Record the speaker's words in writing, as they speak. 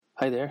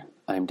Hi there,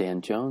 I'm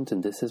Dan Jones,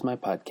 and this is my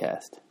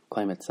podcast,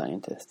 Climate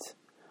Scientists.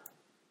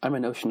 I'm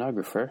an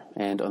oceanographer,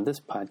 and on this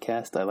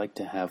podcast I like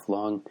to have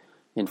long,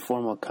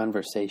 informal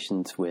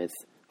conversations with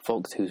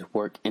folks whose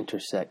work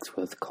intersects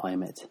with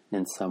climate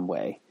in some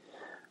way.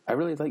 I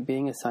really like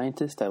being a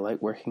scientist. I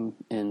like working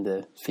in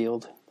the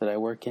field that I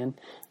work in,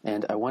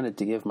 and I wanted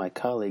to give my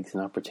colleagues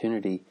an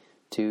opportunity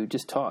to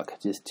just talk,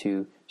 just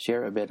to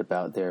share a bit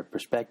about their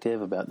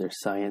perspective, about their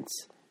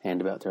science,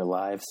 and about their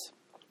lives.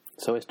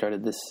 So I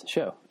started this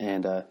show,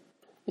 and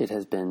it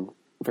has been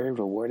very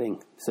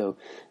rewarding. So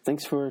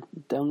thanks for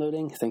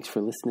downloading, thanks for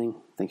listening,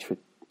 thanks for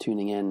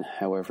tuning in,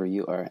 however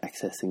you are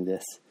accessing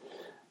this.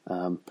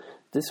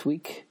 This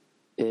week,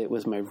 it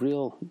was my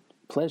real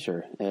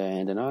pleasure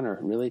and an honor,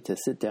 really, to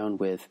sit down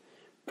with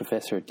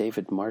Professor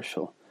David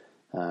Marshall.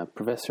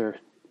 Professor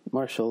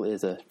Marshall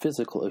is a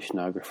physical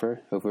oceanographer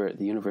over at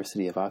the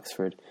University of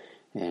Oxford,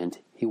 and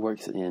he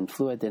works in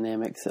fluid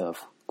dynamics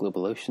of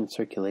global ocean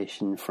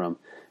circulation from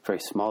very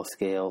small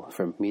scale,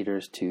 from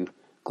meters to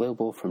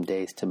global, from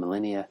days to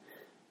millennia.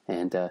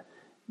 And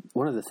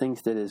one of the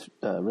things that is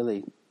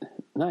really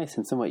nice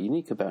and somewhat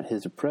unique about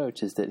his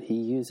approach is that he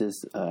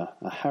uses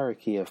a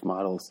hierarchy of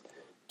models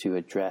to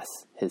address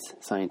his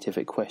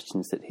scientific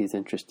questions that he's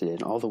interested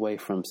in, all the way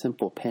from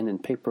simple pen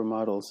and paper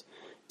models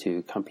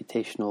to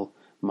computational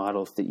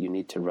models that you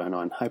need to run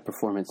on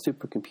high-performance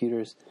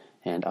supercomputers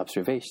and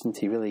observations.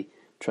 He really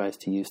tries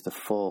to use the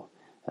full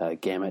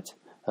gamut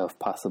of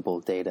possible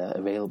data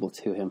available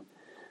to him.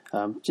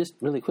 Just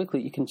really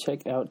quickly, you can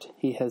check out,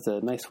 he has a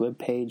nice web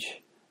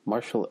page,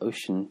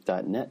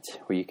 marshallocean.net,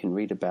 where you can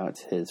read about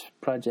his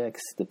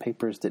projects, the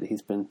papers that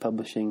he's been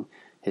publishing,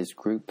 his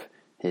group,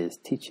 his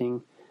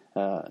teaching,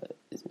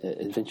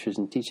 adventures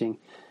in teaching,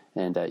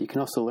 and you can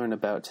also learn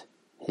about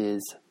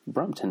his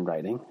Brompton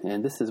writing.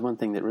 And this is one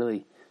thing that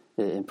really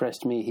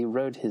impressed me. He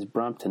rode his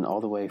Brompton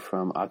all the way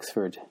from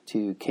Oxford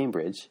to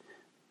Cambridge.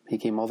 He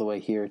came all the way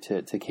here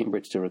to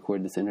Cambridge to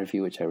record this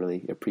interview, which I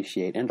really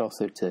appreciate, and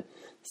also to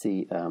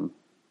see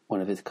one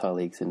of his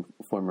colleagues and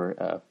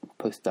former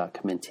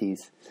postdoc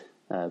mentees,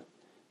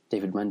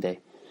 David Munday.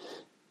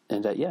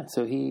 And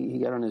so he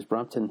got on his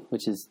Brompton,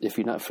 which is, if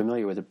you're not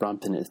familiar with it,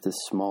 Brompton is this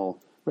small,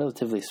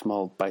 relatively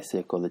small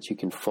bicycle that you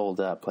can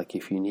fold up, like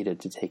if you needed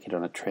to take it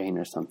on a train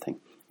or something,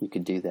 you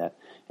could do that.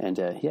 And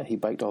he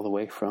biked all the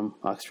way from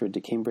Oxford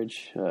to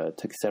Cambridge,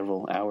 took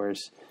several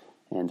hours,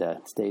 and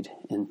stayed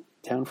in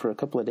town for a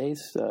couple of days.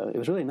 It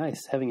was really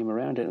nice having him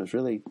around, and it was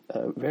really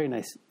very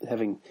nice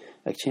having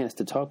a chance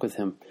to talk with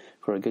him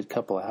for a good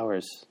couple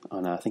hours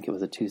on, I think it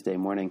was a Tuesday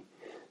morning.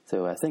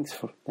 So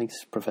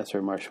thanks,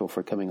 Professor Marshall,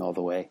 for coming all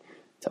the way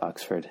to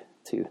Oxford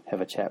to have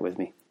a chat with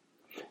me.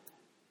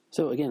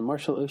 So again,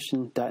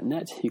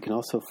 marshallocean.net. You can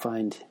also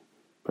find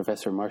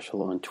Professor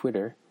Marshall on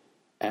Twitter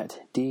at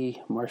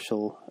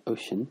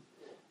 @dmarshallocean,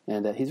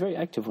 and he's very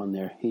active on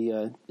there. He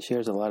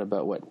shares a lot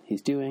about what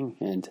he's doing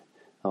and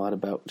a lot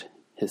about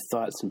his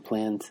thoughts and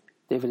plans.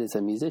 David is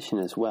a musician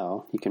as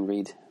well. You can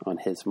read on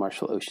his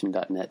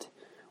marshallocean.net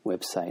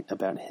website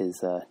about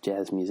his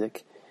jazz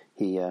music.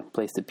 He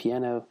plays the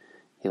piano.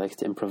 He likes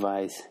to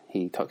improvise.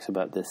 He talks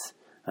about this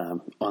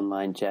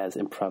online jazz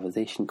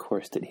improvisation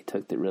course that he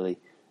took that really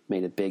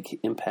made a big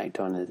impact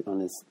on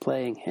his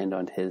playing and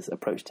on his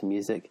approach to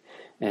music.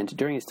 And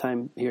during his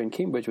time here in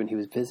Cambridge, when he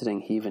was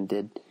visiting, he even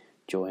did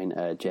join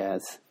a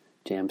jazz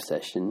jam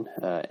session,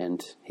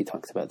 and he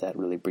talks about that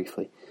really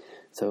briefly.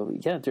 So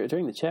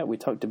during the chat we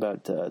talked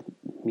about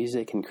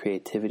music and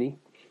creativity,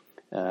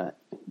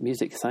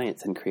 music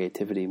science and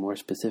creativity more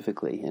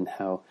specifically, and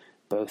how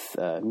both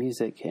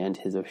music and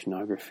his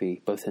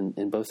oceanography, both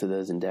in both of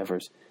those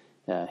endeavors,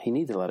 he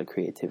needs a lot of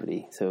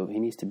creativity. So he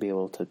needs to be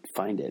able to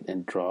find it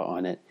and draw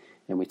on it.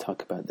 And we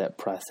talk about that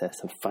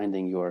process of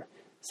finding your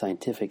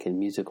scientific and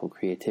musical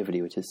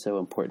creativity, which is so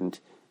important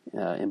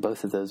in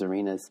both of those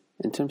arenas.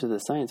 In terms of the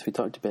science, we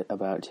talked a bit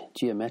about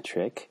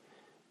Geometric,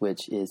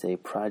 which is a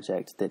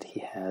project that he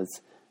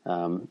has.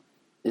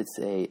 It's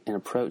an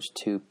approach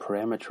to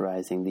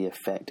parameterizing the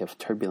effect of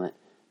turbulent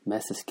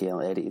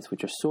mesoscale eddies,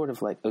 which are sort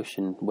of like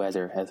ocean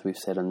weather, as we've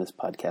said on this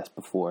podcast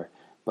before,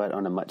 but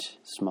on a much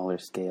smaller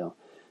scale.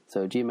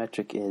 So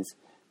Geometric is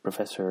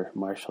Professor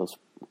Marshall's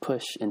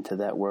push into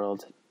that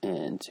world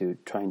and to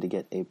trying to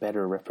get a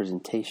better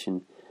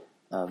representation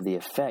of the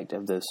effect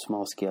of those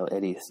small-scale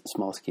eddies,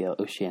 small-scale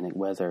oceanic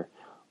weather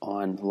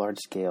on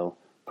large-scale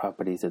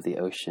properties of the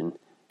ocean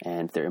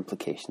and their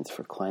implications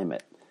for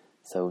climate.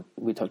 So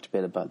we talked a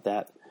bit about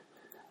that.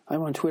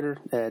 I'm on Twitter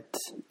at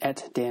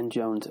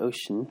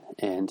DanJonesOcean,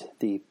 and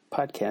the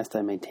podcast,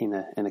 I maintain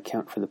an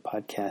account for the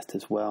podcast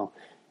as well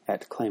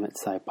at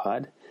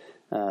ClimateSciPod.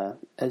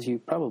 As you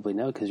probably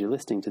know, because you're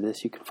listening to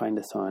this, you can find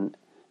us on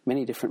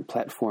many different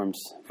platforms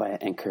via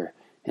Anchor.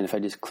 And if I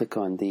just click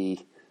on the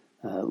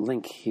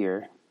link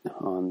here,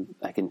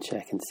 I can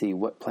check and see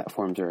what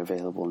platforms are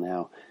available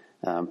now.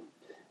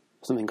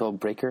 Something called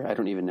Breaker. I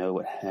don't even know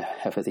what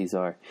half of these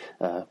are.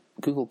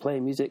 Google Play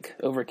Music,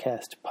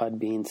 Overcast,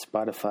 Podbean,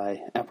 Spotify,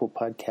 Apple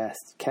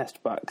Podcasts,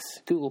 CastBox,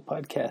 Google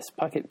Podcasts,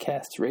 Pocket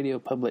Casts, Radio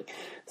Public.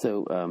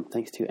 So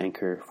thanks to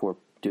Anchor for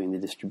doing the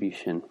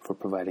distribution, for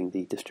providing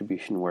the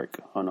distribution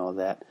work on all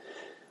that.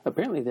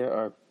 Apparently there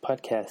are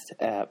podcast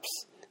apps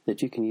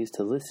that you can use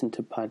to listen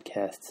to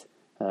podcasts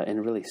in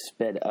a really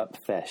sped up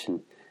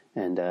fashion.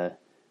 And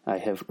I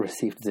have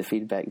received the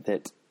feedback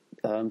that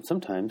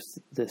sometimes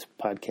this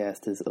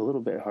podcast is a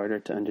little bit harder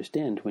to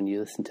understand when you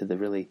listen to the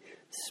really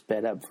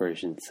sped up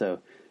version. So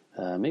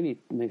maybe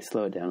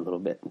slow it down a little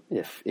bit.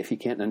 If you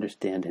can't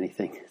understand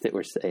anything that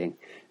we're saying,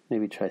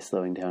 maybe try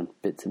slowing down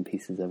bits and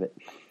pieces of it.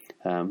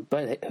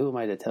 But who am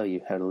I to tell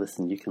you how to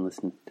listen? You can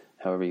listen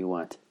however you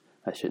want.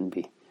 I shouldn't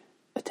be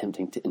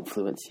attempting to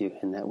influence you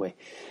in that way.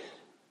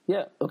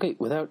 Yeah, okay,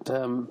 without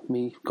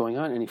me going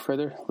on any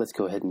further, let's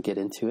go ahead and get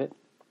into it.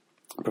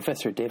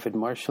 Professor David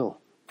Marshall,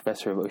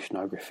 Professor of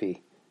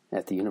Oceanography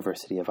at the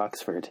University of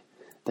Oxford.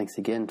 Thanks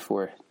again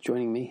for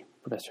joining me,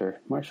 Professor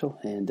Marshall,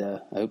 and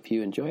I hope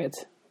you enjoy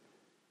it.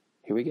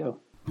 Here we go.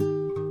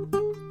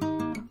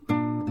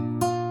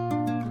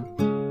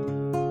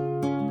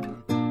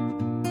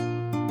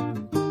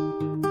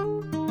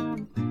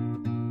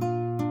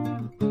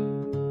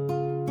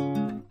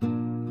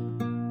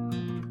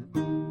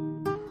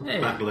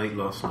 Back late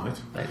last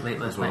night. Back late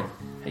last night.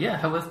 Yeah,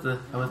 how was the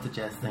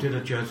jazz thing? I did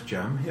a jazz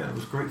jam. Yeah, it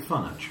was great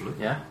fun actually.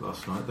 Yeah.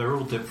 Last night. They're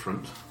all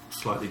different,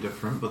 slightly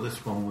different, but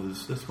this one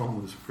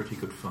was pretty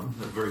good fun.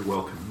 They're very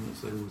welcoming,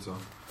 as they always are.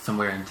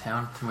 Somewhere in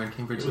town, somewhere in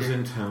Cambridge. It was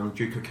in town,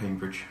 Duke of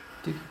Cambridge.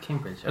 Duke of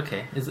Cambridge.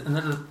 Okay. Is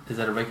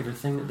that a regular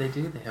thing that they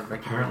do? They have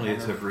regular. Apparently,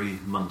 it's every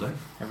Monday.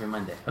 Every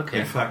Monday. Okay.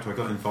 In fact, I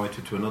got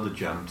invited to another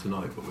jam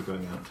tonight, but we're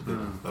going out to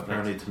dinner.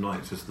 Apparently,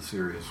 tonight's is the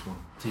serious one.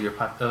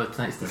 So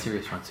tonight's the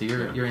serious one. So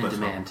you're in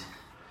demand.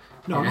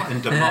 No, I'm not in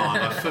demand.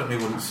 I certainly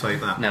wouldn't say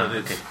that. No, but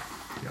okay.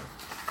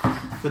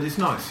 Yeah. But it's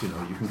nice, you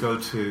know. You can go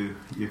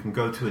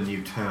to a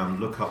new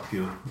town, look up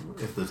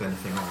if there's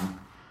anything on,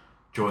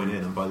 join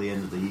in, and by the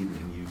end of the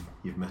evening,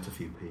 you've met a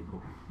few people.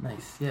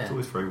 Nice, yeah. It's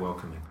always very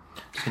welcoming.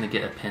 Just gonna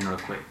get a pen real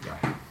quick. Yeah.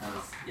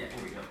 Here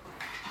we go.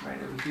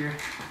 Right over here.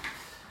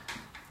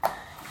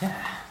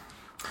 Yeah.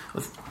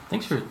 Well,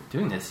 thanks for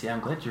doing this. Yeah,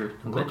 I'm glad you're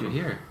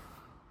here.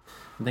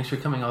 And thanks for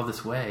coming all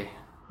this way.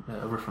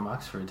 Over from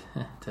Oxford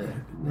to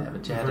have a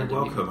chat. You're very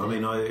welcome. I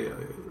mean,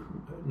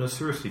 no,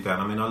 seriously, Dan.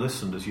 I mean, I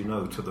listened, as you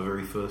know, to the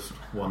very first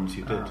ones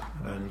you did,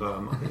 and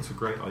I think it's a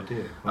great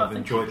idea. I've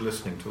enjoyed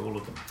listening to all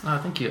of them. Oh,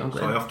 thank you. I'm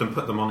glad. So I often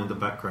put them on in the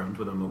background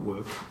when I'm at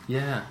work.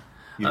 Yeah.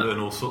 You learn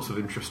all sorts of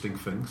interesting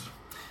things.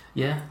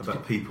 Yeah.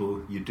 About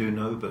people you do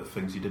know, but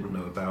things you didn't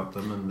know about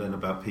them, and then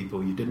about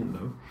people you didn't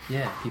know.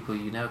 Yeah, people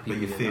you know. But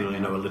you feel you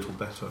know a little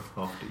better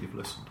after you've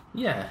listened.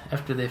 Yeah,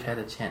 after they've had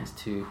a chance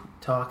to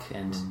talk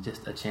and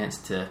just a chance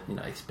to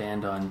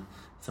expand on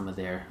some of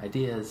their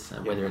ideas,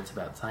 whether it's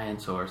about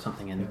science or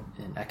something in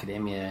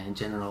academia in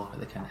general, or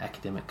the kind of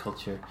academic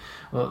culture.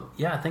 Well,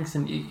 yeah, thanks,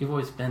 and you've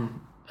always been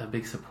a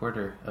big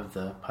supporter of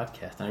the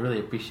podcast, and I really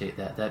appreciate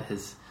that.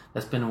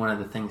 That's been one of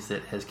the things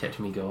that has kept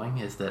me going,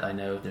 is that I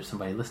know there's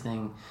somebody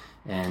listening,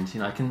 and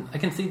I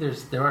can see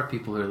there are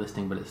people who are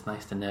listening, but it's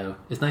nice to know.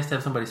 It's nice to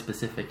have somebody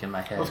specific in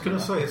my head. I was going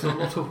to say it's a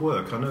lot of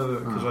work. I know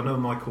because I know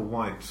Michael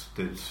White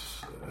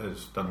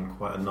has done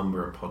quite a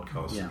number of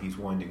podcasts. Yeah. And he's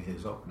winding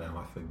his up now,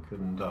 I think.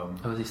 And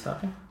is he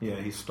stopping? Yeah,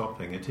 he's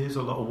stopping. It is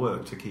a lot of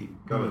work to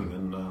keep going,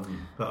 and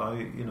but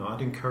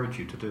I'd encourage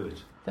you to do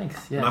it.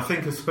 Thanks. Yeah. And I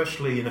think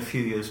especially in a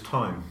few years'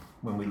 time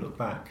when we look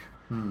back.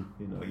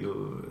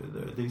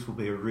 These will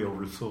be a real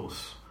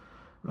resource.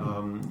 The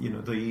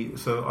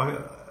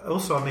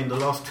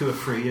last 2 or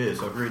 3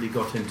 years I've really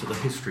got into the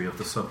history of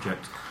the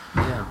subject.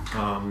 Yeah.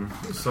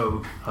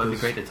 So it'd be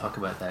great to talk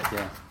about that.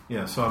 Yeah.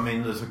 Yeah. So I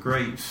mean, there's a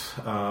great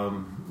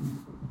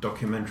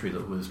documentary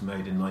that was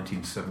made in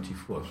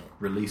 1974,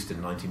 released in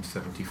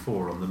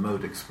 1974 on the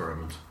mode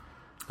experiment.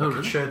 I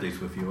could share these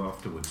with you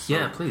afterwards. So,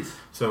 yeah, please.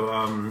 So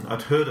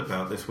I'd heard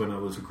about this when I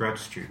was a grad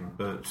student,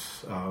 but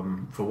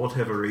for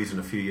whatever reason,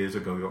 a few years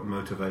ago, I got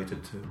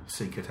motivated to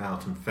seek it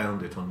out and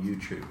found it on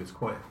YouTube. It's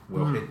quite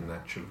well hidden,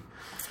 actually.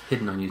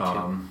 Hidden on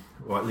YouTube?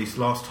 Well, at least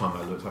last time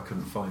I looked, I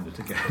couldn't find it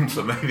again,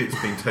 so maybe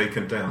it's been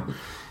taken down.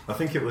 I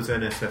think it was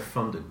NSF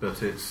funded,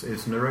 but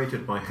it's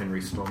narrated by Henry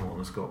Stommel,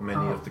 and it's got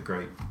many of the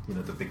great,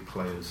 the big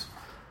players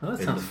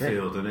in the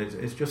field, and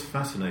it's just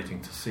fascinating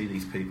to see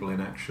these people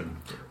in action.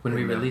 When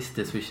we release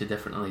this, we should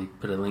definitely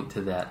put a link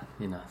to that.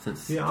 I'm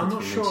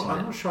not sure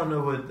I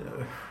know where.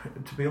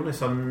 To be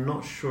honest, I'm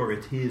not sure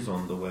it is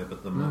on the web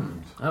at the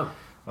moment. Oh,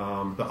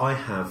 but I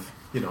have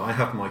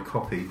my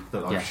copy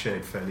that I've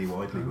shared fairly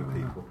widely with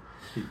people.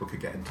 People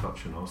could get in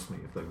touch and ask me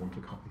if they want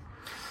a copy.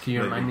 Can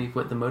you remind me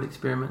what the mode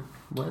experiment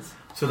was?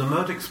 So the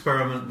mode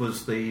experiment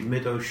was the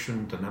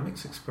Mid-Ocean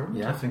Dynamics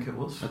Experiment, I think it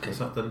was. Okay. Is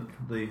that the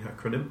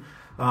acronym?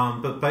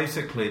 But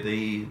basically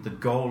the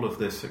goal of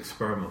this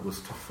experiment was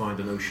to find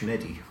an ocean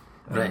eddy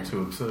and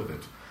to observe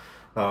it.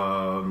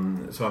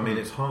 So I mean,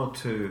 it's hard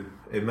to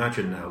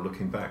imagine now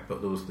looking back,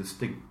 but there was this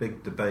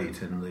big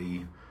debate in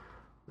the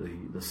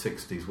the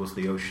 60s was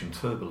the ocean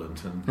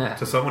turbulent, and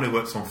to someone who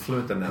works on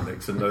fluid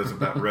dynamics and knows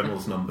about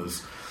Reynolds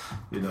numbers,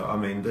 I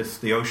mean,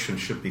 the ocean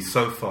should be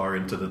so far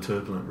into the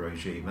turbulent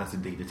regime, as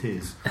indeed it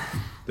is,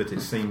 that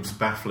it seems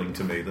baffling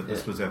to me that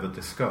this was ever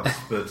discussed.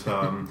 But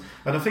and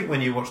I think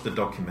when you watch the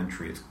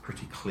documentary, it's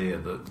pretty clear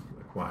that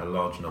quite a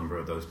large number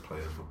of those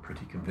players were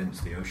pretty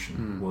convinced the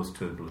ocean was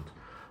turbulent.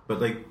 But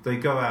they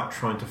go out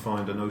trying to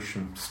find an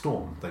ocean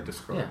storm. They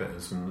describe it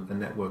as a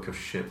network of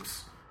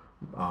ships,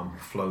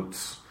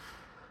 floats.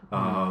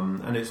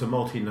 And it's a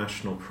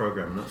multinational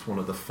program, and that's one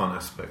of the fun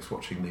aspects,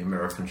 watching the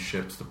American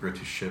ships, the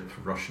British ship,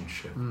 Russian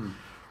ship.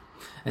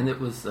 And it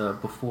was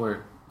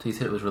before, so you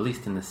said it was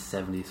released in the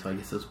 70s, so I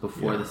guess it was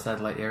before the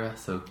satellite era,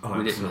 so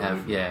we didn't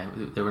have,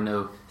 there were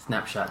no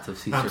snapshots of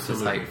sea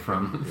surface height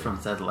from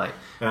satellite,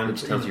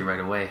 which tells you right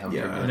away how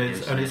big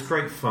and it's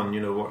great fun,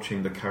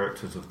 watching the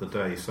characters of the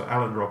day. So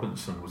Alan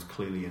Robinson was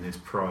clearly in his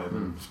prime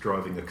and was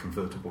driving a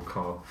convertible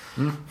car,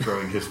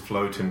 throwing his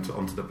float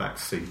onto the back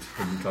seat.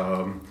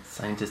 And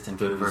scientist in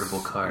convertible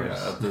cars.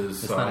 Yeah,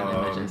 there's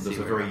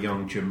a very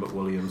young Jim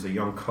McWilliams, a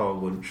young Carl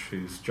Wunsch,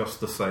 who's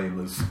just the same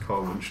as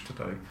Carl Wunsch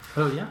today.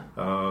 Oh yeah.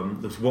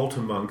 There's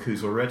Walter Monk,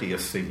 who's already a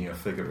senior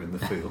figure in the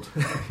field.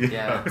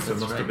 So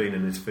must have been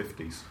in his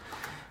 50s.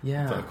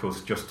 Yeah. But of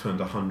course, just turned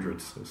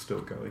 100, so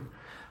still going.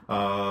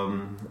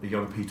 A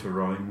young Peter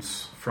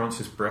Rhymes,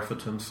 Francis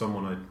Brefferton,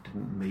 someone I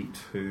didn't meet,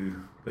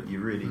 but you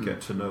really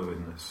get to know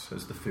in this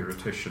as the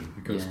theoretician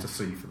who goes to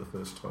sea for the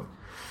first time.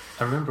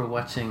 I remember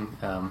watching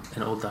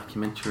an old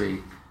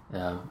documentary,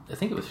 I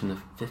think it was from the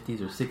 50s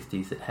or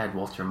 60s, that had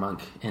Walter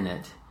Monk in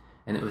it,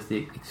 and it was the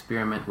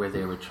experiment where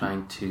they were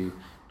trying to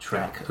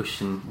track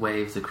ocean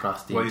waves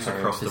across the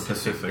entire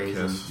Pacific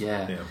Basin.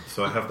 Yes.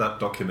 So I have that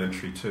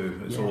documentary too.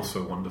 It's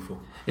also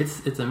wonderful.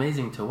 It's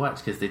amazing to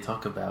watch because they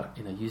talk about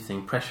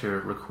using pressure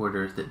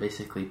recorders that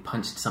basically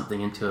punched something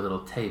into a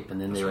little tape,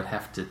 and then they would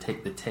have to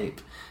take the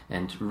tape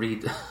and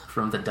read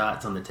from the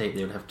dots on the tape.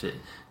 They would have to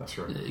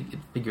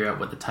figure out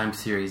what the time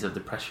series of the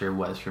pressure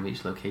was from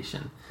each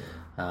location.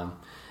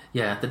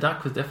 The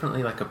doc was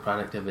definitely like a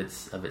product of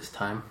its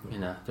time.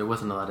 There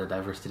wasn't a lot of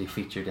diversity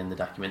featured in the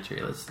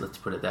documentary. Let's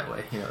put it that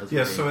way.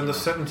 So in the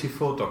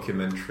 '74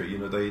 documentary,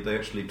 they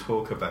actually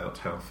talk about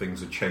how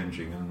things are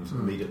changing, and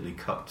immediately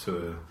cut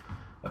to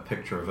a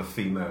picture of a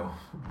female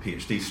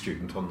PhD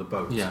student on the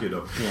boat.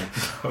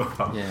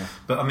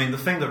 But I mean, the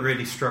thing that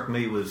really struck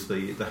me was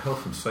the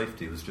health and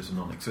safety was just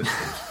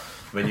non-existent.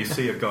 When you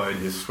see a guy in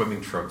his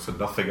swimming trunks and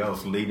nothing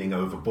else leaning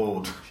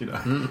overboard,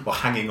 or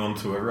hanging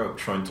onto a rope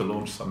trying to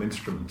launch some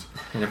instrument.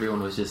 And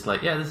everyone was just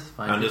like, this is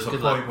fine. And there's a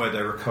point where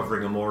they're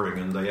recovering a mooring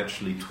and they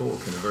actually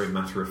talk in a very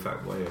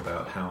matter-of-fact way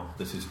about how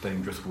this is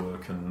dangerous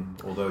work,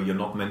 and although you're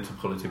not meant to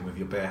pull it in with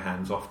your bare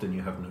hands, often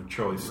you have no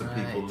choice and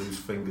people lose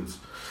fingers.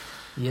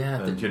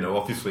 And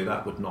obviously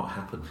that would not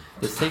happen.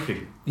 The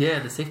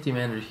safety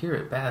manager here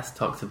at Bass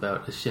talks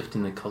about a shift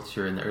in the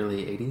culture in the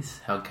early 80s.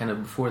 How kind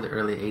of before the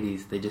early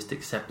 80s they just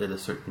accepted a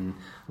certain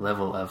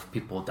level of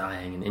people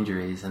dying and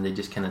injuries, and they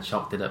just kind of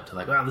chalked it up to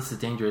like, wow, this is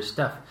dangerous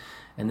stuff.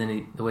 And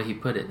then the way he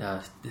put it,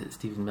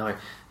 Stephen Miller,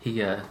 he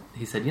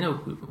said,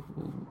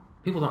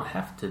 people don't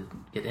have to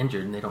get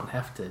injured and they don't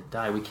have to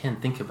die. We can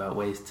think about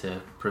ways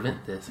to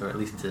prevent this, or at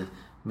least to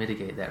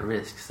mitigate that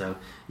risk. So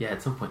at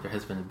some point there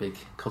has been a big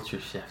culture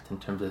shift in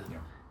terms of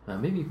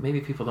maybe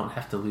people don't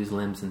have to lose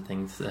limbs and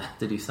things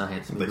to do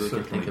science. Maybe we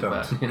can think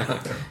about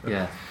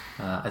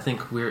I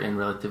think we're in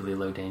relatively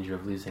low danger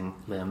of losing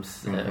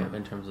limbs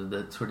in terms of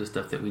the sort of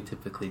stuff that we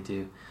typically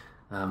do.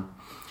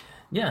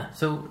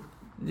 So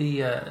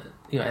the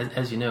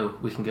as you know,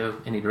 we can go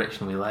any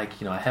direction we like.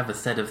 I have a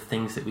set of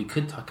things that we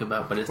could talk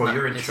about, but it's not. Well,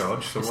 you're in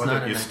charge, so why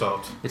don't you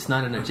start? It's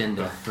not an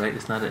agenda, right?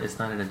 It's not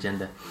an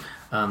agenda.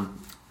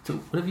 So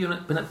what have you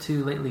been up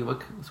to lately?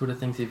 What sort of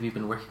things have you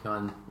been working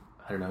on,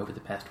 I don't know, over the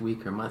past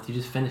week or month? You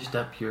just finished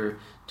up your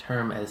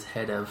term as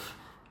head of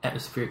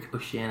atmospheric,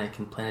 oceanic,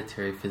 and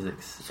planetary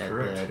physics at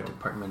the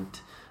Department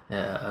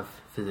of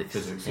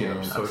Physics in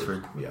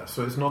Oxford.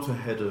 So it's not a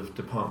head of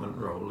department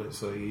role,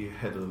 it's a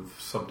head of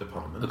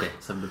sub-department. Okay,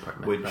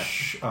 sub-department.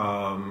 Which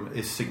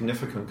is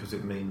significant because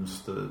it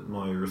means that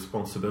my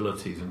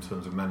responsibilities in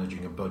terms of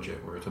managing a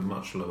budget were at a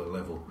much lower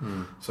level.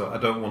 So I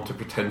don't want to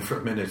pretend for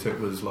a minute it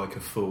was like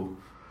a full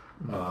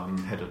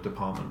head of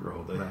department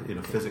role.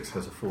 Physics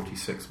has a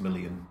 £46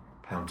 million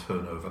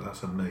turnover.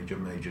 That's a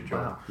major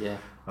job.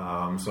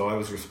 Wow, so I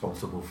was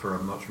responsible for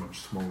a much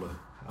smaller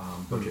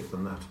budget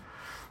than that.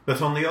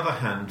 But on the other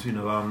hand,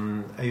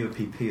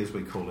 AOPP, as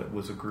we call it,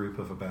 was a group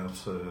of about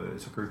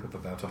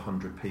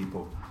 100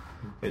 people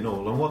in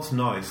all. And what's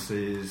nice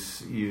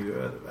is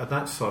at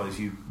that size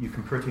you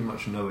can pretty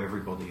much know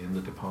everybody in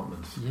the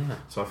department.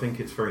 So I think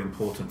it's very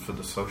important for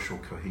the social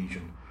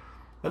cohesion,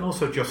 and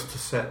also just to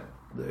set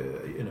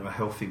a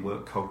healthy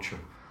work culture.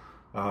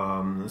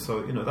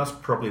 So that's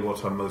probably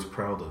what I'm most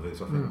proud of.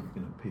 Is I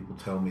think people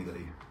tell me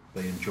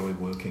they enjoy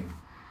working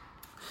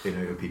in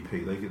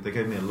AOPP. They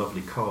gave me a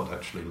lovely card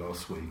actually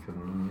last week,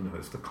 and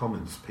it's the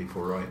comments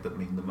people write that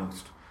mean the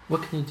most.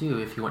 What can you do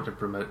if you want to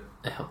promote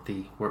a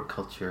healthy work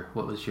culture?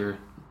 What was your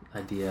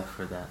idea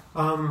for that?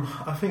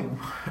 I think,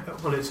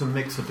 well, it's a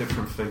mix of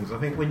different things. I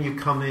think when you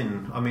come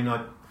in, I mean,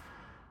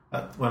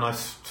 when I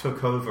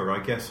took over, I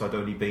guess I'd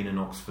only been in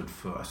Oxford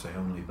for, I say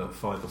only, but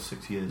 5 or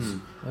 6 years.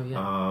 Oh,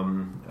 yeah.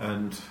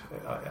 And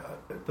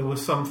there were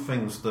some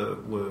things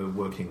that were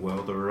working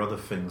well. There were other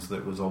things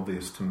that was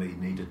obvious to me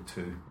needed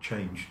to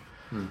change.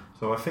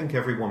 So I think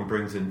everyone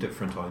brings in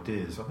different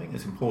ideas. I think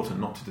it's important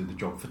not to do the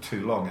job for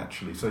too long,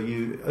 actually. So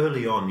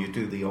early on, you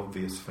do the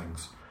obvious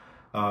things.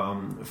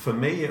 For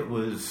me, it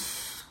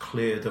was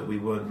clear that we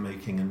weren't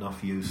making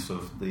enough use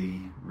of the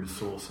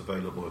resource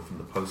available from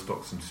the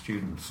postdocs and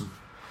students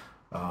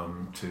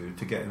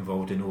to get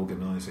involved in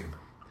organising.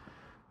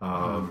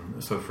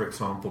 So, for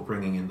example,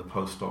 bringing in the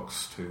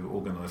postdocs to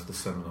organise the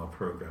seminar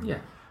programme. Yeah.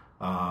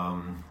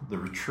 The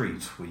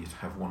retreat we'd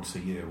have once a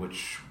year,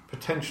 which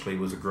potentially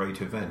was a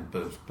great event,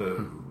 but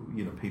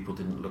people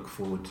didn't look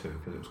forward to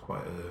because it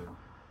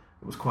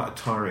was quite a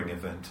tiring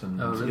event, and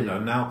really?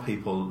 Now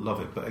people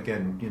love it. But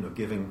again,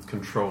 giving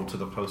control to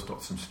the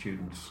postdocs and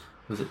students.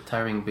 Was it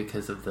tiring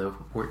because of the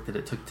work that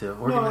it took to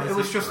organise? No, it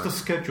was just the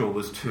schedule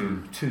was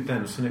too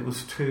dense, and it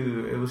was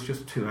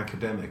just too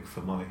academic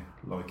for my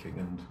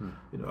liking.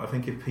 And I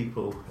think if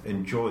people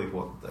enjoy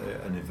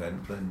an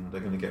event, then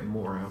they're going to get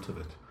more out of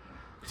it.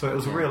 So it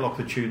was a real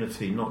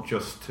opportunity, not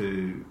just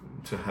to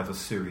have a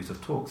series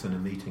of talks in a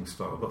meeting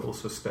style, but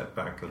also step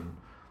back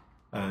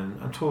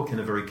and talk in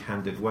a very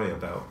candid way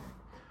about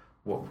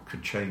what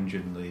could change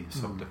in the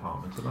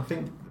sub-department. And I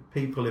think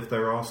people, if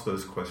they're asked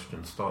those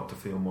questions, start to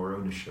feel more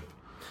ownership.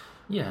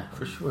 Yeah,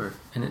 for sure.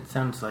 And it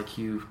sounds like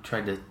you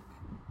tried to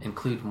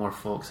include more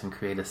folks and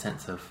create a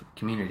sense of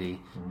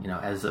community,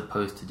 as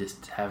opposed to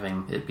just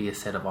having it be a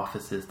set of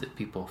offices that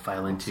people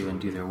file into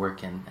and do their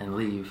work and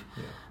leave.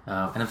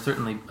 Yeah. And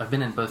I've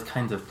been in both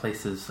kinds of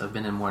places. I've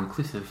been in more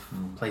inclusive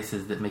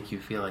places that make you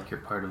feel like you're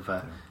part of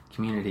a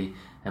community,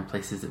 and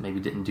places that maybe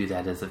didn't do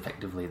that as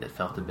effectively, that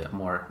felt a bit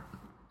more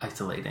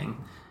isolating.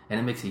 And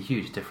it makes a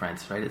huge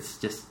difference, right? It's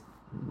just,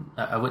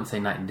 I wouldn't say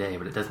night and day,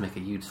 but it does make a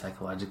huge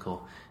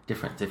psychological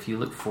difference. If you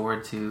look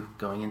forward to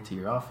going into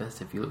your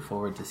office, if you look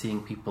forward to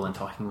seeing people and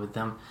talking with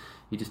them,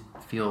 you just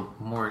feel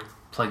more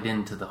plugged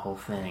into the whole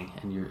thing,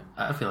 and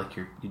I feel like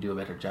you do a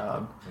better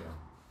job. Yeah.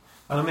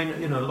 And I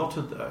mean, a lot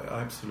of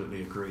I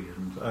absolutely agree,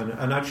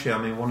 and actually,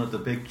 I mean, one of the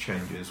big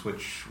changes,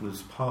 which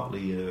was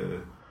partly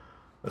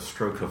a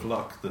stroke of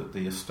luck, that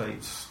the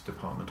estates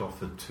department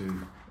offered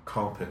to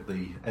carpet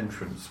the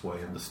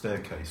entranceway and the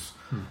staircase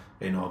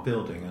in our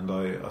building, and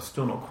I'm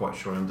still not quite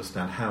sure I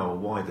understand how or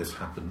why this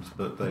happened,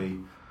 but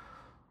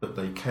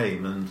they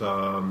came,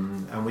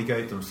 and we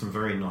gave them some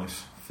very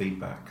nice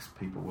feedback.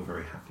 People were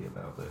very happy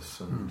about this,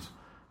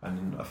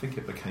 and I think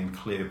it became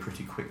clear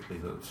pretty quickly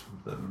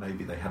that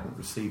maybe they hadn't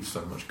received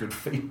so much good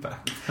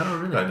feedback. Oh,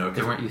 really? I know,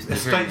 they weren't used to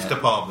estates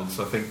departments,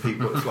 I think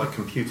it's like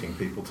computing.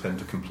 People tend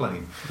to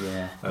complain,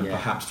 and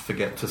perhaps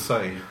forget to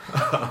say,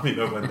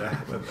 when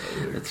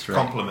they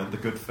compliment the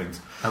good things.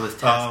 I was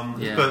tasked,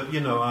 but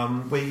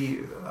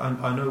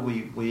I know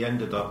we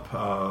ended up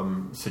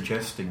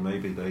suggesting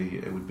maybe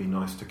it would be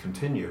nice to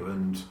continue,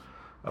 and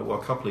a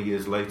couple of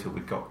years later, we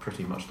got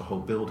pretty much the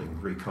whole building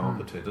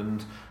recarpeted,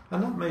 and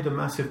that made a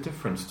massive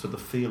difference to the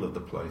feel of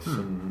the place.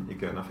 And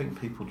again, I think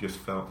people just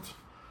felt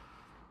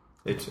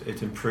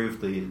it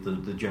improved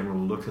the general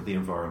look of the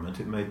environment.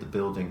 It made the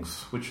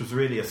buildings, which was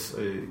really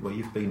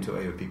you've been to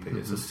AOPP,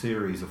 it's a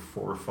series of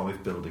 4 or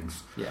 5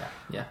 buildings.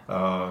 Yeah.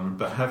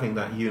 But having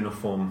that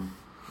uniform,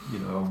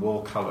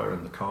 wall colour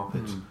and the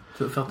carpet,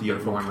 so it felt a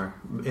bit warmer.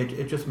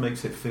 It just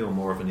makes it feel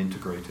more of an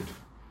integrated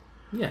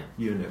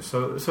unit.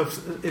 So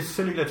it's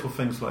silly little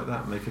things like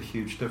that make a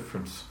huge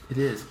difference. It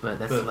is, but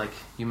like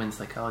human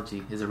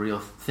psychology is a real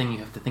thing you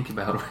have to think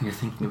about when you're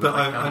thinking about.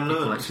 But I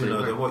learned,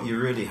 that what you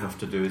really have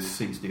to do is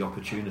seize the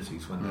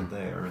opportunities when they're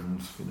there, and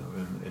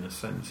in a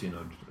sense,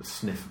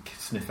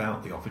 sniff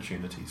out the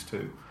opportunities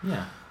too.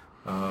 Yeah.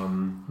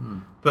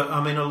 But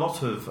I mean, a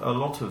lot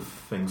of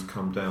things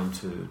come down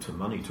to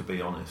money, to be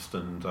honest.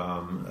 And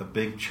a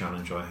big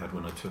challenge I had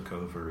when I took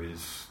over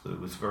is there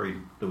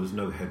was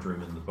no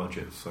headroom in the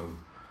budget. So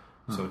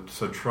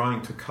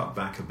trying to cut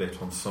back a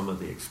bit on some of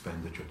the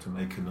expenditure to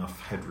make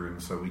enough headroom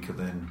so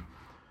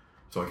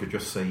I could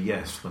just say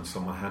yes when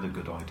someone had a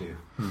good idea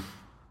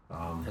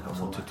and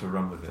wanted to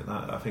run with it.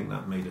 I think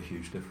that made a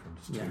huge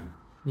difference too.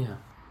 Yeah.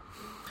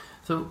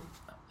 So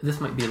this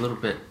might be a little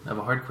bit of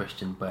a hard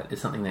question, but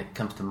it's something that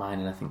comes to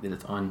mind, and I think that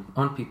it's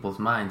on people's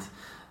minds.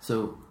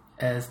 So,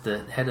 as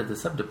the head of the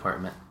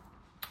sub-department,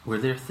 were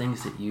there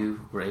things that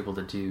you were able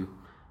to do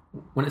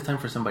when it's time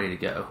for somebody to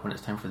go, when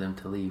it's time for them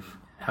to leave?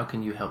 How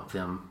can you help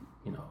them?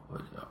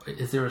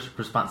 Is there a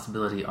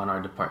responsibility on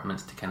our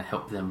departments to kind of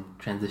help them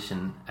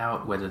transition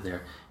out, whether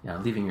they're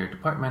leaving your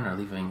department or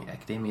leaving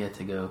academia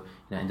to go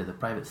into the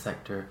private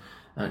sector?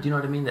 Do you know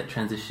what I mean? That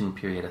transition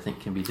period, I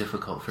think, can be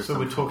difficult for some. So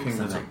we're talking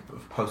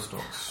of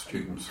postdocs,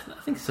 students?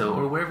 I think so,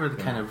 or wherever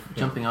the kind of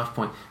jumping off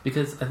point.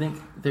 Because I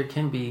think there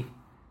can be,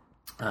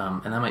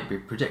 and I might be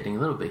projecting a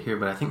little bit here,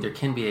 but I think there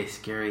can be a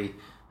scary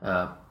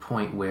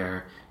point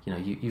where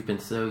you've been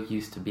so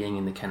used to being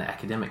in the kind of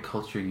academic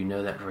culture, you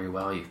know that very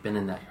well, you've been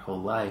in that your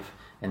whole life,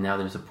 and now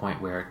there's a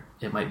point where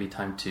it might be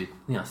time to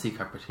seek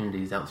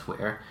opportunities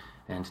elsewhere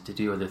and to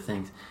do other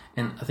things.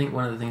 And I think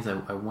one of the things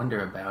I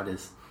wonder about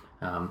is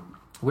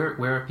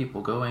where are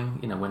people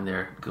going when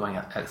they're going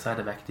outside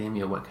of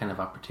academia? What kind of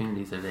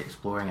opportunities are they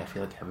exploring? I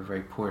feel like I have a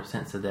very poor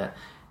sense of that.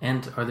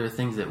 And are there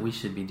things that we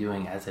should be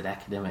doing as an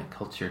academic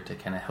culture to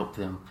kind of help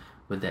them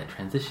with that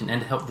transition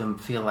and to help them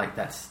feel like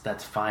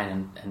that's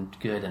fine and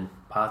good and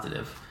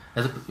positive?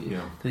 Because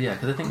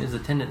I think there's a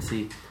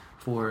tendency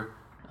for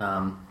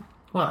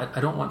I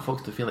don't want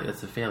folks to feel like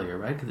that's a failure,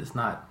 right? Because it's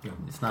not. Yeah.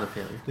 It's not a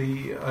failure.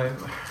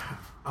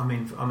 I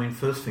mean,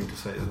 first thing to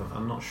say is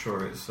I'm not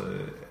sure it's.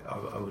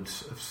 I would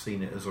have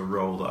seen it as a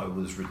role that I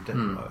was. I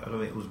don't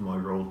think it was my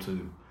role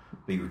to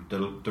be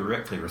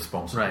directly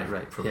responsible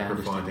for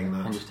providing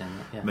that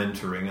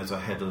mentoring as a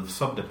head of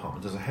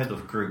sub-department, as a head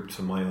of group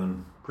to my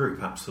own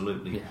group.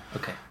 Absolutely. Yeah.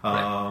 Okay.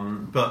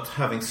 But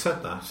having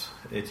said that,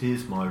 it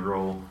is my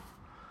role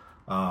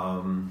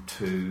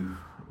to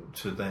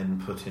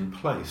then put in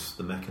place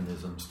the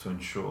mechanisms to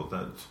ensure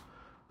that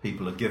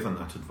people are given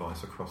that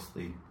advice across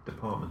the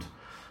department.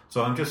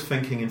 So I'm just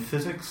thinking in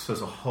physics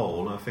as a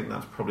whole, I think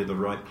that's probably the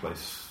right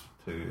place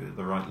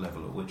the right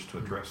level at which to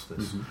address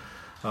this.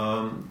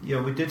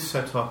 Mm-hmm. We did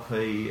set up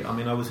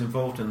I was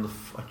involved in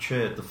I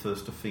chaired the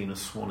first Athena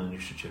Swan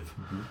initiative.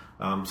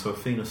 Mm-hmm. So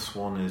Athena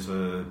Swan is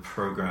a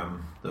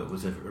program that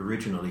was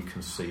originally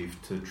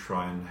conceived to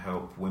try and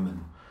help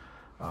women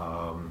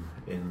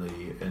in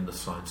the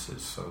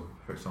sciences. So,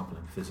 for example,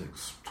 in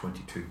physics,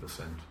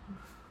 22%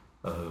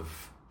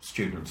 of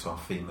students are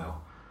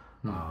female.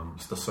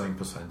 It's the same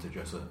percentage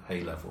as at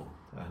A level,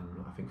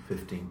 and I think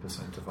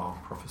 15% of our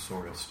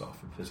professorial staff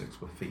in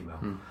physics were female.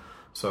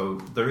 So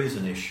there is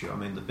an issue. I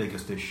mean, the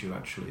biggest issue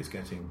actually is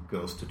getting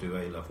girls to do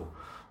A level.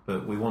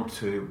 But we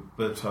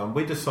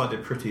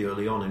decided pretty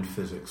early on in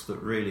physics that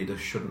really this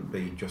shouldn't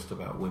be just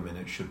about women.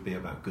 It should be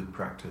about good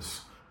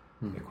practice,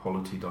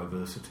 equality,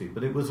 diversity.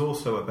 But it was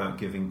also about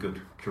giving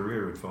good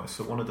career advice.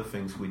 So one of the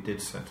things we did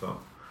set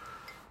up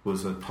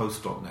was a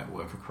postdoc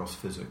network across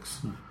physics.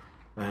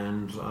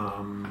 And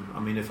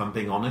if I'm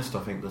being honest,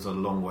 I think there's a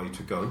long way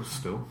to go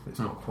still. It's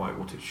not quite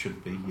what it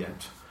should be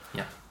yet.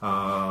 Yeah.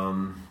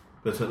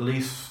 But at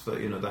least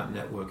that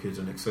network is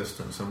in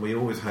existence, and we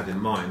always had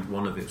in mind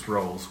one of its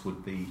roles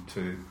would be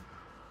to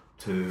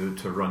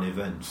run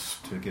events,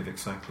 to give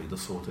exactly the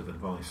sort of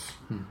advice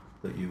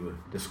that you were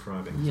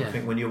describing. Yeah. So I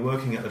think when you're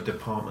working at a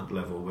department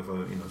level with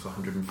it's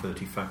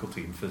 130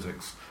 faculty in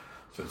physics,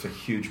 so it's a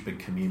huge big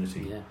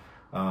community. Yeah.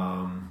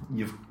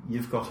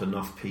 You've got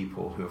enough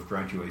people who have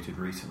graduated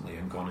recently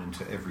and gone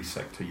into every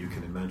sector you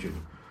can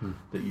imagine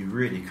that you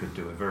really could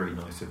do a very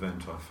nice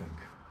event, I think.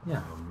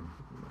 Yeah.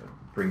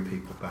 Bring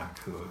people back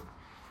who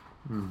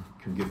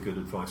can give good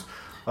advice.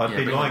 I'd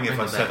be lying if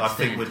I said I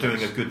think we're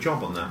doing a good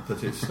job on that,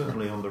 but it's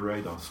certainly on the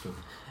radar still.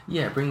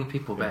 Yeah, bringing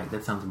people back,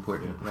 that sounds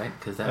important, right?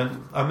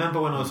 And I remember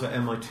when I was at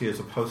MIT as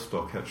a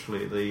postdoc,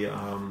 actually,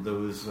 there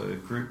was a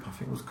group, I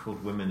think it was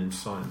called Women in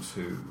Science,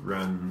 who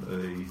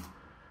ran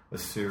a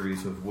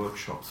series of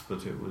workshops,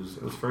 but it was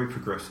very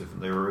progressive,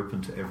 and they were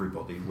open to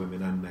everybody,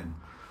 women and men.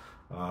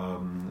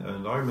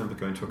 And I remember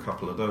going to a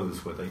couple of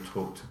those where they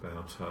talked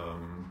about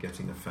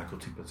getting a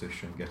faculty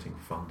position, getting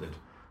funded,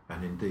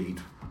 and indeed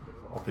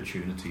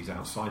opportunities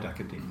outside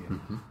academia.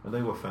 And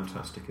they were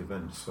fantastic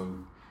events. So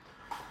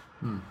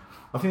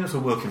I think that's a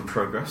work in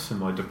progress in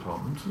my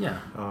department. Yeah.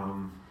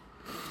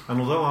 And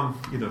although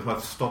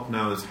I've stopped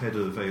now as head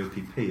of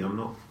AOPP, I'm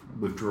not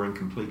withdrawing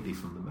completely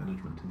from the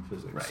management in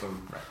physics. Right. So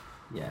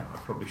yeah, I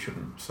probably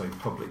shouldn't say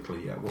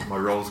publicly yet what my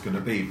role's going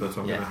to be, but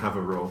I'm going to have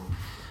a role.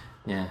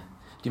 Yeah.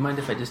 Do you mind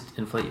if I just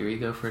inflate your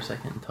ego for a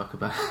second and talk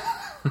about...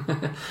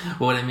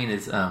 Well, what I mean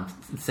is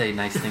say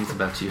nice things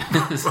about you.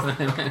 That's what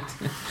I meant.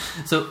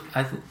 So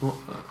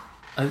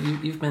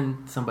you've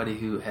been somebody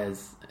who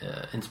has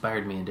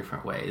inspired me in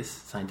different ways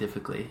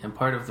scientifically, and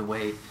part of the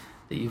way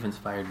that you've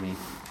inspired me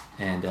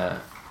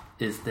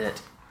is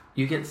that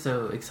you get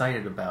so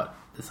excited about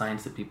the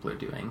science that people are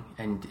doing,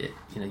 and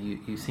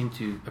you seem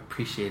to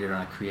appreciate it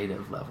on a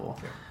creative level.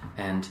 Yeah.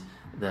 And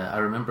I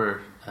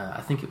remember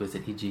I think it was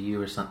at EGU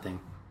or something,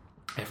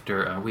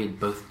 after we had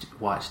both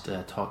watched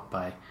a talk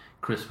by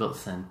Chris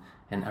Wilson,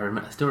 and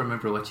I still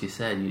remember what you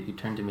said. You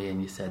turned to me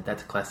and you said,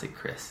 "That's classic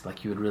Chris."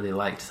 Like you had really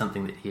liked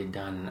something that he had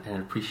done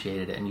and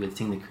appreciated it, and you had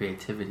seen the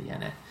creativity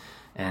in it.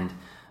 And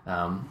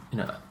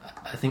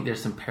I think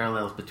there's some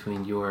parallels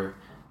between your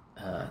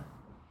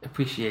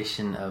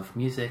appreciation of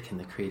music and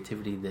the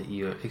creativity that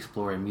you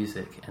explore in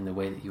music and the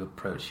way that you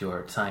approach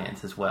your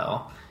science as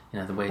well.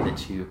 The way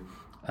that you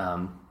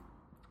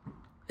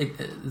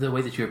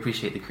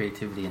appreciate the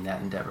creativity in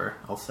that endeavor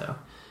also.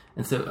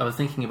 And so I was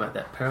thinking about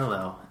that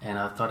parallel, and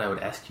I thought I would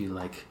ask you,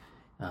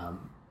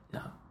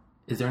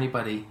 is there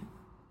anybody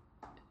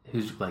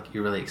who's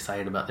you're really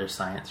excited about their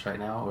science right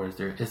now, or is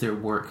there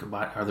work?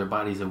 Are there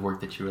bodies of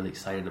work that you're really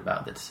excited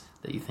about that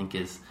you think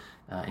is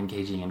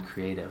engaging and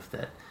creative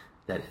that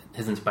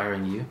is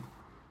inspiring you?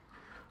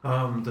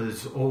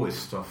 There's always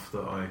stuff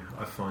that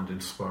I find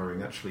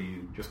inspiring. Actually,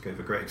 you just gave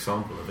a great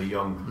example of a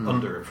young,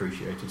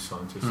 underappreciated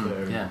scientist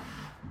there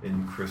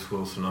in Chris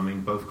Wilson. I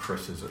mean, both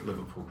Chris's at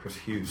Liverpool, Chris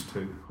Hughes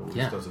too, always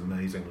does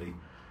amazingly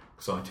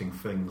exciting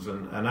things.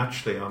 And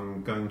actually,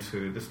 I'm going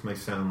to, this may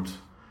sound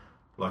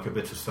like a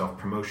bit of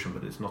self-promotion,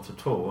 but it's not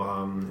at all.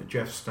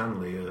 Jeff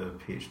Stanley, a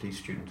PhD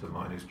student of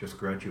mine who's just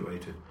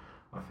graduated,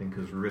 I think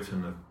has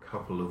written a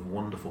couple of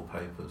wonderful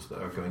papers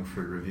that are going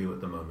through review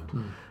at the moment.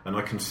 And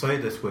I can say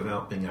this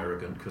without being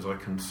arrogant, because I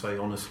can say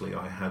honestly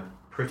I had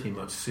pretty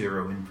much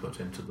zero input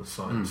into the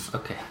science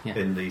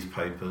in these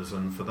papers,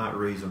 and for that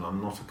reason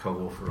I'm not a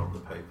co-author on the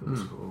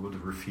papers, or would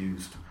have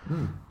refused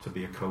to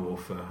be a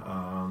co-author.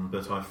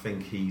 But I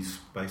think he's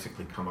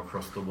basically come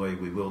across the way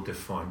we will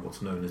define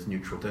what's known as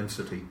neutral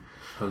density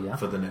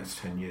for the next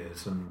 10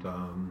 years. And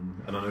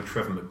I know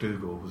Trevor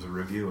McDougall was a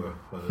reviewer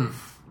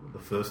of the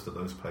first of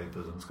those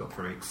papers and has got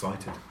very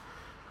excited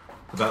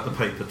about the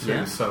paper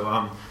too.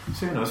 So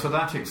so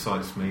that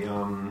excites me.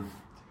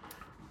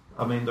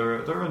 I mean,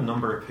 there are a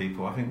number of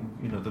people. I think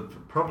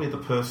probably the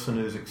person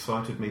who's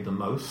excited me the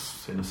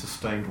most in a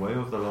sustained way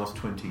over the last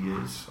 20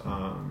 years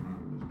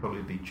would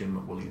probably be Jim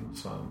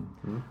McWilliams.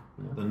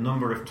 The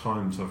number of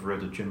times I've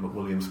read a Jim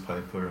McWilliams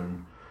paper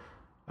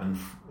and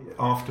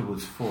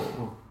afterwards thought,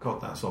 oh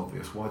God, that's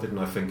obvious. Why didn't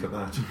I think of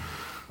that?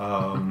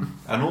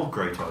 And all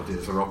great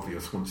ideas are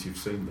obvious once you've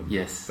seen them.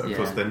 Yes, of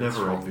course, they're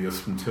never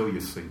obvious until you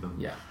see them.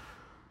 Yeah.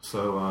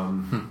 So,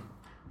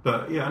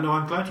 but yeah, no,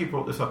 I'm glad you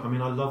brought this up. I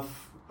mean,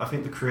 I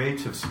think the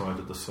creative side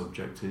of the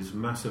subject is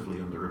massively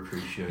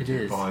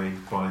underappreciated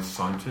by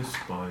scientists,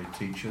 by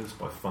teachers,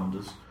 by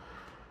funders,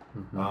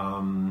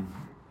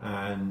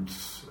 and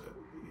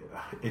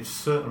it's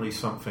certainly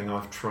something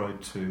I've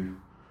tried to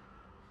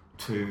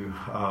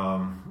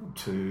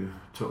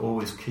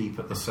always keep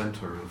at the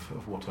centre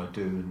of what I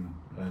do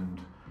and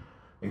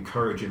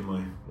encourage in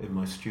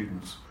my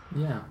students.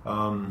 Yeah.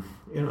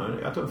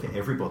 I don't think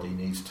everybody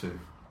needs to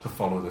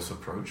follow this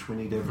approach. We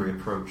need every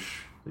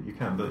approach that you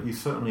can, but you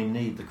certainly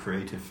need the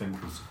creative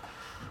thinkers.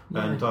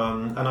 And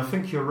I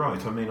think you're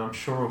right. I mean, I'm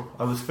sure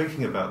I was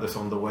thinking about this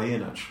on the way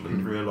in actually,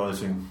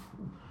 realising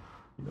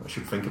I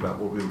should think about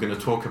what we were going to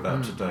talk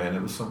about today, and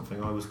it was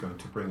something I was going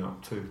to bring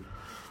up too.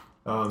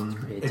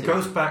 It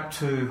goes back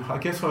to, I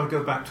guess I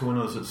go back to when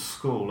I was at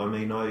school. I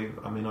mean, I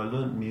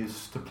learned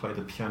to play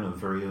the piano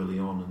very early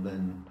on,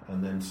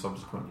 and then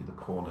subsequently the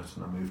cornet,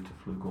 and I moved to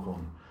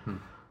flugelhorn.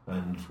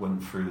 And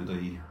went through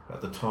at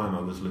the time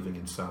I was living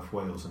in South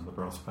Wales in the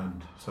brass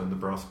band, so in the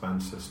brass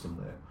band system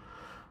there.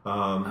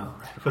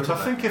 But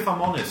I think if I'm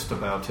honest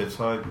about it,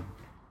 I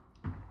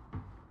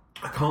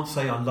can't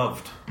say I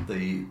loved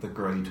the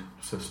grade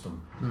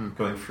system,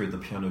 going through the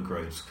piano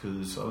grades,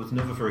 because I was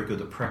never very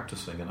good at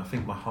practicing, and I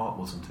think my heart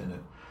wasn't in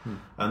it.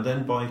 And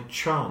then by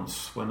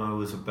chance, when I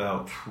was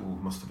about,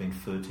 must have been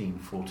 13,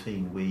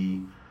 14,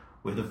 we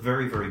had a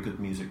very, very good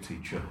music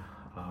teacher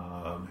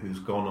who's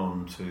gone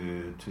on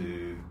to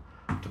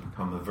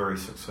become a very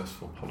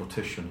successful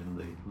politician in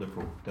the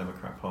Liberal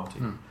Democrat Party,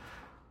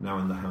 now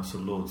in the House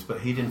of Lords.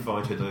 But he'd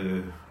invited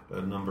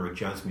a number of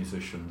jazz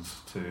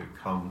musicians to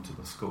come to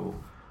the school,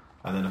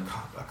 and then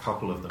a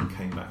couple of them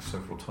came back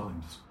several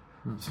times.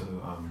 So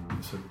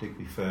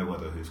Digby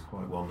Fairweather, who's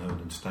quite well known,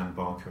 and Stan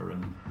Barker,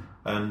 and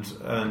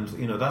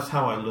that's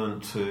how I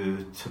learned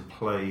to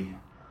play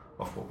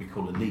off what we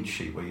call a lead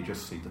sheet, where you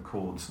just see the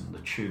chords and the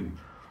tune.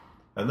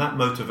 And that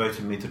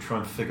motivated me to try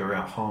and figure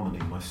out harmony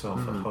myself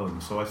at home.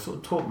 So I sort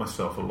of taught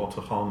myself a lot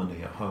of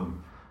harmony at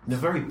home, in a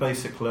very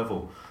basic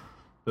level,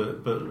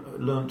 but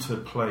learned to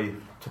play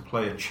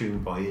a tune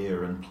by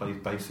ear and play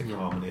basic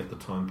harmony at the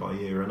time by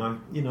ear. And I,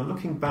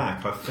 looking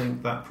back, I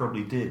think that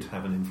probably did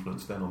have an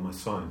influence then on my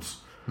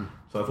science.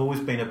 So I've always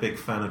been a big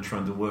fan of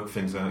trying to work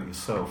things out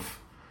yourself,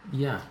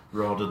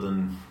 rather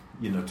than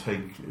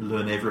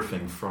learn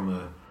everything from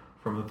a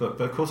book.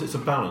 But of course it's a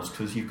balance,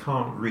 because you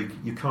can't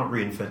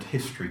reinvent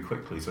history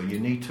quickly, so you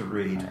need to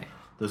read.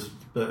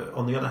 But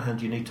on the other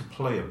hand, you need to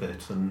play a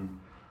bit, and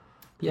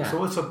it's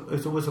always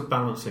a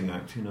balancing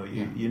act.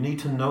 You need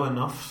to know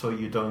enough so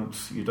you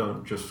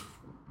don't just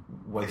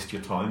waste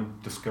your time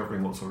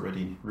rediscovering what's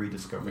already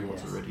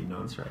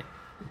known. That's right.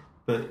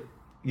 But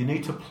you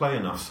need to play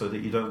enough so that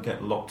you don't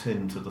get locked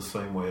into the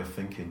same way of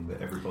thinking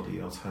that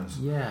everybody else has.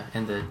 Yeah,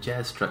 and the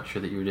jazz structure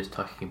that you were just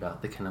talking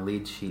about, the kind of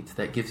lead sheets,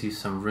 that gives you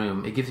some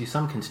room. It gives you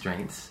some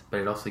constraints, but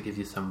it also gives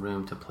you some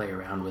room to play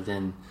around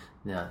within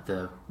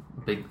the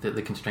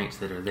constraints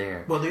that are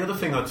there. Well, the other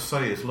thing I'd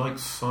say is, like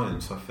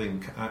science, I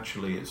think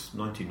actually it's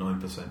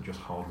 99%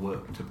 just hard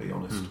work, to be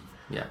honest.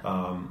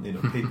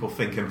 People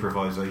think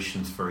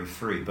improvisation's very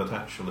free, but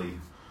actually,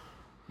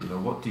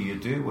 what do you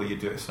do? Well, you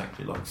do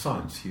exactly like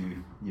science.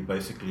 You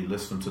basically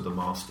listen to the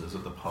masters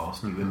of the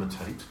past, you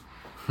imitate.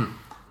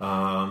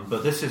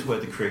 But this is where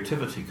the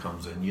creativity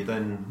comes in. You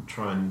then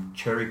try and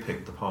cherry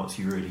pick the parts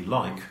you really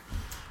like.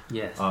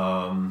 Yes.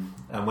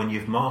 And when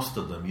you've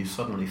mastered them, you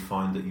suddenly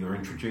find that you're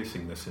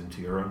introducing this into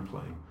your own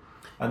playing.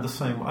 And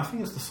I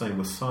think it's the same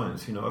with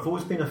science. I've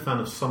always been a fan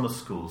of summer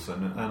schools,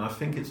 and I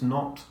think it's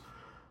not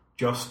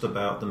just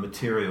about the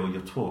material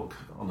you taught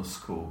on a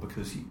school,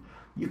 because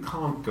you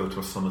can't go to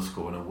a summer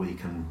school in a week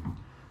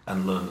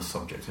and learn the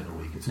subject in a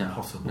week. It's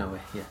impossible. No way,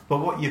 yeah. But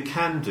what you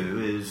can do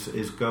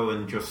is go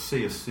and just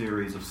see a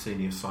series of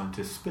senior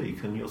scientists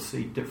speak, and you'll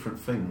see different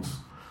things,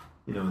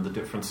 in the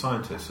different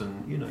scientists,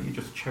 and you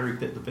just cherry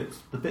pick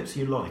the bits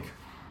you like.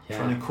 Yeah.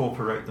 Try and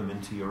incorporate them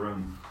into your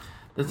own.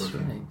 That's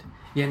right.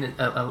 Yeah,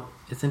 and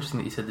it's interesting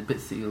that you said the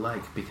bits that you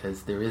like,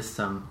 because there is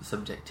some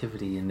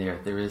subjectivity in there.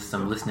 There is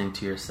some listening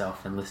to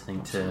yourself and listening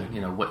Absolutely.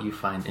 To what you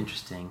find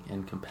interesting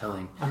and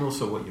compelling, and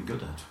also what you're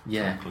good at.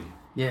 Yeah, frankly.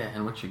 Yeah,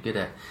 and what you're good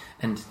at,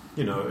 and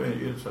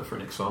so for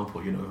an example,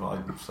 I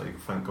say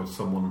thank God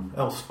someone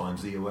else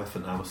finds EOF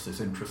analysis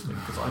interesting,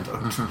 because I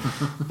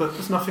don't. But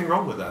there's nothing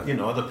wrong with that.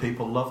 Other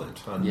people love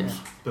it,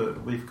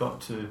 but we've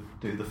got to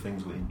do the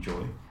things we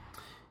enjoy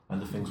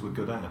and the things we're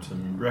good at,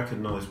 and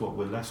recognise what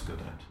we're less good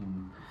at.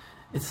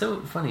 It's so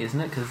funny, isn't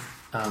it? Because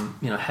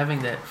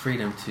having that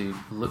freedom to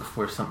look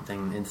for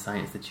something in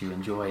science that you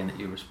enjoy and that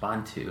you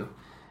respond to,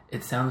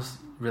 it sounds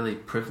really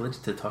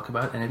privileged to talk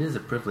about, and it is a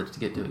privilege to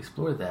get to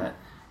explore that.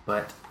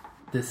 But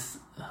this,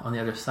 on the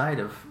other side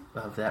of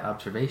that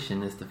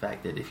observation, is the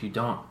fact that if you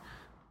don't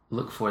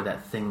look for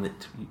that thing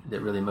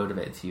that really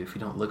motivates you, if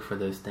you don't look for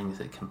those things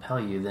that compel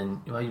you,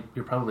 then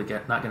you're probably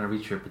not going to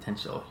reach your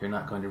potential. You're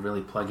not going to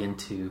really plug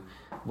into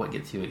what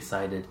gets you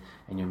excited,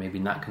 and you're maybe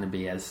not going to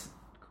be as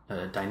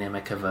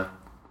dynamic of a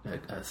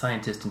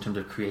scientist in terms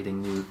of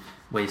creating new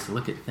ways to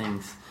look at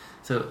things.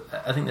 So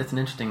I think that's an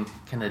interesting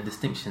kind of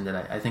distinction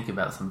that I think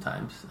about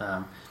sometimes,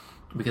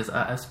 because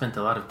I've spent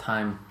a lot of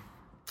time,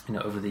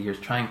 over the years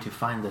trying to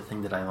find the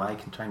thing that I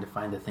like and trying to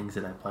find the things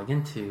that I plug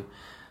into.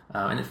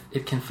 And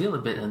it can feel a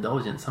bit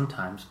indulgent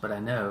sometimes, but I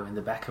know in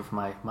the back of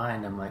my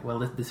mind, I'm like, well,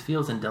 this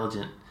feels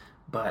indulgent,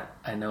 but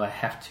I know I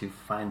have to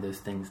find those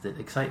things that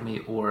excite me,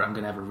 or I'm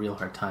going to have a real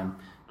hard time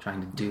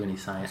trying to do any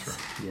science. That's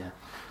right. Yeah.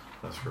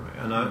 That's right.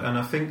 And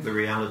I think the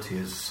reality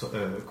is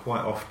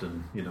quite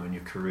often, in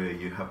your career,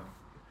 you have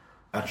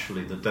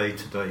actually the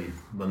day-to-day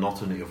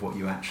monotony of what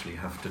you actually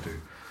have to do,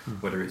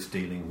 whether it's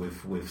dealing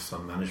with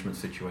some management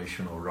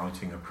situation or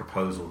writing a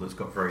proposal that's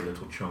got very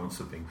little chance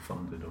of being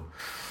funded, or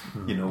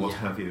what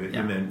have you.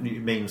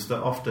 It means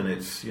that often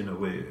it's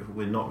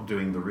we're not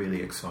doing the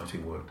really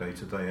exciting work day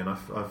to day, and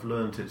I've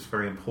learned it's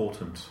very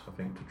important, I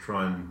think, to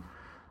try and,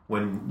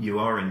 when you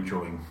are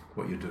enjoying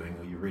what you're doing,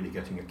 or you're really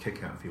getting a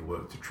kick out of your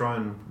work, to try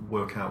and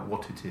work out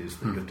what it is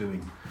that you're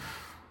doing.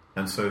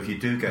 And so if you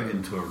do get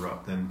into a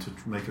rut, then to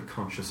make a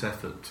conscious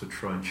effort to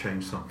try and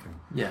change something.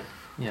 Yeah.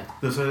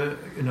 There's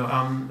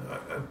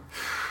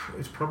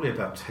it's probably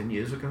about 10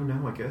 years ago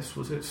now, I guess,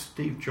 was it?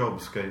 Steve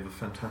Jobs gave a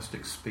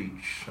fantastic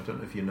speech, I don't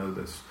know if you know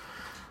this,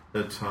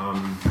 at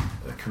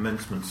a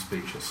commencement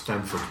speech at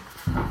Stanford.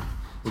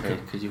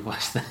 Could you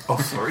watch that? Oh,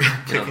 sorry,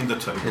 kicking the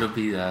table.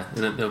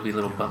 There'll be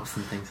little bumps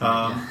and things.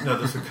 No,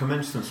 there's a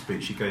commencement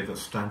speech he gave at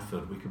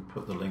Stanford. We can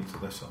put the link to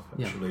this up,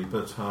 actually.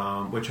 But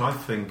which I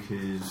think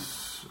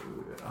is,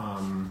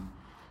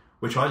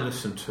 which I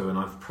listened to, and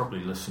I've probably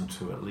listened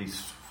to at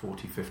least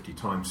 40, 50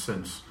 times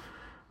since.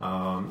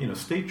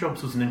 Steve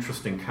Jobs was an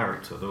interesting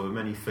character. There were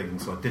many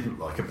things I didn't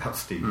like about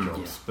Steve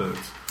Jobs, but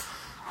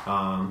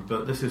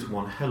this is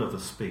one hell of a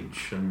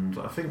speech, and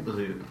I think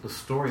the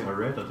story I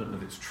read, I don't know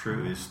if it's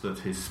true, is that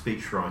his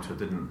speechwriter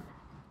didn't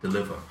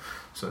deliver,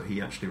 so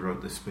he actually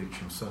wrote this speech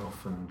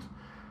himself,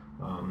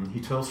 and he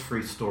tells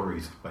 3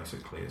 stories,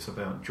 basically. It's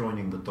about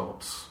joining the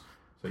dots.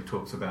 So he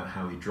talks about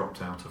how he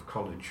dropped out of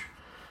college.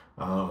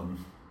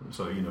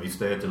 So, he's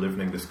there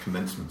delivering this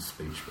commencement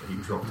speech, but he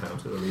dropped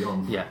out early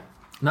on. Yeah.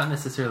 Not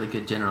necessarily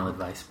good general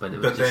advice, but it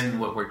was just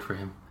what worked for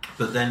him.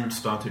 But then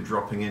started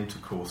dropping into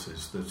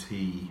courses that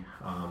he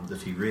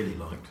really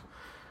liked.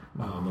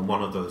 And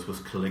one of those was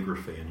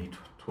calligraphy, and he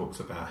talks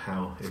about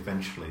how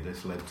eventually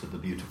this led to the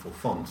beautiful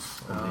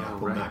fonts on the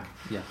Apple Mac.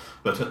 Yeah.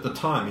 But at the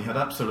time, he had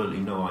absolutely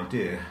no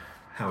idea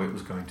how it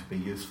was going to be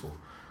useful.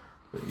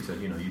 But he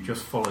said, you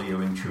just follow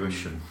your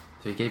intuition.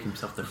 So he gave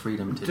himself the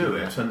freedom to do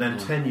it. And then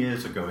 10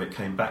 years ago, it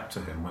came back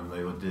to him when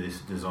they were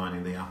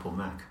designing the Apple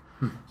Mac.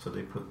 So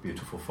they put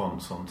beautiful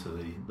fonts onto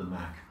the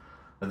Mac.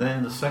 And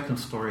then the second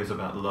story is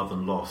about love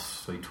and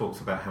loss. So he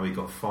talks about how he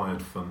got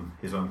fired from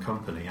his own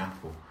company,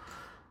 Apple,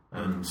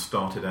 and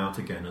started out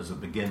again as a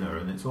beginner.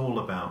 And it's all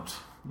about,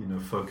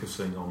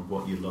 focusing on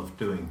what you love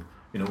doing.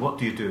 What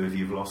do you do if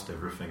you've lost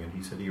everything? And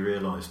he said he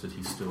realised that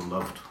he still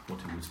loved what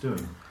he was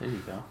doing. There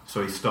you go.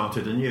 So he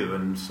started anew,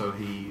 and so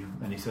he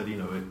said,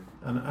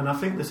 and I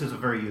think this is a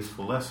very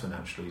useful lesson,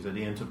 actually, that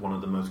he entered one of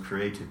the most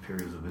creative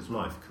periods of his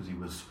life, because he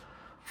was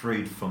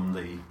freed from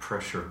the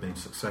pressure of being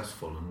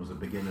successful and was a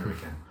beginner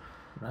again.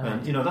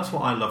 Right. And that's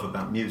what I love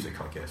about music,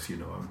 I guess.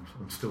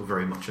 I'm still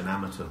very much an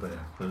amateur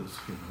there, but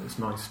it's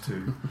nice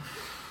to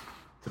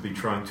be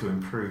trying to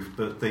improve.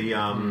 But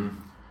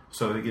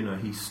so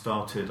he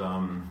started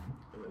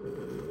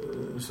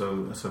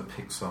so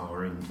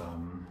Pixar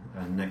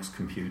and Next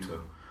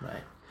Computer,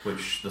 right,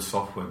 which the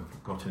software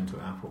got into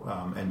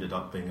Apple, ended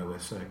up being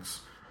OS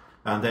X.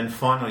 And then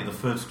finally the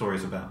third story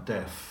is about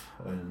death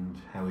and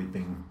how he'd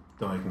been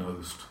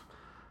diagnosed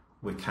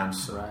with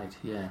cancer. Right,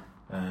 yeah.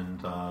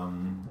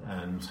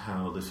 and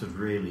how this had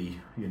really,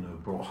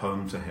 brought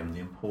home to him the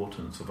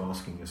importance of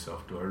asking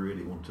yourself, do I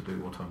really want to do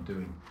what I'm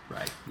doing?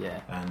 Right.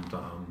 Yeah.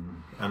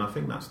 And I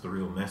think that's the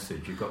real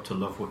message. You've got to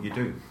love what you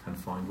do and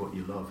find what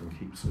you love and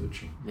keep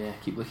searching. Yeah,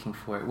 keep looking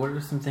for it. What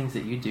are some things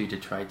that you do to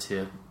try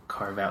to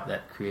carve out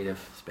that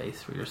creative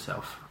space for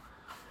yourself?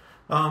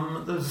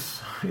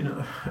 There's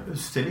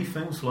silly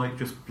things like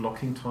just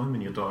blocking time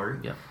in your diary.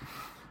 Yep.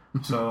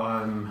 So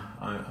I'm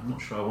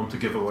not sure I want to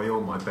give away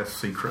all my best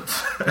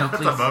secrets No, at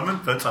the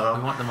moment, but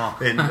we want them all.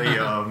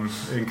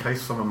 in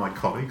case some of my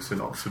colleagues in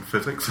Oxford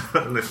Physics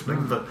are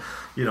listening. But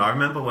I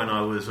remember when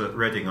I was at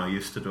Reading, I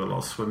used to do a lot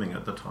of swimming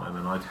at the time,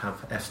 and I'd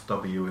have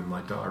SW in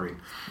my diary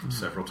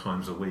several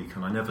times a week,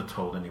 and I never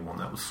told anyone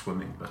that was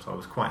swimming, but I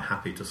was quite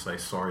happy to say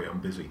sorry,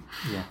 I'm busy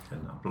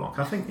in that block.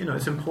 I think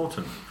it's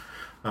important.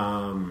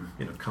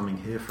 Coming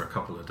here for a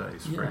couple of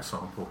days, for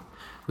example.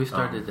 We've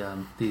started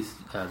these,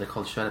 they're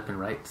called Shut Up and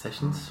Write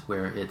sessions,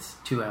 where it's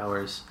 2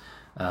 hours,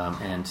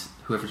 and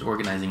whoever's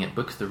organizing it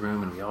books the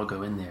room, and we all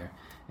go in there.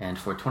 And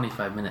for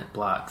 25-minute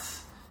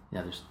blocks,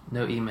 there's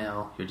no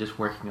email, you're just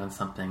working on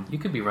something. You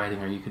could be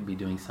writing or you could be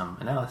doing some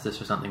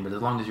analysis or something, but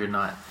as long as you're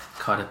not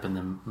caught up in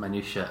the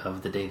minutia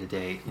of the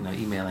day-to-day,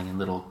 emailing and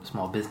little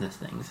small business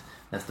things,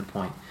 that's the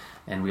point.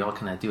 And we all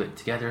kind of do it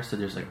together, so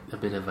there's a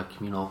bit of a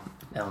communal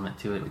element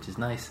to it, which is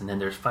nice. And then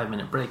there's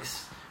 5-minute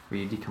breaks where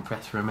you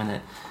decompress for a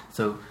minute.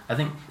 So I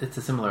think it's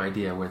a similar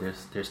idea where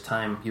there's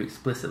time, you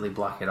explicitly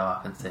block it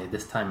off and say,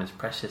 this time is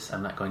precious,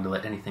 I'm not going to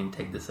let anything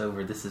take this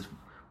over, this is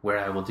where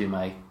I will do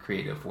my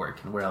creative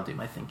work and where I'll do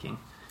my thinking.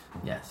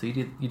 Yeah, so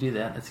you do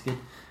that, that's good.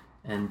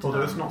 And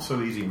although it's not so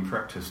easy in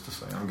practice to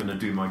say I'm going to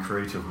do my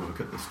creative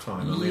work at this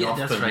time. I mean,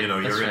 often that's right.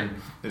 you're in.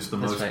 It's the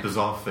most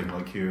bizarre thing.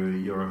 Like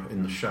you're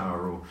in the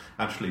shower, or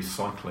actually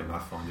cycling. I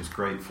find is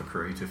great for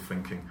creative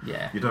thinking.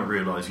 Yeah, you don't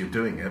realise you're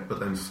doing it,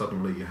 but then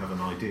suddenly you have an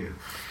idea.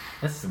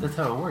 That's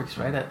how it works,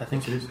 right? I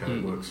think it is how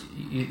it works.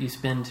 You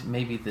spend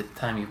maybe the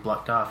time you've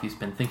blocked off. You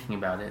spend thinking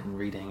about it and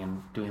reading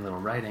and doing a little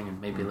writing and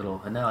maybe a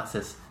little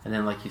analysis, and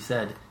then, like you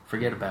said,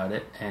 forget about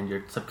it, and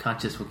your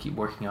subconscious will keep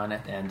working on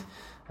it, and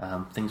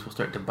things will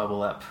start to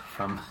bubble up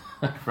from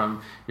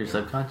your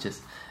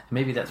subconscious.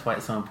 Maybe that's why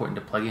it's so important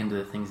to plug into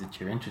the things that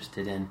you're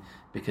interested in,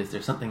 because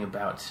there's something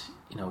about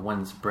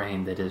one's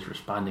brain that is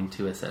responding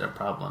to a set of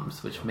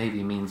problems, which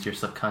maybe means your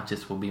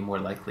subconscious will be more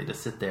likely to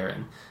sit there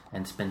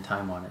and spend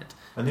time on it.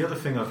 And the other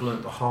thing I've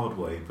learned the hard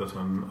way, but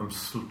I'm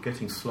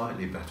getting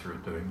slightly better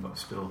at doing, but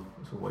still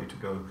there's a way to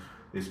go,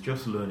 is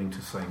just learning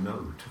to say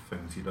no to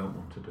things you don't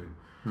want to do.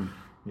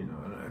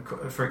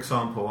 For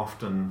example,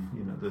 often,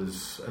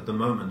 there's, at the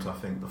moment, I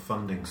think the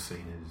funding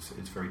scene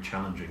is very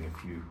challenging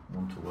if you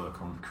want to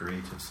work on the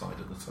creative side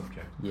of the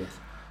subject. Yes.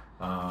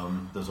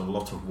 There's a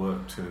lot of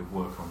work to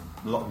work on,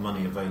 a lot of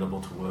money available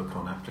to work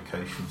on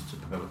applications to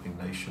developing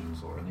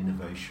nations or an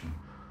innovation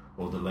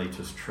or the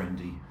latest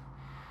trendy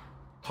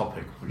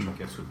topic, which I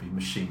guess would be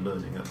machine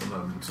learning at the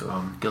moment.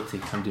 Guilty,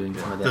 I'm doing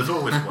some of that. There's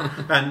always one,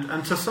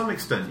 and to some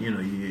extent,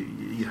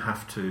 you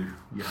have to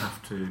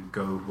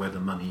go where the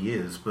money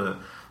is,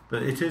 but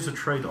it is a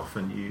trade-off,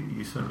 and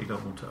you certainly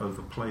don't want to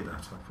overplay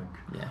that. I think,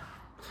 yeah,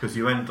 because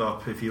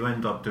if you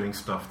end up doing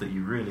stuff that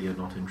you really are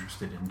not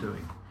interested in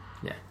doing,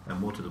 and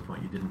more to the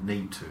point, you didn't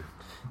need to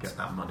get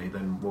that money,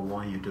 then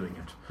why are you doing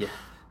it? Yeah.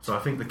 So I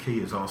think the key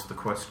is ask the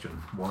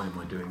question, why am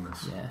I doing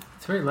this? Yeah,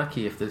 it's very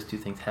lucky if those two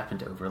things happen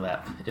to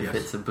overlap. If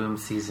it's a boom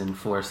season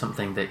for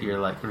something that you're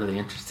really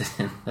interested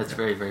in, that's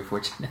very, very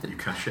fortunate. You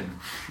cash in.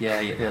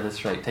 Yeah,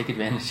 that's right. Take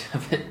advantage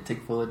of it.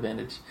 Take full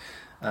advantage.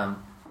 So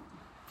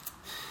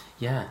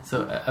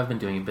I've been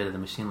doing a bit of the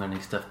machine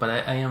learning stuff, but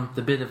I am,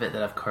 the bit of it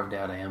that I've carved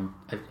out, I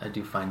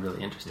do find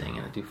really interesting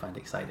and I do find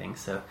exciting.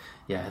 So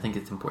I think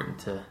it's important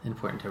to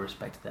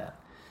respect that.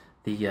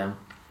 So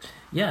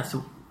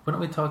why don't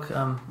we talk?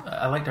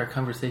 I liked our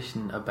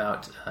conversation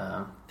about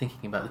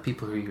thinking about the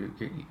people who you're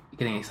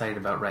getting excited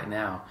about right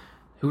now.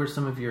 Who are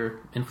some of your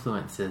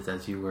influences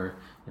as you were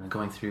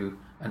going through?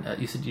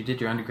 You said you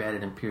did your undergrad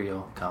at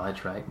Imperial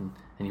College, right? And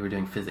you were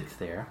doing physics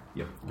there.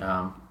 Yep.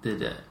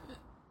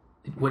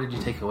 What did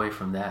you take away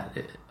from that?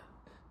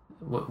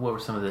 What were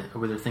some of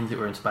were there things that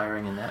were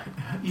inspiring in that?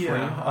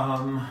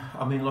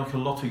 I mean, like a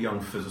lot of young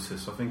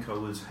physicists, I think I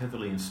was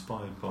heavily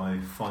inspired by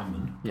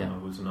Feynman when I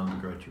was an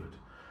undergraduate.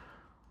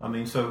 I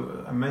mean,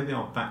 so maybe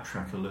I'll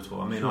backtrack a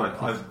little. I mean, sure,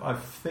 I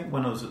think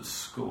when I was at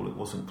school, it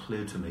wasn't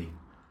clear to me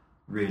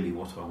really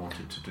what I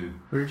wanted to do.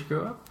 Where did you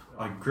grow up?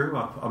 I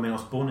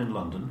was born in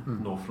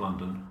London, North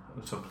London.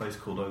 It's a place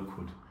called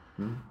Oakwood.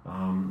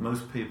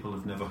 Most people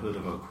have never heard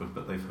of Oakwood,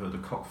 but they've heard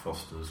of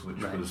Cockfosters,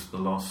 which was the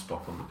last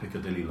stop on the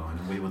Piccadilly line,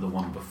 and we were the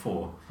one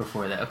before.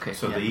 Before that, okay.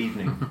 So the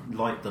evening,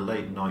 like the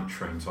late night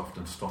trains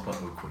often stop at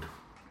Oakwood.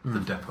 The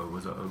depot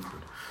was at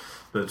Oakwood.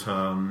 But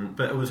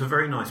it was a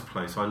very nice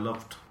place. I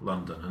loved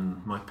London,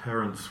 and my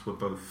parents were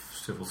both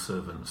civil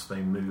servants.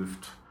 They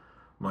moved.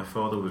 My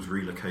father was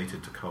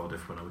relocated to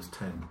Cardiff when I was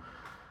 10.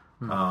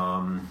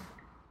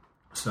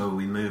 So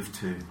we moved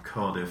to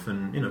Cardiff,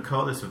 and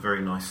Cardiff's a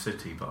very nice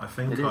city, but I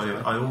think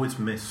I always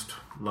missed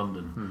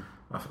London.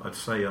 I'd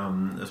say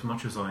as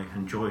much as I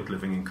enjoyed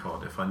living in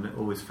Cardiff, I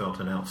always felt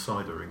an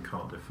outsider in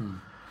Cardiff,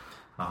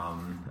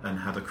 and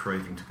had a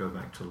craving to go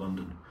back to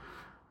London.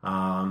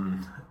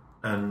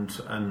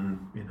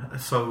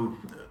 So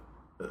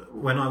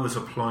when I was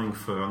applying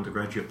for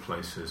undergraduate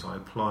places, I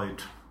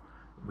applied.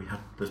 We had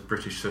this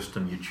British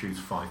system; you choose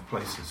 5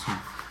 places.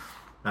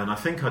 And I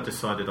think I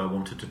decided I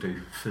wanted to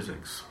do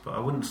physics, but I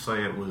wouldn't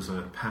say it was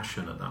a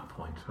passion at that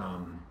point.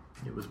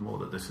 It was more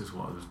that this is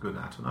what I was good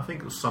at. And I think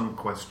there was some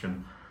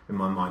question in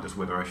my mind as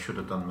whether I should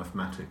have done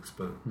mathematics,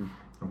 but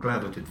I'm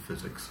glad I did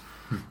physics.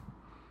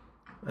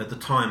 At the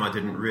time I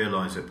didn't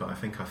realise it, but I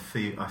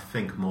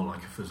think more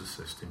like a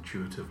physicist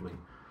intuitively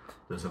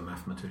as a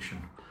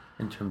mathematician.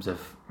 In terms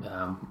of,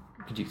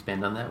 could you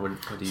expand on that? What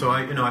do you so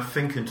I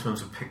think in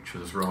terms of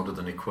pictures rather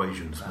than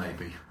equations,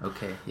 maybe.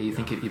 Okay, you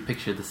think you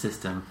picture the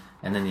system,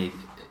 and then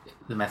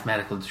the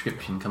mathematical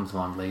description comes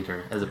along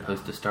later, as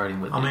opposed to starting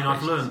with.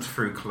 I've learned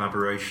through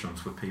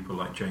collaborations with people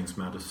like James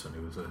Madison,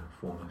 who was a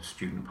former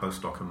student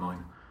postdoc of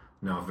mine,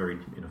 now a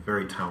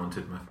very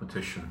talented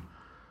mathematician,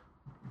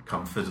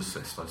 come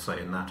physicist, I'd say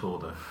in that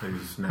order,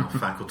 who's now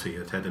faculty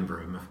at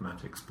Edinburgh in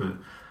mathematics, but.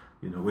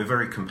 We're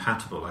very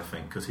compatible, I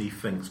think, because he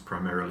thinks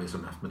primarily as a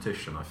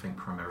mathematician. I think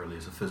primarily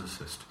as a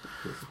physicist.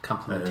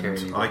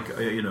 Complementary. I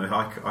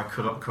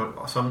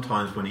could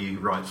sometimes when he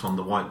writes on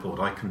the whiteboard,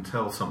 I can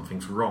tell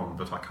something's wrong,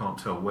 but I can't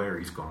tell where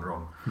he's gone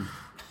wrong.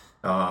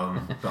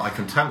 But I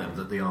can tell him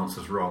that the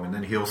answer's wrong, and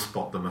then he'll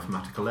spot the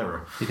mathematical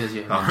error. Because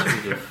you have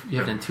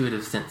an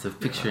intuitive sense of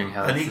picturing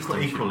how. And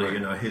equally,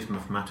 his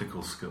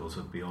mathematical skills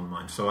are beyond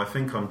mine. So I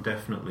think I'm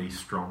definitely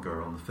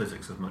stronger on the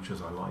physics as much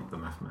as I like the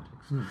mathematics.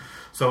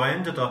 So I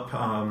ended up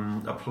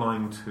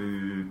applying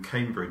to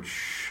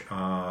Cambridge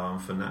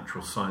for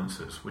natural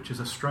sciences, which is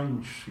a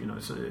strange,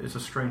 it's a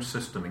strange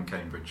system in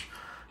Cambridge.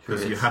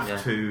 Because you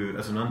have to,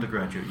 as an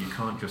undergraduate, you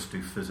can't just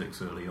do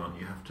physics early on.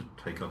 You have to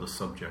take other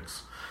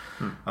subjects.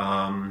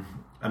 And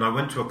I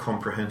went to a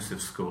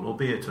comprehensive school,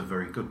 albeit a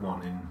very good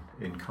one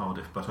in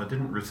Cardiff, but I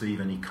didn't receive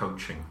any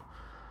coaching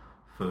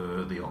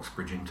for the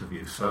Oxbridge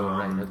interview. So,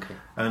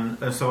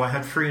 and so I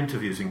had 3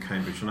 interviews in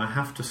Cambridge, and I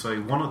have to say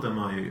one of them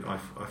I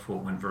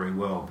thought went very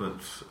well,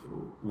 but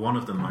one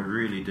of them I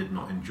really did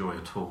not enjoy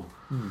at all.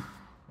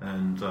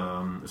 And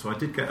so I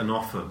did get an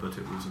offer, but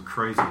it was a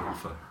crazy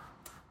offer.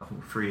 I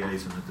think 3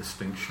 A's and a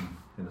distinction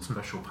in a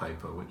special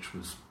paper, which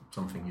was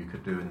something you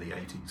could do in the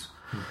 80s.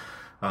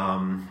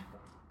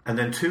 And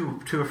then two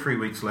or 3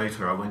 weeks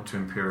later, I went to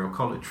Imperial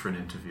College for an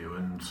interview,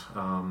 and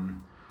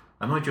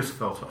I just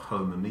felt at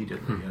home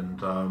immediately. And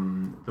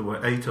there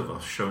were 8 of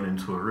us shown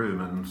into a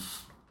room, and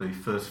the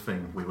first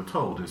thing we were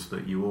told is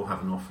that you all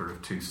have an offer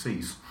of 2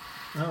 C's.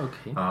 Oh,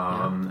 okay.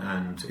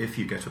 And if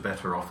you get a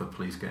better offer,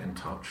 please get in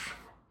touch.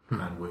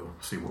 And we'll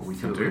see what we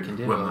can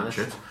do. We'll match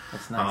it.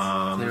 That's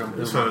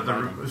nice.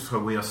 So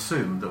we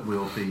assume that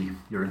we'll be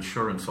your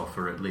insurance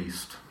offer at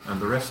least, and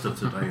the rest of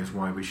today is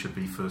why we should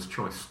be first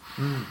choice.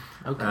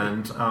 Okay.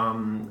 And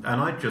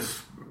I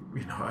just,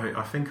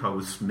 I think I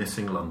was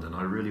missing London.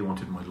 I really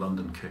wanted my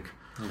London kick.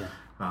 Yeah.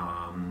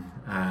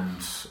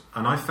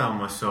 And I found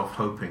myself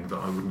hoping that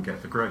I wouldn't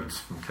get the grades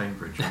from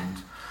Cambridge,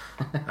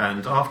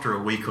 and after a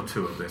week or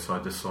 2 of this,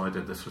 I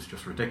decided this was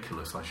just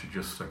ridiculous. I should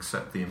just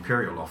accept the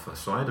Imperial offer.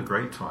 So I had a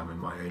great time in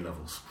my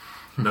A-levels.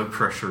 No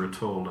pressure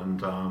at all.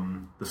 And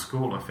the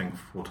school, I think,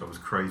 thought I was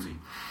crazy.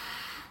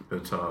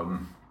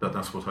 But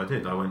that's what I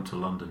did. I went to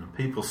London. And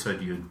people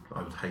said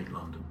I would hate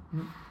London.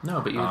 No,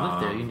 but you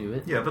lived there. You knew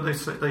it. Yeah, but they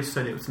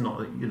said it was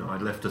not, I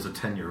left as a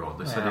 10-year-old.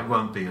 They said it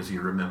won't be as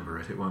you remember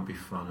it. It won't be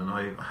fun. And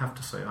I have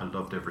to say I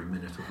loved every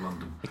minute of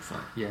London.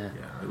 Excellent. Yeah.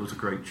 Yeah, it was a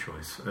great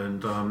choice.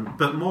 And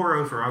but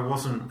moreover, I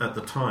wasn't at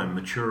the time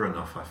mature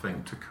enough, I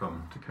think, to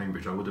come to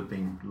Cambridge. I would have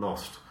been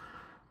lost.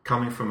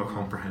 Coming from a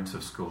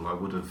comprehensive school, I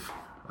would have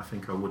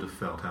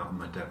felt out of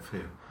my depth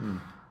here.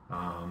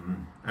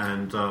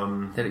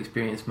 That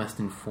experience must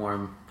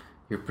inform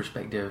your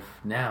perspective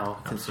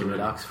now since you're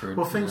at Oxford.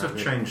 Well, things have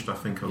changed, I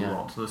think, a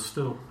lot. There's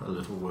still a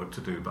little work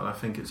to do, but I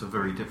think it's a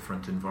very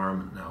different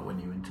environment now when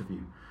you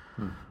interview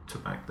to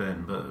back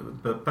then.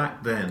 But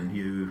back then,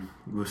 you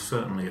were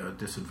certainly at a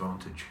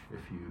disadvantage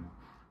if you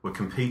were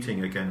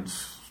competing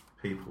against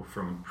people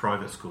from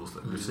private schools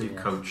that received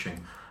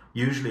coaching,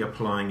 usually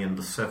applying in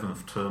the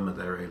 7th term of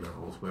their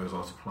A-levels, whereas I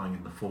was applying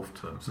in the 4th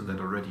term, so they'd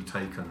already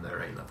taken their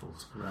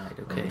A-levels. Right,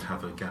 okay. And they'd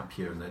have a gap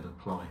year and they'd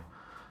apply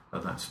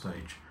at that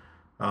stage.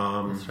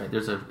 That's right.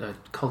 There's a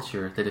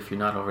culture that if you're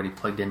not already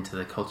plugged into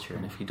the culture,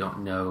 and if you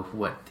don't know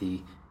what the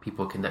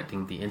people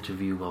conducting the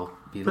interview will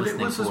be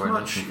listening for and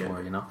looking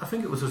for, I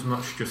think it was as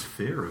much just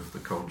fear of the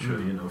culture,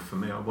 for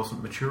me. I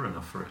wasn't mature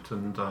enough for it.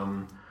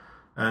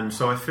 And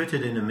so I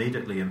fitted in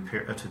immediately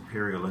at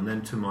Imperial, and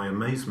then to my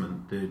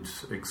amazement did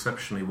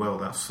exceptionally well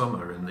that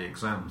summer in the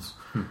exams.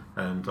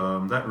 And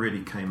that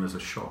really came as a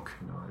shock.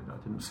 I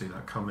didn't see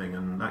that coming,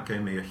 and that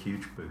gave me a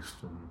huge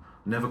boost. And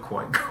never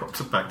quite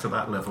got back to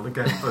that level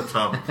again,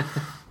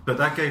 but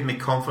that gave me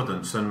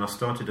confidence, and I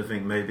started to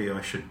think maybe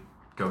I should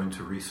go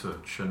into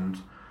research.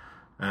 And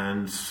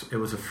it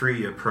was a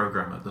 3-year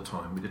program at the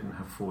time. We didn't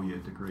have 4-year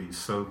degrees,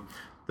 so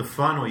the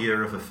final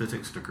year of a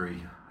physics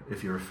degree,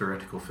 if you're a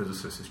theoretical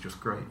physicist, is just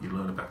great. You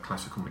learn about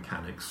classical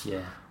mechanics,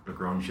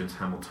 Lagrangians,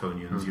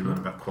 Hamiltonians, you learn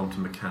about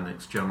quantum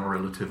mechanics, general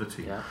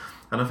relativity. Yeah.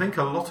 And I think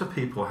a lot of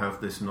people have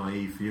this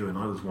naive view, and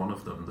I was one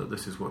of them, that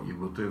this is what you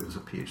will do as a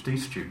PhD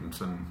student,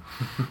 and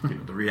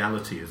the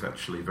reality is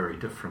actually very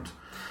different.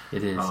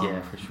 It is,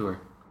 for sure.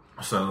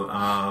 So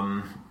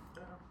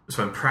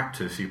in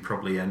practice, you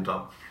probably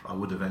I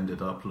would have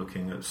ended up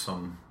looking at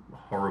some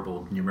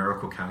horrible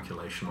numerical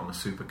calculation on a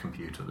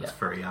supercomputer that's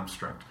very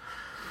abstract.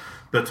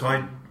 But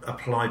I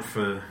applied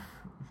for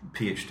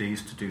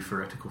PhDs to do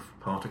theoretical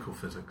particle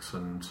physics,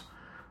 and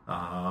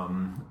I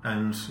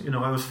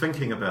was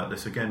thinking about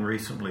this again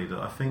recently, that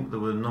I think there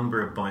were a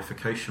number of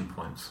bifurcation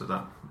points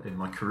in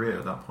my career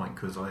at that point,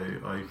 because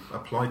I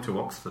applied to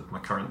Oxford, my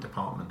current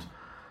department,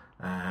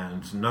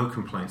 and no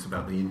complaints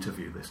about the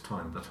interview this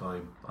time, but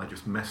I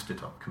just messed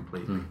it up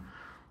completely.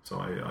 So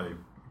I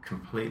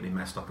completely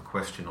messed up a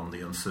question on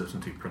the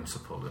uncertainty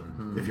principle,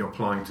 and if you're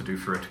applying to do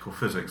theoretical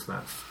physics,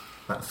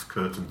 that's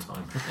curtain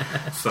time.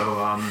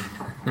 So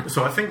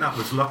I think that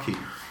was lucky.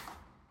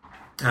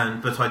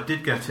 But I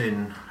did get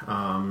in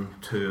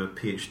to a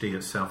PhD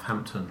at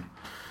Southampton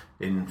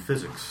in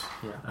physics,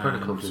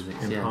 particle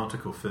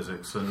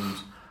physics,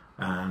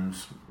 and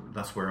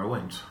that's where I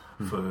went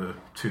for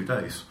 2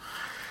 days.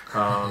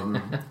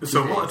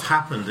 So what had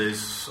happened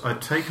is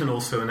I'd taken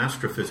also an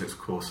astrophysics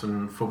course,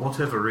 and for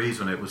whatever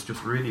reason it was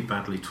just really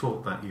badly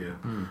taught that year.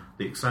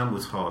 The exam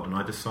was hard, and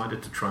I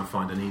decided to try and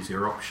find an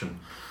easier option,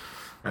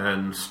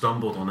 and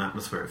stumbled on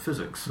atmospheric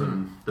physics,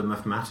 and the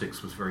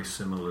mathematics was very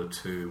similar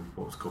to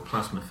what was called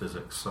plasma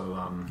physics. So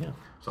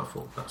I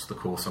thought, that's the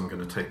course I'm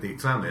going to take the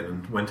exam in,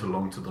 and went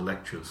along to the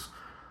lectures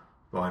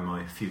by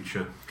my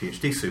future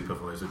PhD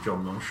supervisor,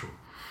 John Marshall.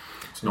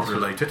 It's not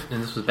related.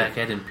 And this was back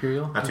at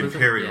Imperial? At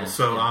Imperial.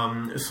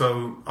 Yeah.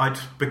 So I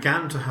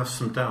began to have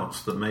some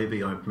doubts that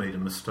maybe I'd made a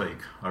mistake.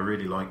 I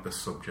really like this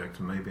subject,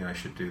 and maybe I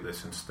should do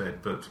this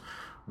instead. But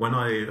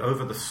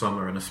over the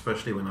summer, and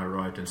especially when I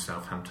arrived in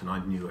Southampton,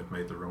 I knew I'd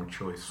made the wrong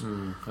choice.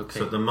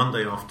 So the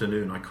Monday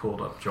afternoon, I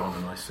called up John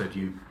and I said,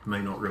 "You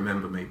may not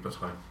remember me,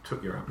 but I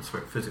took your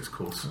atmospheric physics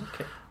course.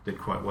 Did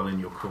quite well in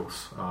your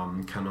course.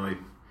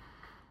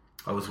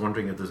 I was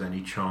wondering if there's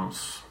any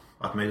chance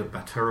I've made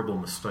a terrible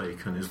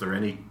mistake, and is there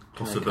any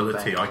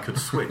possibility I could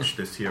switch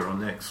this year or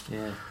next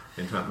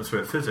into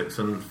atmospheric physics?"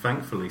 And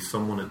thankfully,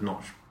 someone had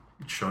not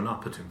shown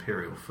up at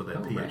Imperial for their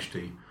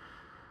PhD. Right.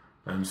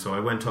 And so I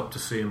went up to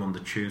see him on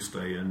the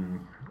Tuesday,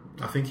 and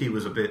I think he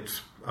was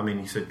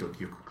he said, "Look,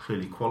 you're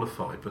clearly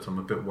qualified, but I'm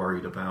a bit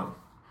worried about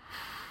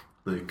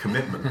the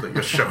commitment that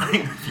you're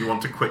showing if you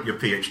want to quit your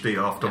PhD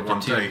after one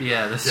day."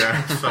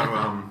 So,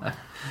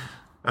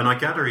 and I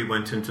gather he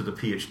went into the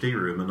PhD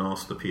room and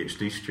asked the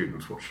PhD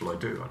students, "What shall I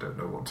do? I don't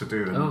know what to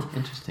do." And,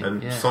 interesting.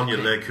 And Sonia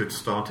Legg, who'd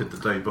started the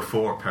day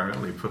before,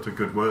 apparently put a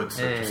good word,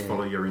 said, "Just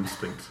follow your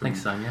instinct."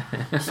 Thanks, Sonia.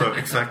 So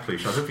exactly.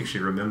 I don't think she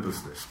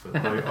remembers this, but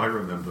I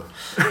remember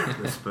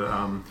this. But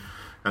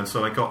and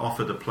so I got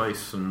offered a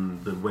place,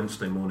 and the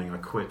Wednesday morning I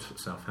quit at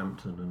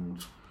Southampton,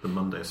 and the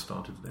Monday I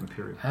started at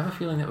Imperial. I have a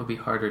feeling that would be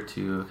harder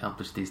to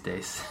accomplish these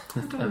days. I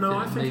don't know.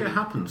 I think it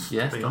happens.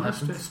 Yeah, to be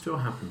honest, it still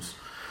happens.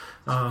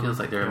 It feels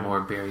like there are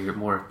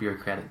more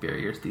bureaucratic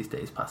barriers these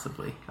days,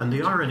 possibly. And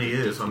the irony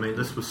is,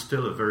 this was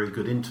still a very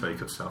good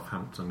intake at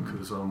Southampton,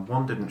 because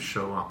one didn't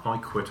show up. I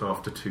quit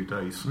after 2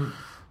 days,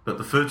 but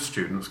the third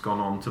student's gone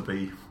on to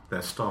be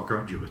their star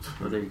graduate.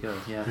 Well, there you go.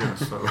 Yeah.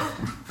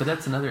 But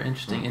that's another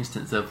interesting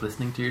instance of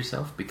listening to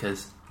yourself,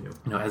 because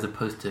as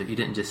opposed to, you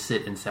didn't just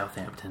sit in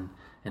Southampton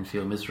and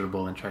feel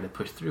miserable and try to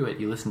push through it.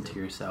 You listened to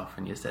yourself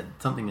and you said,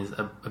 something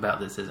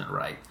about this isn't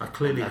right. I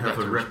clearly have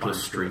a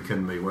reckless streak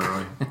in me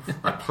where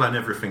I plan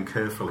everything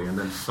carefully and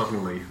then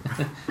suddenly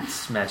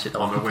smash it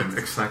on a whim.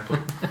 Exactly.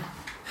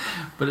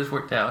 But it's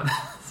worked out.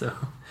 So.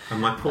 And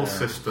my poor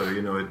sister,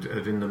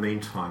 had in the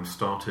meantime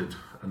started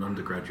an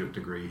undergraduate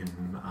degree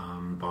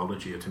in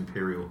biology at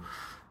Imperial,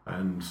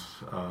 and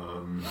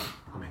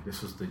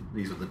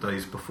these are the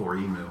days before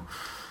email.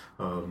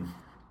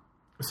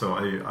 So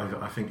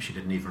I think she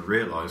didn't even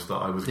realise that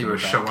I was going to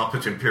show up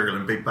at Imperial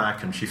and be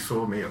back, and she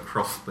saw me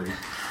across the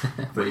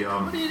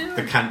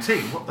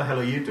canteen. What the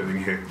hell are you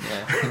doing here?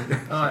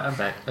 Yeah. I'm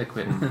back. I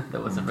quit.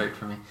 That wasn't right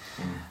for me.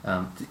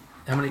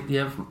 How many? Do you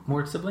have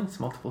more siblings?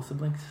 Multiple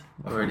siblings?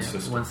 One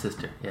sister. One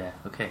sister. Yeah.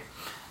 Okay.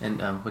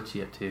 And what's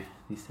she up to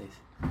these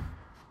days?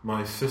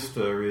 My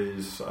sister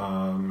is.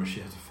 She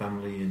has a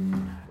family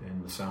in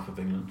the south of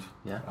England.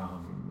 Yeah.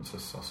 It's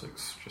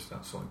Sussex, just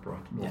outside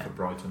Brighton, north of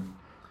Brighton.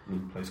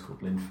 A place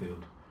called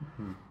Linfield.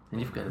 Mm-hmm. And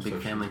you've got a big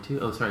family too.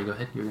 Oh, sorry. Go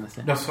ahead. You were going to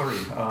say. No, sorry.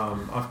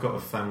 I've got a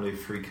family of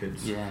 3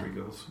 kids, 3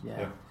 girls.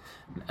 Yeah.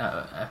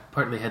 I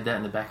partly had that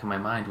in the back of my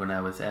mind when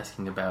I was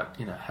asking about,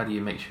 how do you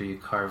make sure you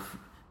have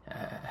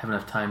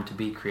enough time to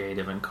be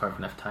creative and carve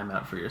enough time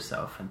out for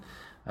yourself. And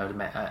I'd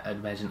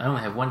imagine I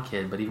only have 1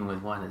 kid, but even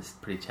with 1, it's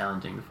pretty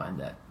challenging to find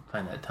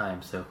that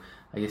time. So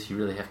I guess you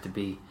really have to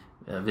be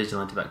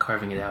vigilant about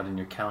carving it out in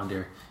your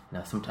calendar,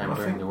 sometime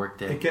during the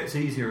workday. It gets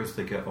easier as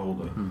they get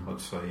older,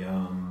 I'd say,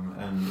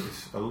 and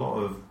it's a lot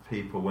of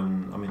people.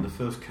 The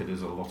first kid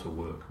is a lot of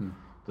work.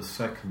 The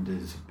second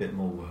is a bit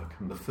more work,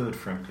 and the third,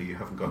 frankly, you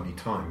haven't got any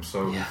time.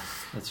 So, yeah,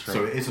 that's right.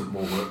 So it isn't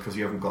more work because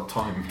you haven't got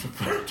time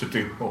to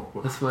do more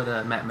work. That's what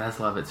Matt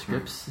Maslow at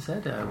Scripps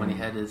said when they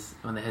had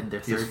their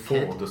third He's 4,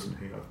 kid. doesn't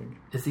he? I think.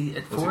 Is he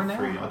at 4 now?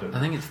 3? I don't know.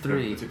 I think it's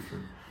 3. Is it 3?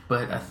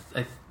 But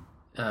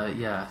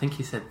I think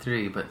he said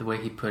 3. But the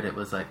way he put it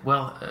was like,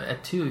 well,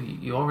 at 2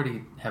 you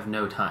already have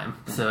no time,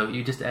 so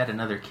you just add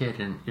another kid,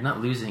 and you're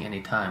not losing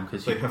any time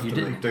because you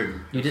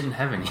didn't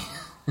have any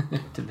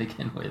to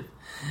begin with.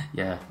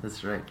 Yeah,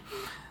 that's right.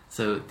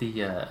 So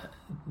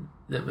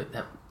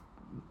that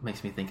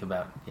makes me think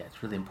about,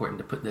 it's really important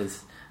to put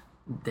those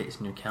dates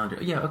in your calendar.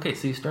 Yeah, okay,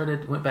 so you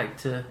went back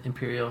to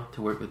Imperial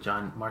to work with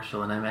John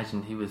Marshall, and I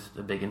imagine he was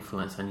a big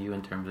influence on you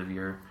in terms of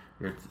your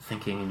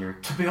thinking and your...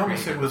 To be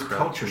honest, it was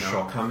culture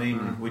shock.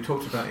 We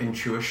talked about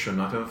intuition.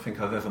 I don't think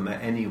I've ever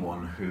met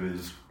anyone who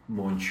is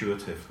more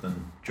intuitive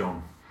than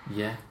John.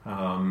 Yeah.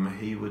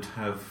 He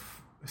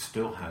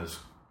still has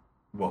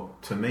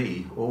what to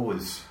me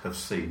always have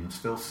seen and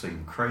still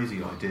seen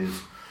crazy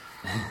ideas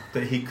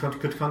that he could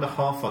kind of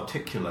half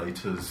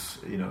articulate as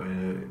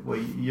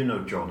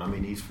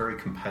John. He's very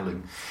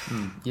compelling.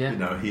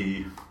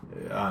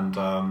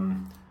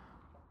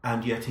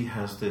 And yet he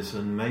has this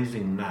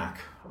amazing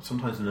knack,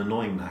 sometimes an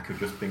annoying knack, of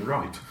just being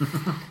right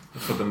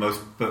through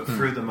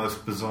the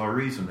most bizarre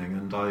reasoning.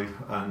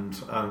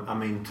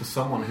 And to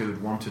someone who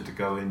had wanted to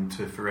go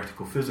into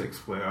theoretical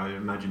physics, where I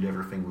imagined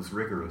everything was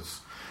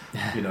rigorous,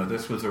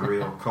 this was a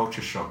real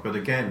culture shock. But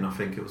again, I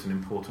think it was an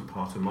important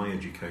part of my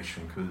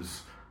education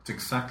because it's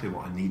exactly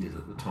what I needed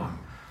at the time,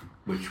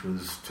 which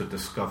was to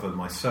discover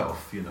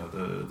myself.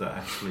 That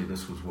actually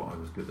this was what I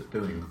was good at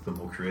doing, the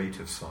more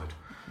creative side.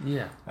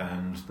 Yeah,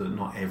 and that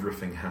not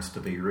everything has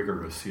to be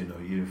rigorous.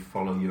 You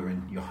follow your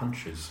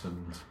hunches,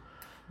 and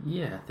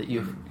that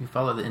you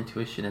follow the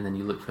intuition, and then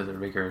you look for the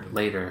rigor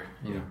later.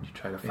 You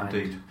try to find.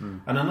 Indeed.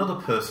 And another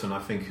person I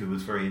think who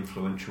was very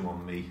influential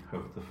on me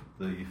over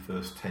the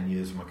first 10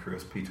 years of my career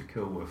is Peter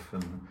Kilworth,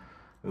 and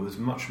it was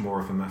much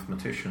more of a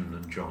mathematician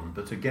than John.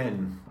 But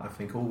again, I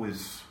think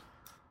always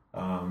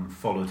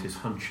followed his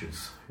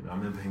hunches. I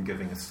remember him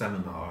giving a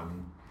seminar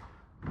and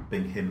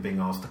being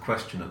asked the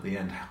question at the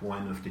end, why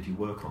on earth did you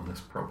work on this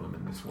problem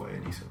in this way?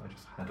 And he said, I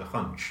just had a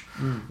hunch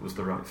it was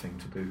the right thing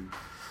to do.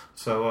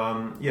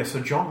 So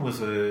so John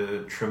was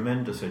a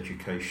tremendous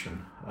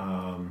education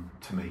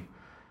to me.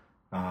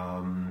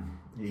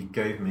 He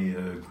gave me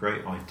a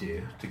great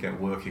idea to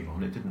get working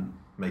on. It didn't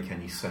make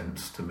any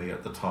sense to me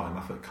at the time.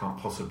 I thought it can't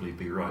possibly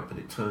be right, but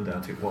it turned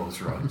out it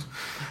was right.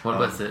 What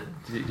was it?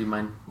 Do you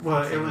mind?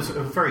 Well, it was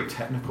a very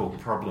technical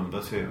problem,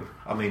 but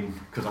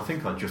because I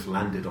think I just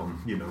landed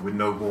on, with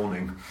no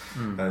warning,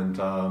 and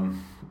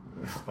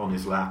on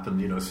his lap,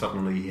 and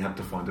suddenly he had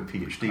to find a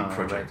PhD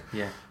project.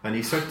 Right. Yeah. And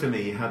he said to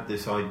me, he had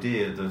this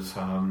idea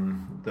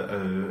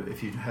that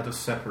if you had a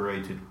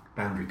separated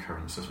boundary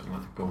current, so something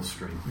like the Gulf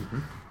Stream.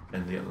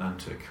 In the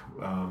Atlantic,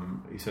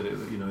 he said,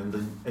 in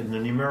the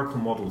numerical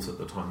models at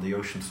the time, the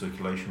ocean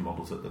circulation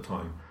models at the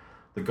time,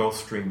 the Gulf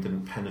Stream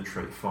didn't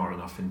penetrate far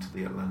enough into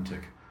the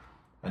Atlantic,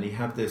 and he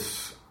had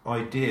this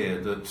idea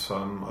that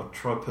I'll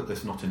try to put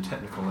this not in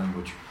technical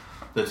language,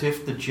 that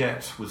if the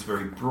jet was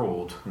very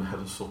broad and had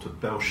a sort of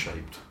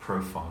bell-shaped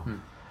profile,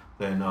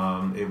 then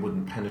it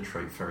wouldn't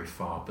penetrate very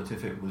far. But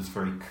if it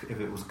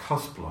was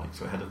cusp-like,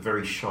 so it had a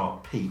very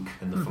sharp peak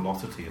in the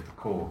velocity at the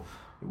core,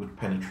 it would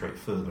penetrate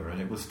further. And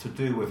it was to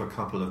do with a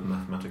couple of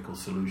mathematical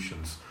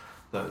solutions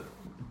that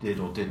did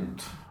or did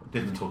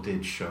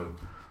show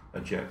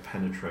a jet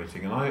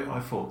penetrating. And I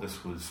thought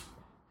this was,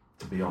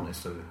 to be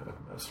honest, a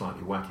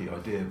slightly wacky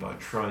idea, but I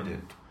tried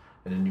it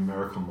in a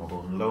numerical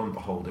model, and lo and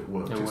behold, it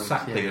worked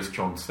exactly as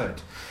John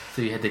said.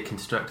 So you had to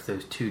construct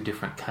those two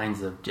different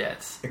kinds of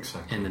jets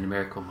in the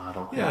numerical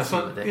model. Yeah,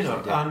 so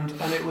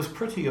and it was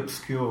pretty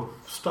obscure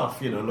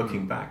stuff,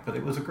 looking back, but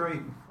it was a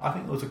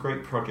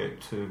great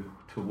project to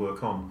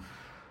work on.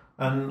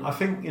 And I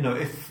think,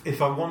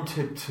 if I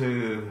wanted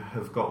to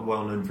have got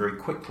well known very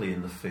quickly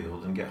in the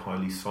field and get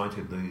highly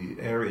cited,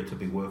 the area to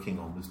be working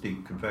on was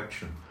deep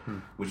convection,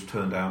 which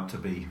turned out to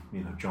be,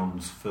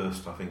 John's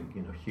first, I think,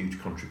 huge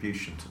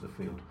contribution to the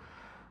field.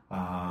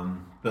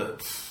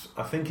 But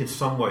I think in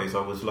some ways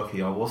I was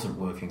lucky I wasn't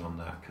working on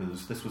that,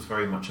 because this was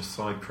very much a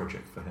side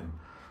project for him.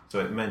 So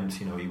it meant,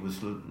 he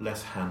was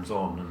less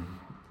hands-on, and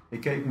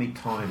it gave me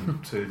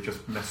time to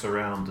just mess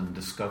around and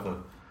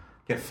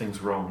get things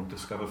wrong,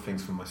 discover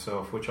things for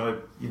myself, which I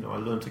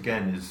learned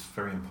again is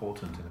very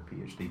important in a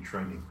PhD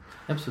training.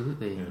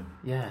 Absolutely.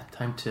 Yeah,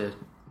 time to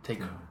take...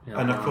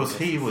 and of course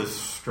he was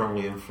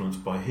strongly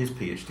influenced by his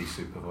PhD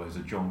supervisor,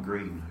 John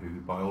Green,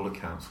 who by all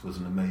accounts was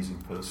an amazing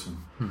person.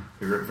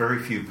 He wrote very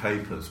few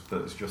papers,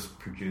 but has just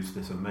produced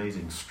this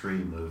amazing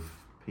stream of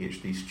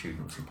PhD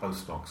students and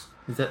postdocs.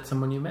 Is that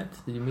someone you met?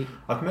 Did you meet?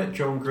 I've met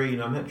John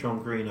Green. I met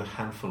John Green a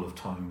handful of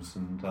times,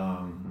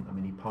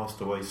 and he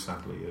passed away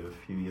sadly a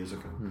few years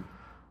ago.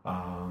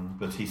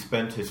 But he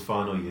spent his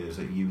final years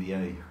at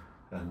UEA,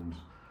 and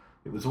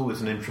it was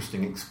always an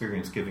interesting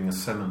experience giving a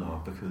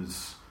seminar,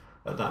 because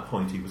at that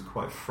point he was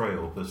quite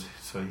frail, but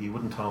so he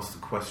wouldn't ask the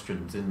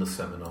questions in the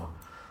seminar,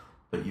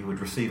 but you would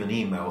receive an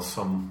email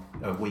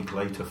a week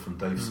later from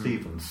Dave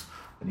Stevens,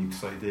 and he'd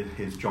say,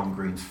 here's John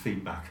Green's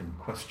feedback and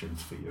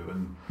questions for you,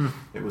 and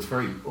it was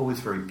always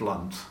very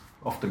blunt,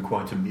 often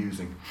quite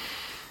amusing.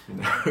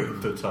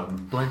 But,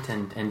 blunt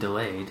and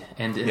delayed,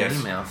 and in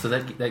yes. email, so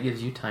that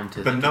gives you time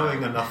to. But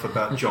knowing enough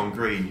about John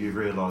Green, you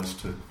realise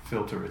to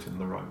filter it in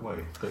the right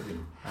way. But,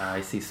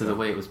 I see. So the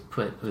way it was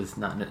put was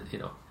not,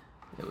 it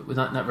was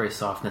not very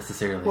soft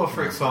necessarily. Well,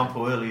 for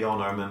example, early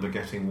on, I remember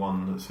getting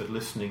one that said,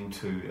 this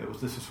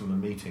is from a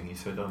meeting. He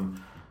said,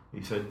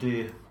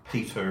 dear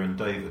Peter and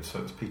David.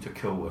 So it's Peter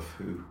Kilworth,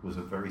 who was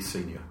a very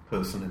senior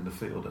person in the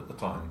field at the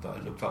time that I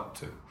looked up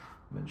to,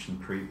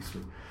 mentioned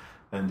previously.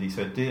 And he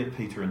said, dear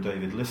Peter and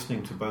David,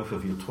 listening to both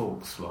of your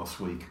talks last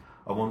week,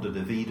 I wondered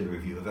if either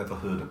of you have ever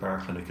heard of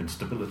baroclinic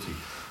instability.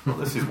 Well,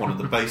 this is one of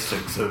the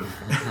basics of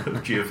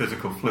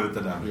geophysical fluid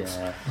dynamics.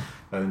 Yeah.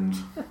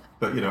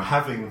 But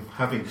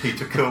having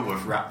Peter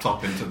Kilworth wrapped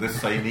up into this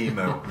same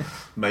email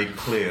made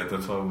clear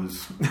that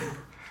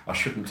I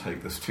shouldn't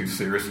take this too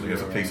seriously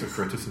as a piece of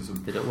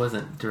criticism. That it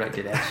wasn't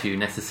directed at you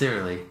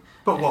necessarily.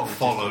 But what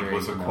followed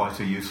was quite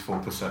a useful,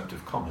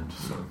 perceptive comment.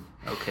 So.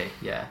 Okay,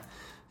 yeah.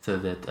 So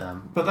that,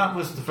 but that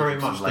was very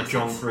much the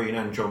John Green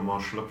and John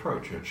Marshall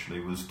approach. Actually,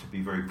 was to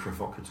be very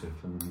provocative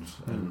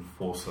and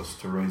force us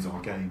to raise our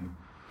game.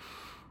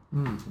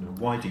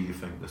 Why do you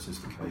think this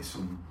is the case?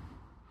 And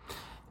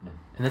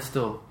he's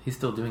still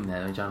doing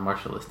that. I mean, John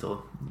Marshall is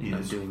still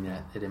doing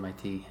that at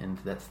MIT, and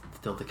that's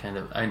still the kind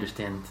of, I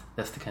understand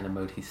that's the kind of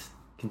mode he's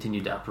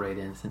continued to operate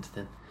in since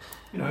then.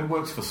 It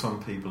works for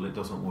some people. It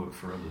doesn't work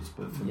for others.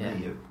 But for me,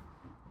 I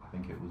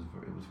think it was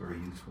very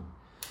useful.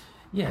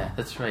 Yeah,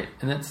 that's right,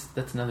 and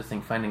that's another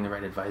thing. Finding the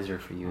right advisor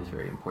for you is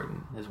very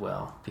important as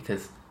well,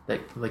 because,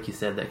 like you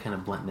said, that kind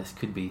of bluntness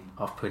could be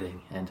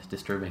off-putting and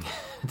disturbing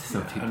to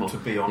some people. And to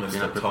be honest,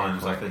 at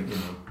times I think you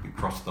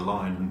crossed the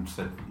line and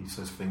he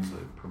says things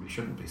that probably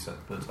shouldn't be said.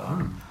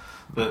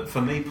 But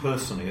for me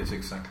personally, it's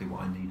exactly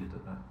what I needed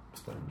at that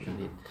stage.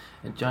 Indeed.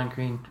 And John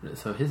Green,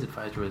 so his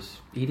advisor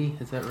was Edie,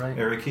 is that right?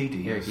 Eric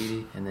Edie. Eric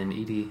Edie, and then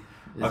Edie.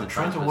 I'm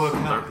trying to work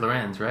out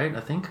Lorenz, right?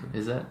 I think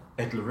is that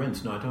Ed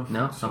Lorenz? No, I don't.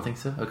 Don't think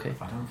so. Okay,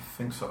 I don't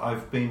think so.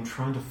 I've been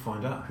trying to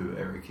find out who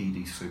Eric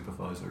Edie's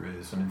supervisor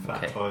is, and in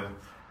fact, the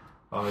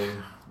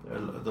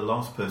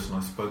last person I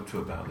spoke to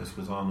about this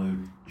was Arno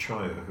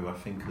Chaya, who I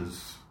think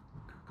has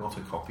got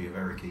a copy of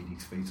Eric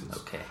Edie's thesis.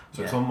 Okay,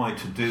 so it's on my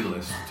to-do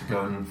list to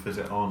go and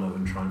visit Arno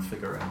and try and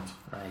figure out.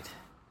 Right.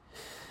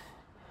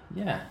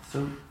 Yeah.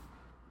 So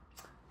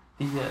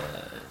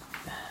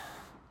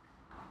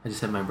I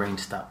just had my brain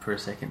stop for a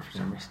second for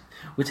some reason,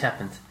 which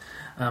happens.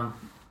 And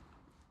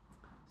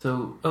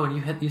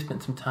you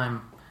spent some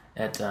time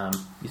at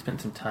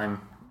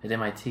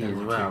MIT as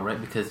well, right?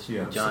 Because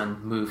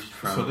John moved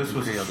from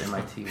Imperial to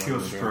MIT. Pure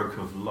stroke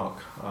of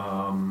luck.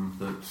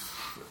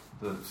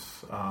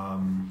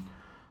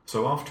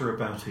 So after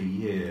about a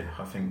year,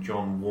 I think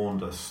John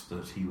warned us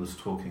that he was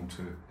talking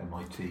to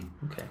MIT.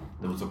 Okay.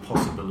 There was a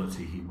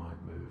possibility he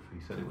might move. He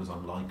said it was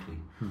unlikely,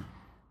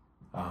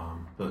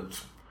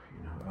 but.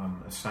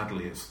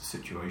 Sadly, it's the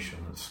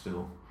situation that's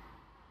still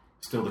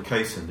the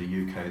case in the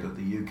UK, that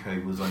the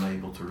UK was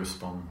unable to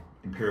respond.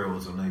 Imperial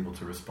was unable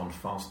to respond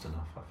fast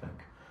enough, I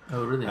think.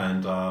 Oh, really?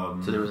 And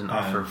so there was an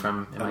offer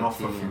from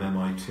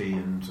MIT,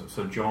 and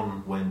so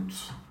John went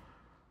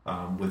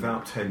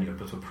without tenure,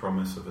 but a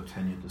promise of a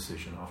tenure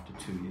decision after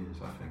 2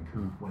 years, I think,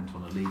 and went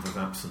on a leave of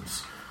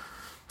absence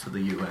to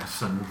the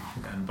US. And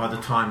by the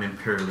time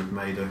Imperial had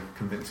made a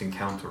convincing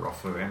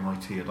counter-offer,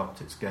 MIT had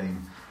upped its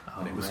game.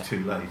 And it was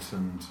too late,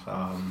 and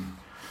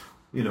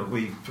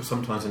we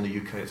sometimes in the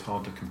UK it's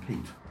hard to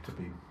compete, to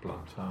be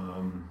blunt,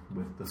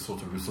 with the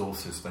sort of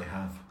resources they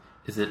have.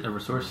 Is it a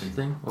resource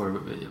thing, or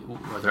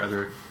are there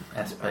other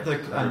aspects?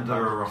 And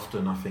there are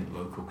often, I think,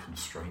 local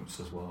constraints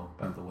as well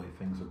about the way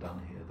things are done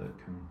here that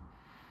can.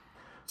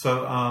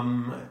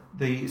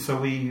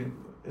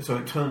 So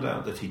it turned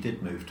out that he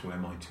did move to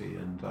MIT,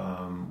 and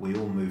we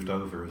all moved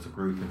over as a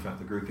group. In fact,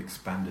 the group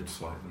expanded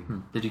slightly.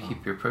 Did you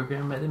keep your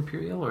program at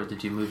Imperial, or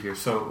did you move your...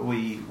 So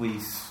we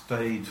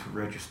stayed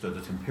registered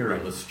at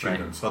Imperial as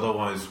students. Right.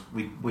 Otherwise,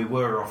 we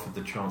were offered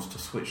the chance to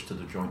switch to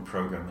the joint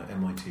program at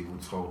MIT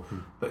Woods Hole,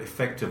 but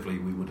effectively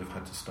we would have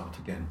had to start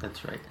again.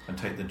 That's right. And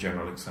take the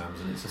general exams,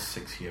 and it's a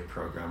 6-year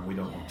program. We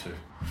don't want to...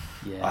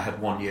 Yeah. I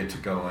had 1 year to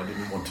go. I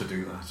didn't want to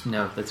do that.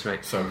 No, that's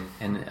right.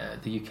 And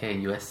the UK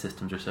and US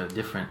systems are so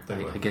different.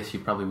 I guess you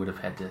probably would have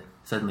had to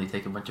suddenly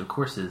take a bunch of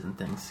courses and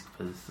things.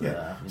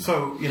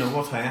 So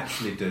what I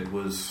actually did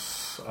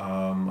was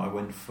I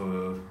went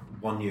for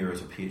 1 year as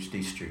a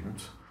PhD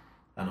student,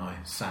 and I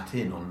sat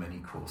in on many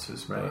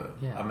courses. Right.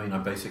 I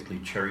basically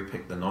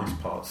cherry-picked the nice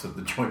parts of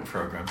the joint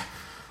program.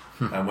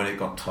 And when it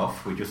got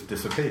tough, we just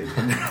disappeared.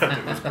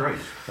 It was great.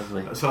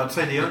 Lovely. So I'd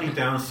say the only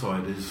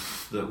downside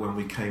is that when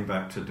we came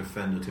back to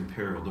defend at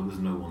Imperial, there was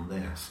no one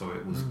there, so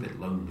it was a bit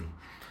lonely.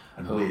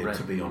 and weird,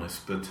 to be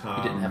honest. But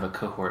you didn't have a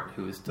cohort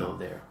who was still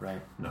there,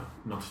 right? No,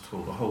 not at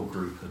all. The whole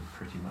group had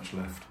pretty much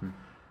left.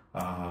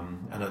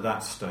 And at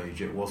that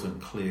stage, it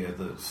wasn't clear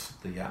that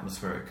the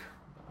atmospheric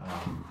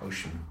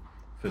ocean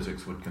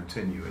physics would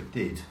continue. It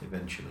did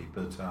eventually,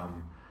 but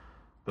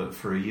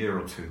for a year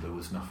or two, there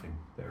was nothing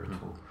there at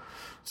all.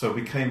 So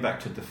we came back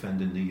to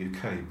defend in the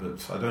UK,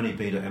 but I'd only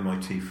been at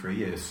MIT for a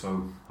year,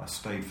 so I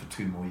stayed for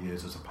 2 more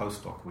years as a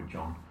postdoc with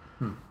John,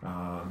 who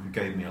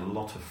gave me a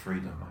lot of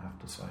freedom, I have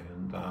to say.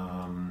 And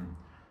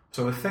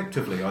so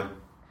effectively, I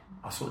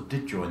sort of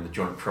did join the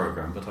joint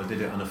program, but I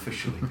did it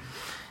unofficially.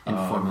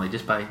 Informally,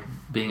 just by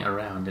being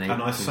around.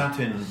 And I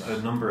sat in a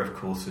number of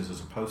courses as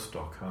a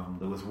postdoc.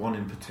 There was one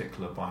in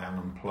particular by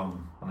Alan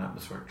Plum on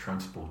atmospheric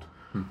transport.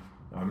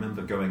 I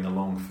remember going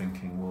along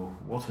thinking, well,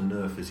 what on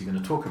earth is he going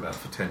to talk about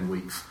for 10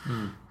 weeks?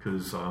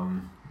 Because I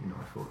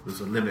thought there's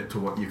a limit to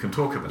what you can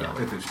talk about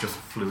if it's just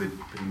fluid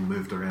being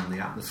moved around the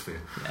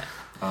atmosphere.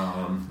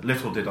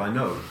 Little did I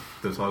know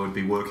that I would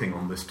be working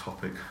on this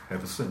topic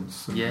ever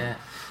since.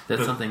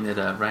 That's something that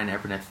Ryan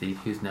Abernethy,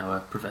 who's now a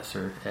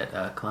professor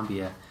at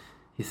Columbia,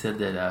 he said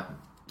that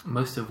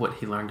most of what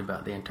he learned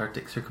about the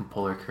Antarctic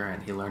circumpolar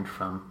current, he learned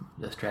from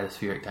the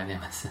stratospheric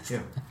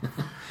dynamicists.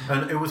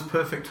 And it was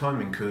perfect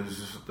timing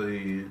because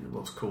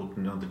what's called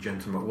the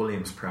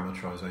Gentleman-Williams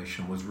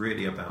parameterization was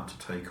really about to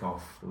take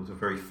off. There was a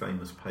very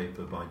famous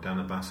paper by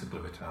Dana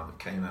Bassoglu et al. That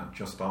came out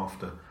just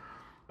after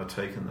I'd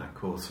taken that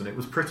course, and it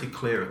was pretty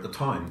clear at the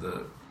time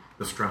that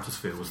the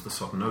stratosphere was the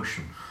Southern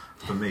Ocean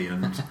for me,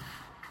 and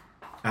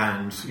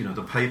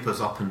the papers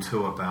up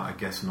until about, I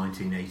guess,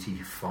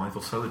 1985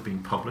 or so had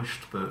been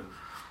published,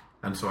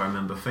 and so I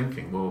remember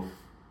thinking, well,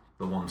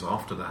 the ones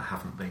after that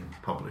haven't been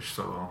published,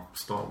 so I'll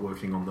start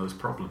working on those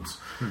problems.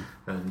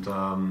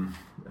 I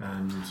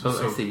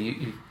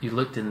see. You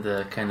looked in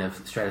the kind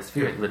of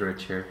stratospheric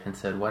literature and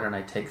said, why don't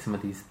I take some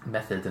of these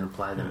methods and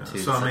apply them to?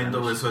 So I mean,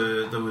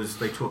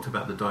 they talked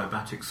about the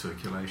diabatic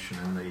circulation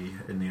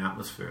in the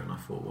atmosphere, and I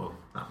thought, well,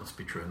 that must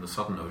be true in the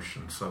Southern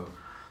Ocean. So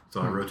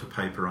I wrote a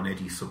paper on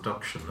eddy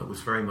subduction that was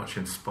very much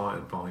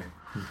inspired by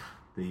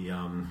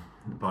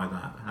by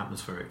that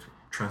atmospheric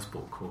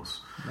transport course.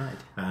 Right.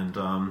 And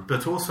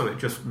but also it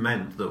just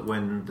meant that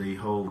when the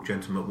whole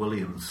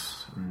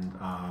Gentleman-Williams and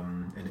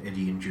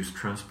eddy-induced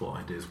transport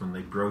ideas, when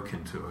they broke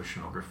into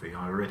oceanography,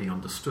 I already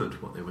understood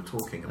what they were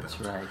talking about.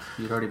 That's right.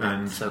 You'd already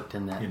been soaked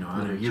in that. I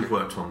know you've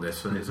worked on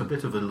this, and it's a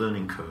bit of a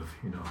learning curve,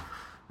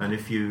 And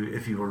if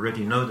you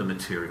already know the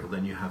material,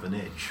 then you have an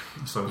edge.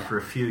 So for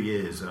a few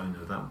years, I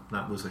know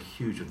that was a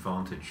huge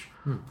advantage,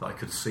 that I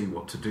could see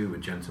what to do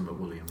with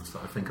Gentleman-Williams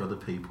that I think other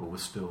people were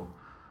still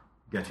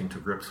getting to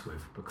grips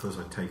with because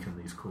I'd taken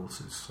these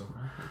courses. So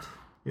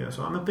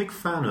so I'm a big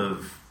fan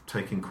of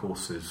taking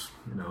courses,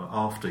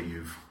 after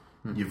you've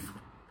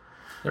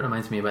That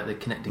reminds me about the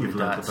connecting the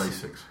dots the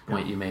basics.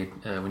 point you made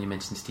when you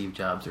mentioned Steve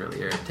Jobs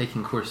earlier.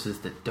 Taking courses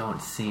that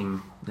don't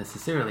seem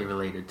necessarily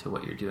related to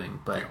what you're doing,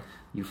 but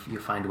you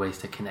find ways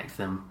to connect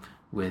them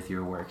with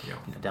your work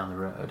down the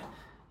road.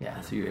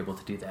 So you're able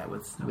to do that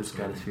with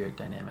stratospheric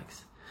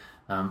dynamics.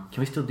 Can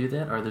we still do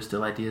that? Are there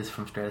still ideas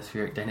from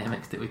stratospheric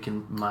dynamics that we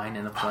can mine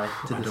and apply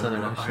to the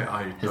Southern Ocean?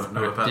 I don't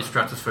know about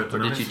stratospheric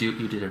dynamics. Or did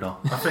you did it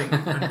all? I think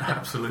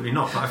absolutely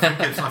not. But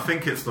I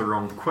think it's the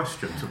wrong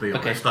question, to be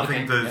honest. I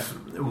think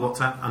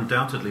what's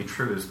undoubtedly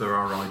true is there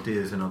are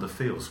ideas in other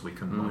fields we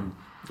can mine.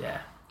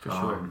 Yeah, for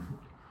sure.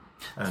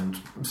 And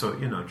so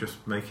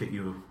just make it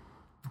your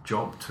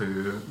job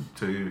to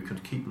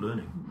keep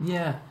learning.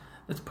 Yeah.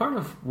 It's part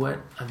of what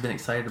I've been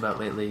excited about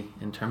lately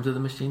in terms of the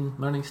machine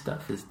learning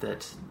stuff is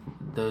that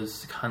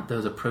those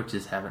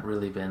approaches haven't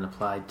really been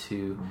applied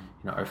to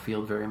our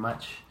field very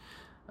much.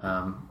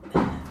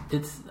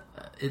 It's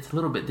a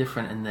little bit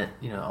different in that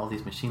all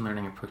these machine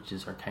learning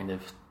approaches are kind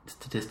of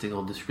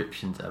statistical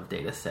descriptions of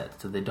data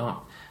sets, so they don't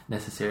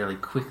necessarily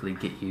quickly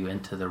get you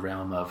into the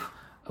realm of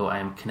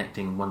I'm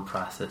connecting one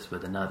process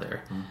with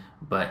another,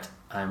 but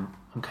I'm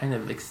kind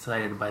of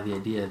excited by the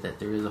idea that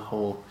there is a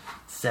whole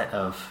set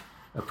of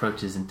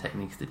approaches and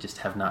techniques that just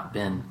have not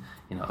been,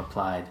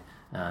 applied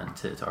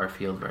to our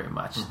field very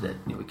much. That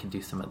we can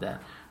do some of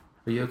that.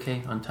 Are you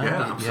okay on time?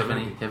 Yeah, do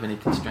you have any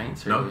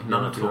constraints? Or no,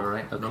 none at all. All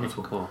right? Okay, none at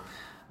all. Cool.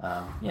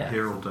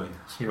 Here all day.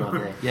 Here all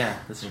day. Yeah,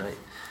 that's right.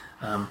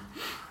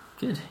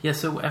 Good. Yeah.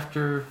 So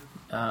after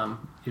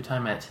your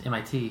time at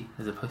MIT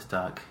as a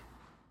postdoc,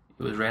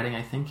 it was Reading,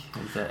 I think.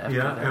 Was that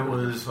after that? It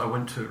was. I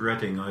went to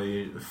Reading.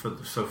 For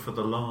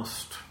the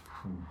last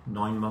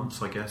 9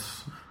 months, I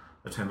guess.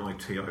 At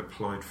MIT, I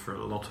applied for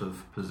a lot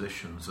of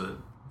positions at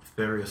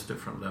various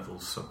different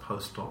levels, so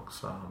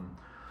postdocs,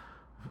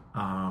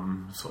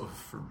 sort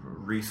of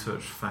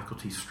research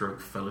faculty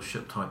stroke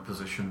fellowship type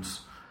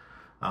positions.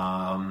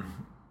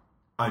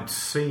 I'd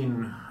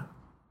seen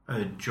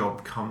a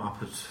job come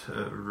up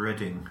at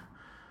Reading.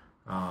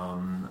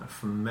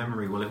 From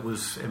memory, it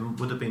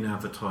would have been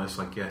advertised,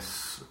 I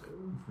guess,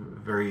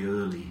 very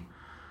early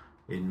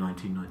in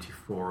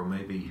 1994 or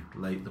maybe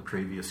late the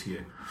previous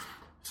year.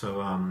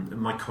 So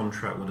my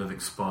contract would have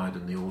expired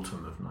in the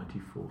autumn of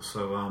 '94.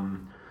 So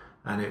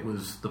And it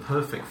was the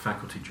perfect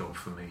faculty job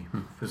for me,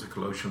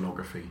 physical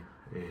oceanography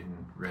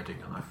in Reading.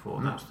 And I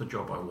thought, that's the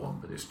job I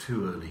want, but it's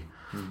too early.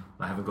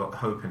 I haven't got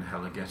hope in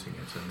hell of getting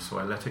it. And so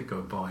I let it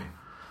go by.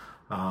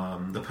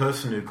 The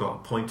person who got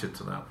appointed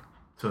to that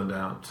turned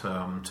out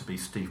to be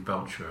Steve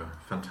Belcher, a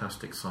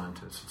fantastic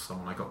scientist,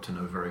 someone I got to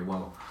know very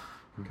well.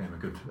 Became a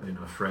good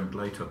friend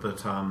later.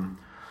 But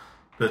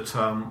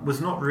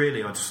was not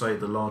really, I'd say,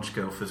 the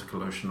large-scale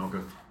physical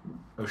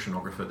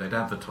oceanographer they'd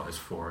advertised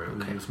for.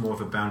 He was more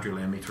of a boundary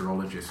layer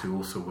meteorologist who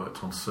also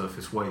worked on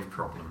surface wave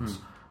problems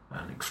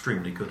and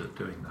extremely good at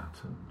doing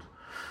that.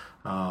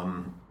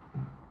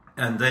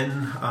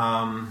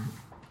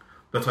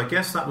 But I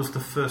guess that was the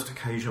first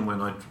occasion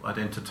when I'd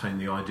entertained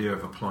the idea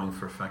of applying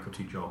for a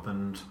faculty job,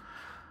 and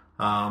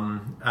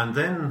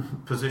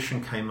then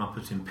position came up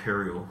at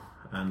Imperial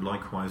and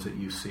likewise at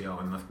UCL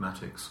in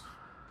mathematics.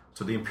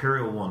 So the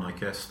Imperial one, I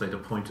guess, they'd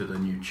appointed a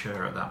new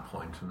chair at that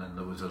point, and then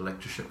there was a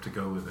lectureship to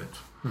go with it.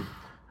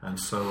 And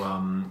so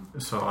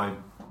I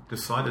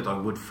decided I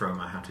would throw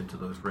my hat into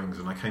those rings,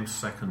 and I came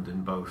second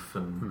in both.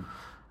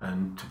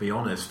 And to be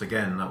honest,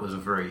 again, that was a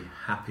very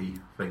happy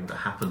thing that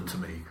happened to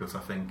me, because I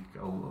think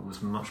I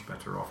was much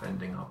better off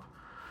ending up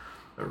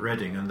at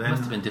Reading. And then, it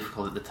must have been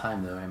difficult at the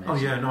time, though, I imagine. Oh,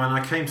 yeah, no, and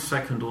I came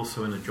second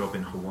also in a job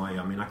in Hawaii.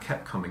 I mean, I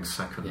kept coming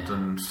second,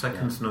 and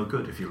second's no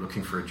good if you're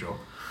looking for a job.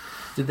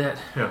 Was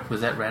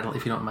that rattle?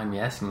 If you don't mind me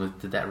asking,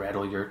 did that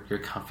rattle your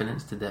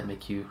confidence? Did that ever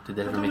make you? I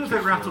don't know if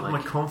it rattled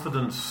my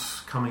confidence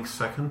coming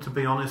second. To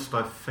be honest,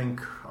 I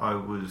think I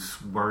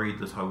was worried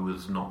that I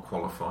was not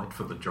qualified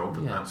for the job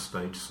at that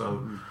stage.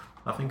 So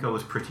I think I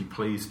was pretty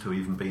pleased to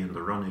even be in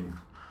the running,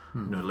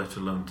 let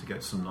alone to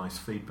get some nice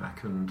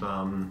feedback. And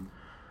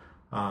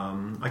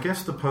I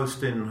guess the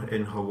post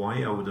in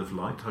Hawaii I would have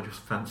liked. I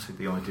just fancied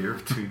the idea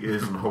of 2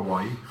 years in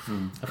Hawaii.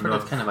 I've heard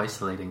it's kind of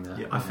isolating, though.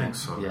 Yeah, I think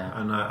so. Yeah.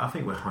 And I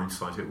think with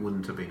hindsight it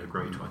wouldn't have been a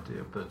great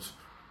idea, but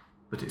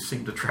it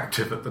seemed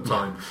attractive at the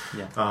time.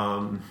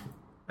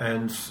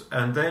 And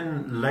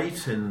then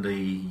late in the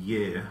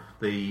year,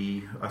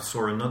 I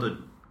saw another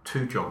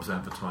 2 jobs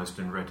advertised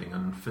in Reading,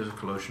 and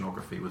physical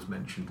oceanography was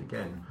mentioned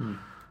again.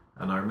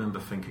 And I remember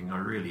thinking, I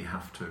really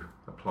have to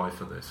apply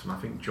for this. And I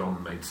think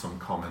John made some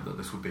comment that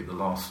this would be the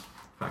last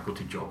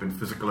faculty job in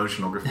physical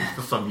oceanography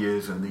for some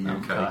years in the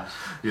UK,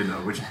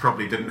 which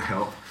probably didn't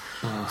help.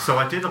 So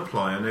I did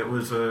apply, and it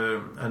was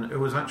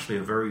actually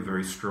a very,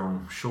 very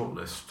strong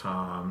shortlist.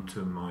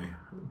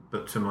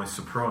 But to my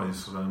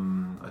surprise,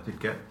 I did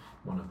get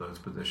one of those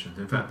positions.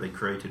 In fact, they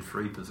created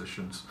 3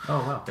 positions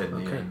in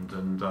the end,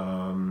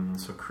 and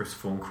so Chris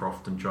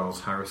Thorncroft and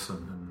Giles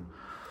Harrison,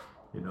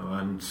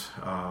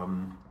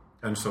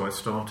 and so I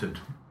started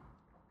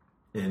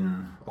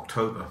in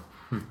October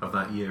of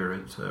that year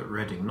at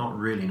Reading, not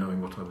really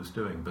knowing what I was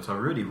doing, but I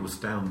really was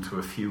down to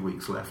a few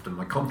weeks left in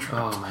my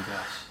contract. Oh my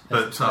gosh,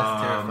 that's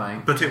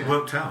terrifying. But it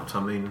worked out. I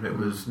mean, it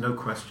was no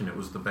question it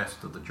was the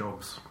best of the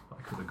jobs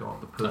I could have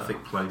got. The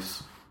perfect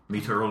place,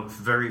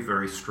 very,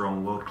 very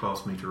strong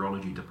world-class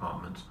meteorology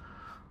department,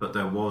 but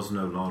there was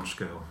no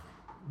large-scale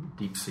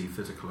deep sea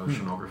physical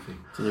oceanography.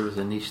 So there was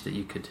a niche that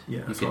you could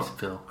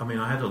fill. I mean,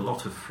 I had a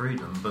lot of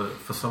freedom, but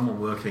for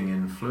someone working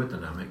in fluid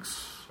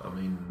dynamics, I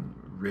mean,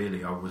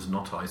 really, I was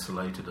not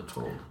isolated at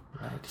all.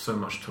 Right. So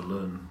much to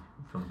learn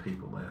from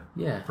people there.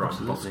 Yeah, Brian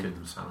absolutely.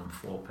 Hoskins, Alan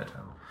Thorpe et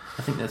al.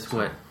 I think that's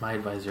what my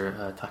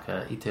advisor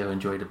Taka Ito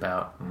enjoyed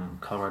about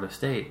Colorado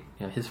State.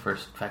 His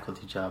first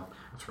faculty job.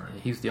 That's right.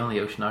 He was the only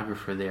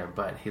oceanographer there,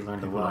 but he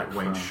learned people a lot like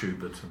Wayne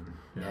Schubert and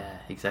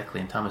exactly,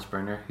 and Thomas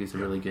Berner, who's a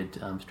really good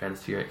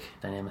stratospheric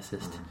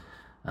dynamicist,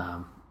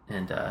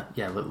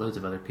 loads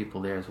of other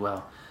people there as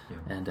well.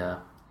 And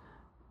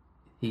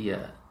he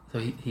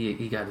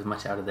got as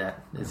much out of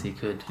that as he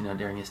could,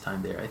 during his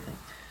time there, I think,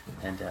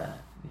 and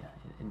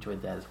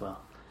enjoyed that as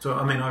well. So,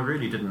 I mean, I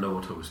really didn't know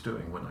what I was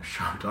doing when I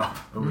showed up.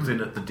 I was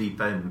in at the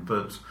deep end,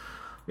 but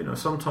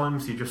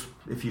sometimes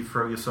if you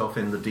throw yourself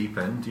in the deep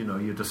end,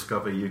 you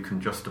discover you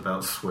can just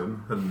about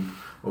swim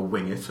or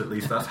wing it. At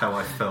least that's how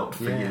I felt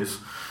for years.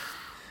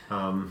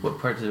 What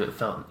parts of it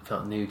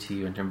felt new to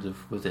you in terms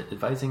of, was it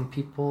advising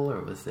people, or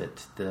was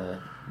it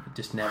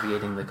just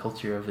navigating the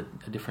culture of a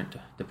different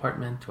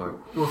department? Or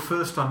well,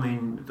 first, I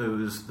mean, there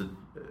was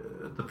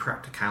the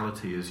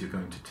practicality is you're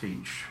going to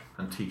teach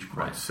and teach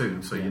quite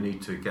soon, so you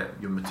need to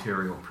get your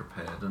material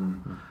prepared.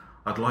 And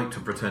I'd like to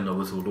pretend I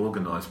was all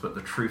organised, but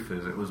the truth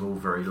is it was all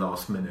very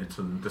last minute,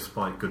 and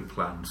despite good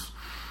plans,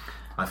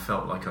 I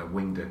felt like I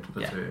winged it,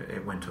 but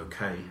it went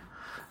okay.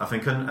 I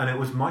think, and it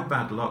was my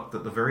bad luck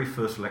that the very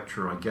first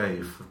lecture I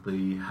gave,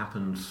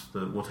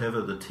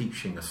 whatever the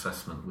teaching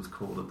assessment was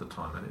called at the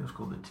time, and it was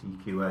called the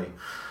TQA,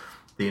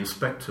 the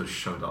inspectors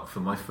showed up for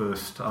my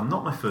first,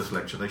 not my first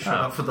lecture, they showed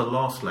up for the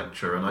last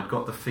lecture, and I'd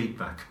got the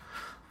feedback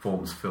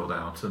forms filled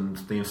out, and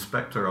the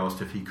inspector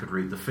asked if he could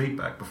read the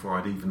feedback before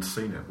I'd even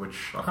seen it,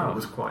 which I thought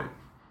was quite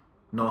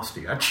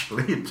nasty,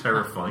 actually, and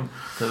terrifying.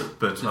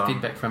 But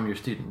feedback from your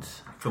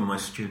students? From my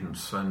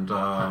students, and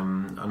I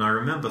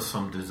remember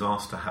some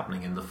disaster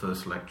happening in the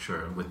first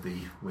lecture with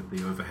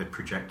the overhead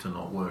projector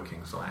not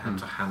working, so I had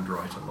to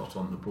handwrite a lot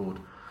on the board.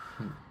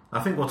 I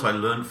think what I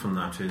learned from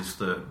that is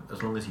that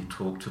as long as you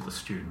talk to the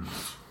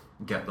students,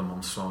 get them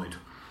on side,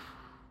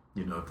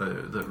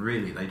 that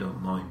really they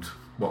don't mind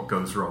what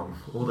goes wrong.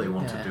 All they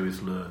want to do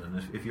is learn,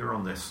 and if you're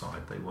on their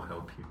side, they will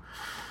help you.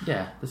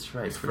 Yeah, that's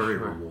right. It's very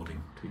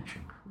rewarding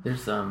teaching.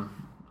 There's I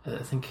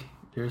think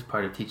there is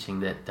part of teaching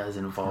that does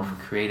involve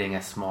creating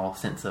a small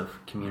sense of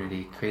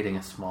community, creating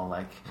a small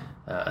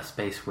a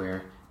space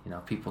where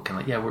people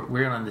can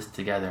we're on this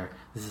together.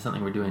 This is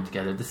something we're doing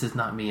together. This is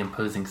not me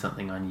imposing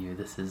something on you.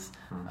 This is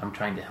I'm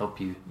trying to help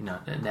you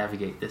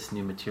navigate this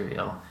new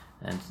material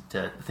and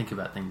to think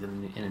about things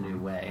in a new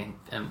way.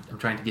 And I'm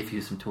trying to give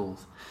you some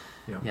tools.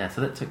 Yeah.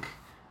 So that took.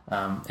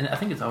 And I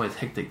think it's always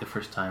hectic the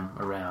first time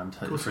around.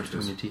 The first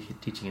time you're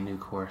teaching a new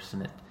course,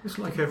 and it's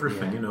like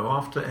everything,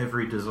 After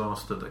every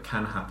disaster that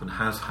can happen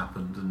has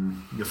happened,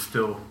 and you're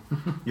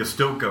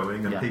still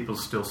going, and people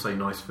still say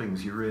nice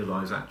things. You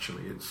realise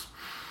actually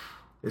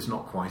it's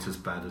not quite as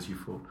bad as you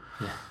thought.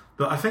 Yeah.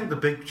 But I think the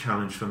big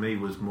challenge for me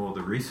was more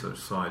the research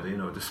side.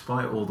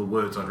 Despite all the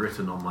words I'd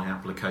written on my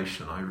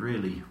application, I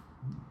really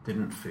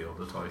didn't feel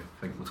that I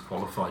think was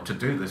qualified to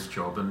do this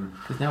job, and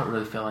because now it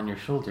really fell on your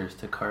shoulders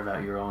to carve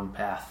out your own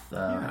path.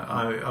 And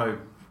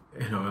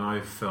I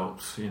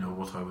felt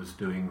what I was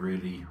doing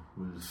really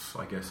was,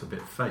 I guess, a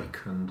bit fake,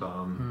 and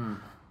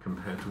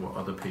compared to what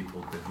other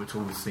people did, which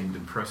always seemed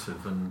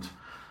impressive. And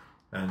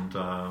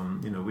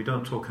we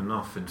don't talk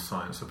enough in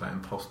science about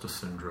imposter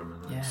syndrome,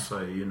 and I'd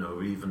say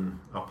even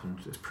up and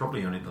it's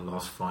probably only the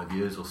last 5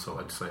 years or so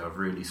I'd say I've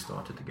really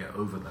started to get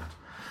over that.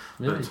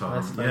 Really?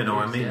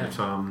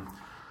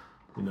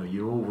 But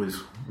you're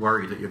always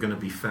worried that you're going to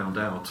be found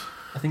out.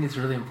 I think it's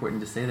really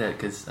important to say that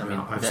because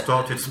I've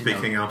started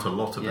speaking out a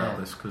lot about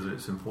this because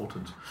it's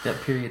important. That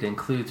period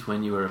includes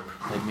when you were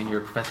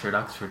you're a professor at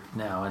Oxford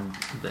now, and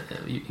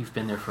you've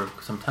been there for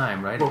some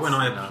time, right? Well,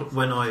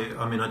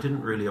 I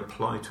didn't really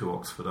apply to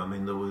Oxford.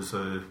 There was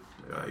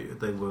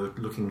they were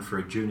looking for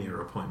a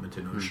junior appointment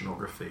in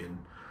oceanography, and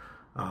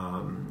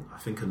I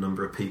think a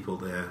number of people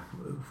there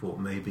thought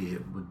maybe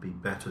it would be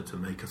better to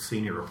make a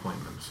senior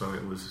appointment. So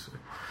it was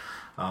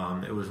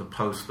a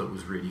post that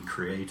was really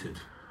created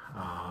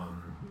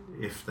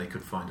if they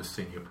could find a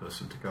senior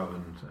person to go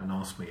and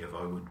ask me if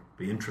I would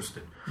be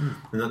interested.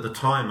 And at the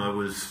time I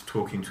was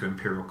talking to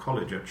Imperial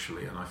College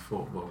actually, and I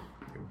thought, well,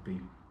 it would be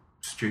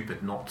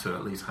stupid not to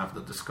at least have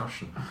the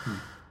discussion.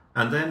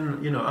 And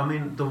then,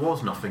 there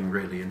was nothing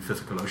really in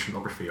physical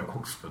oceanography at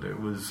Oxford.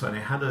 And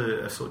it had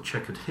a sort of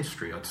checkered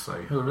history, I'd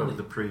say, over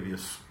the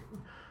previous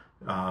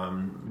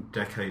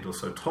decade or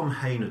so. Tom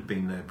Hayne had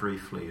been there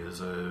briefly as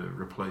a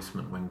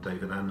replacement when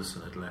David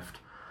Anderson had left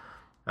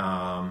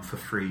for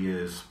 3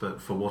 years,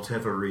 but for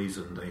whatever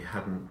reason they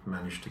hadn't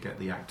managed to get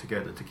the act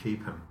together to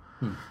keep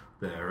him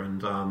there.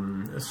 And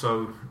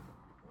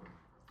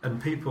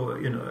people,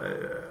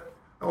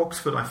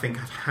 Oxford, I think,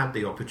 had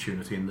the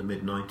opportunity in the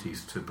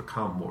mid-90s to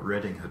become what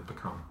Reading had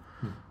become.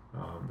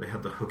 They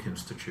had the Hooke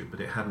Institute, but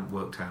it hadn't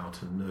worked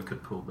out, and NERC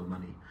had pulled the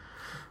money.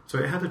 So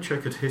it had a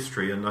checkered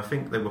history, and I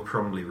think they were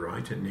probably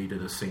right. It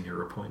needed a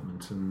senior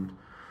appointment,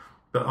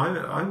 but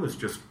I was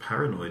just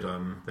paranoid.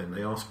 Then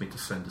they asked me to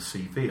send a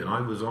CV, and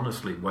I was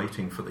honestly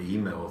waiting for the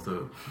email.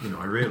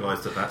 I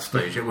realised at that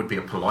stage it would be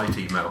a polite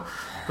email,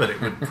 but it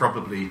would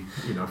probably,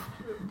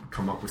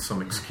 come up with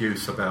some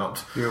excuse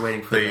about you were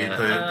waiting for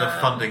the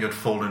funding had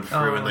fallen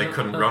through and they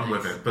couldn't run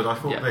with it. But I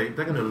thought they're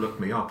going to look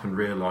me up and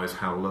realise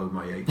how low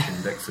my H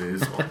index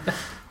is,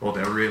 or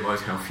they'll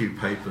realise how few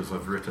papers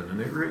I've written,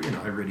 and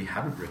I really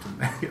hadn't written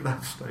any at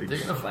that stage. They're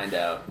going to find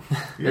out.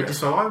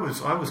 So I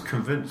was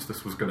convinced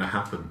this was going to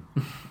happen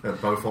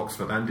at both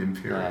Oxford and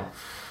Imperial.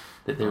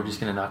 That they were just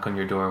going to knock on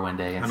your door one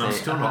day and say, I'm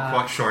still not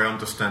quite sure I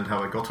understand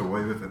how I got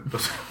away with it.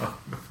 But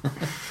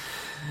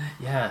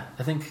yeah,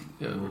 I think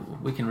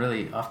we can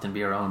really often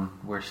be our own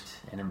worst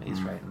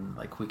enemies, right? And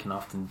we can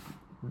often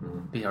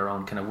be our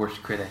own kind of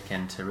worst critic,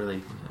 and to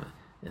really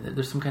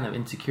there's some kind of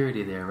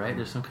insecurity there, right?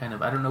 There's some kind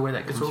of, I don't know where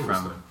that comes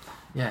from. There.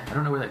 Yeah, I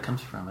don't know where that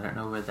comes from. I don't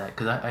know where that,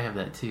 because I have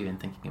that too, and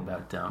thinking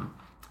about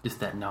just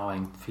that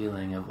gnawing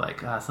feeling of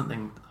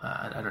something,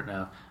 I don't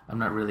know, I'm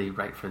not really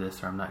right for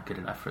this, or I'm not good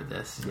enough for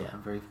this. Yeah,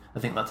 I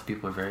think lots of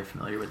people are very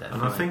familiar with that. And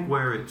feeling. I think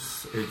where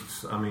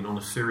it's on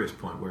a serious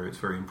point, where it's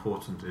very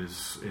important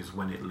is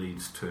when it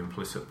leads to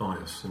implicit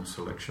bias in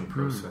selection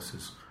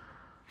processes.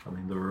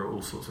 There are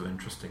all sorts of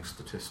interesting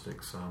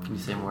statistics. Can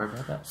you say more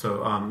about that?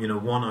 So,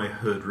 one I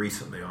heard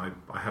recently, I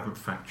haven't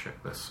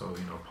fact-checked this, so,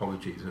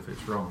 apologies if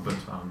it's wrong,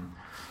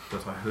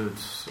 but I heard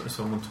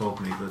someone told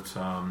me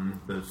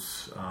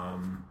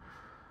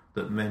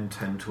that men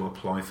tend to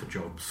apply for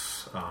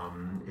jobs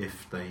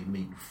if they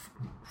meet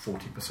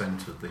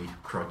 40% of the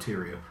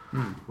criteria,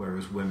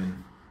 whereas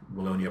women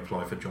will only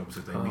apply for jobs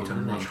if they meet a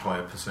much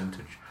higher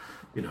percentage.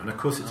 And of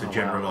course it's a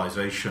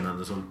generalisation, and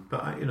there's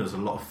a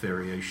lot of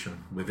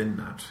variation within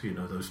that.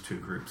 Those two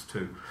groups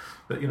too.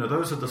 But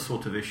those are the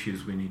sort of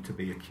issues we need to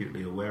be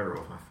acutely aware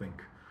of. I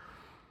think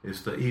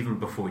is that even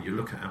before you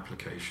look at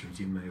applications,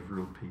 you may have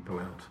ruled people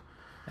out.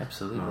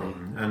 Absolutely.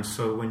 And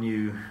so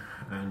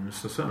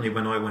certainly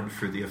when I went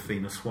through the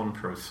Athena Swan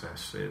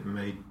process, it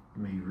made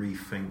me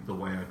rethink the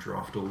way I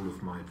draft all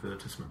of my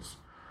advertisements.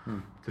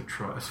 To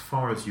try, as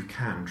far as you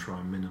can, try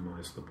and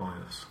minimise the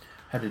bias.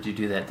 How did you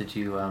do that? Did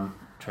you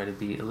try to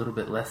be a little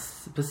bit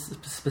less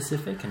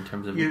specific in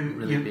terms of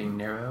being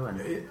narrow?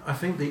 And I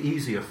think the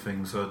easier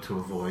things are to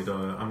avoid.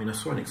 I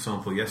saw an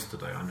example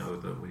yesterday. I know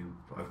that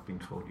I've been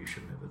told you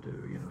should never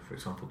do. For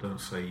example,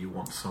 don't say you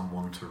want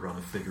someone to run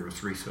a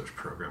vigorous research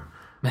program,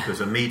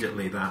 because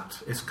immediately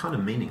that is kind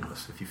of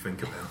meaningless if you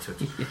think about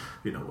it.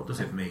 What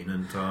does it mean?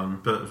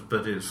 And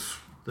but it's.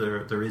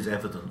 There is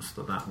evidence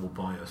that will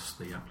bias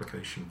the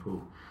application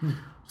pool.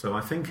 So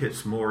I think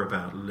it's more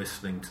about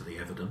listening to the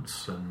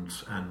evidence, and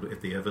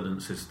if the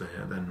evidence is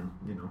there, then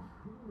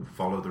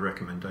follow the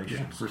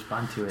recommendations.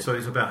 Respond to it. So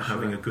it's about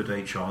having a good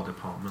HR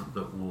department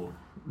that will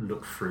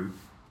look through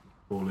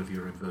all of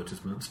your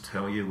advertisements,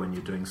 tell you when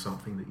you're doing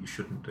something that you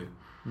shouldn't do.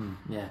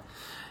 Yeah.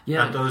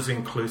 And those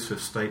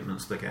inclusive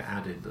statements that get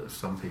added that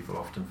some people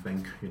often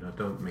think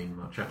don't mean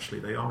much.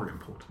 Actually, they are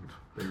important.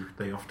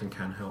 They often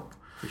can help.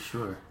 For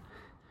sure.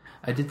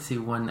 I did see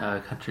one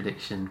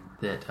contradiction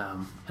that,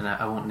 and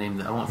I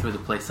won't throw the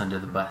place under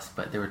the bus,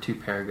 but there were two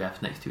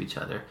paragraphs next to each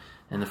other.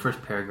 And the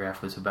first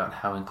paragraph was about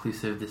how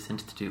inclusive this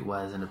institute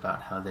was, and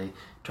about how they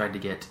tried to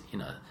get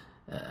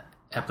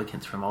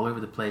applicants from all over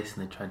the place,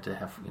 and they tried to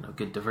have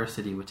good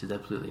diversity, which is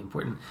absolutely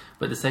important.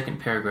 But the second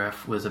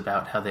paragraph was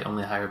about how they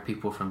only hire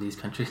people from these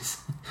countries,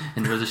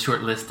 and there was a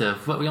short list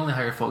of we only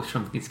hire folks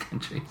from these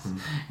countries.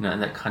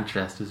 And that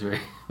contrast was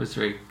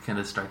very kind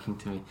of striking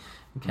to me,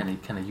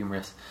 kind of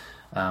humorous.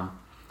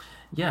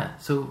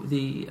 So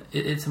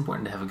it's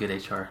important to have a good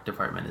HR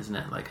department, isn't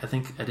it? Like, I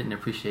think I didn't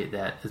appreciate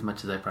that as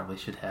much as I probably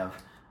should have,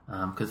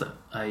 because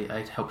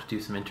I helped do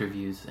some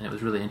interviews, and it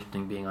was really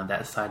interesting being on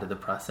that side of the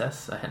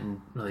process. I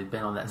hadn't really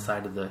been on that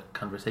side of the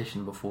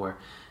conversation before,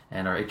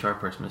 and our HR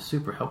person was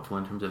super helpful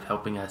in terms of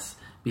helping us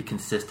be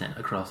consistent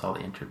across all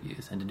the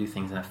interviews and to do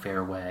things in a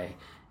fair way,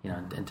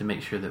 and to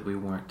make sure that we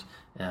weren't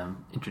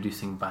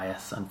introducing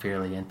bias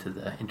unfairly into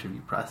the interview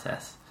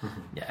process.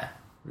 Yeah,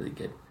 really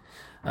good.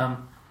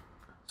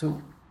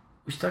 So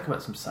we should talk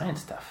about some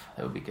science stuff.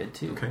 That would be good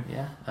too. Okay.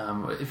 Yeah.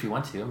 If you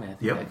want to, I think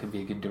that could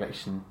be a good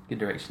direction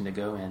to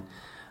go in.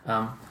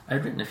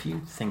 I'd written a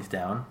few things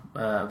down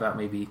about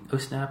maybe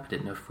OSNAP. I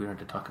didn't know if we wanted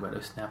to talk about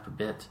OSNAP a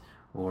bit,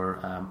 or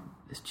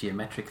this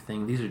geometric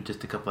thing. These are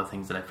just a couple of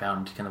things that I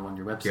found kind of on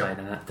your website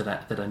and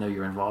that I know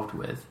you're involved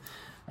with.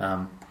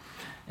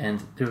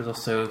 And there was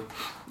also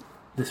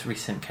this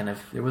recent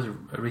there was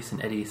a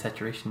recent eddy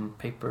saturation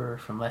paper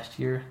from last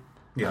year.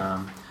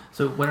 Yeah.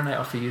 So why don't I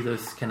offer you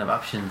those kind of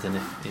options, and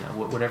if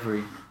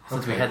whatever,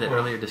 since we had that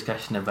earlier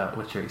discussion about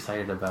what you're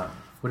excited about,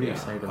 what are you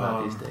excited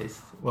about these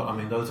days? Well,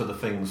 those are the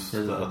things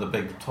that are the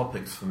big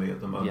topics for me at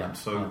the moment. Yeah.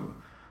 So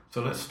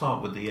let's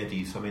start with the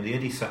eddies. The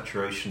eddy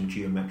saturation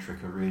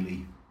geometric are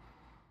really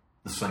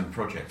the same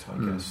project,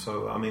 I guess.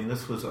 So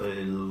this was a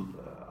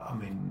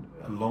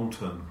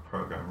long-term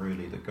program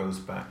really that goes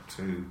back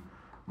to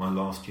my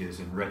last years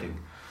in Reading.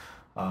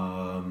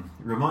 It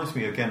reminds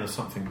me again of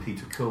something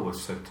Peter Kilworth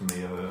said to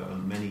me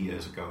many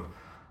years ago,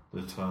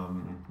 that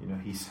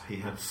he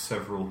had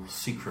several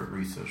secret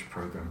research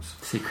programs.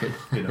 Secret,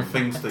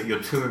 things that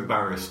you're too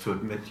embarrassed to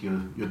admit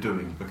you're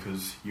doing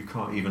because you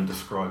can't even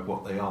describe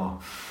what they are.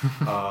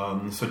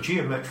 So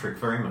geometric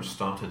very much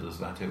started as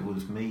that. It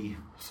was me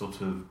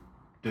sort of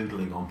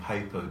doodling on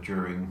paper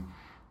during,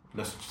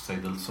 let's say,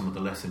 some of the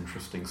less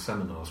interesting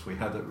seminars we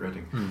had at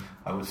Reading.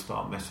 I would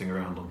start messing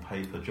around on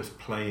paper, just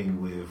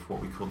playing with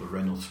what we call the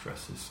Reynolds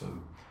stresses.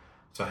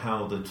 So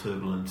how the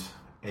turbulent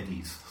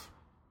eddies,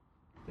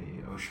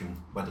 the ocean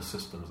weather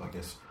systems, I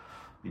guess,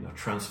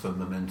 transfer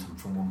momentum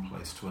from one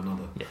place to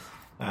another.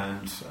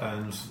 Yes.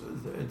 And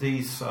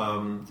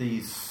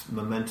these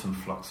momentum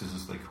fluxes,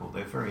 as they call,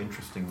 they're very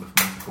interesting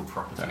mathematical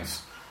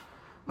properties.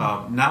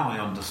 Now I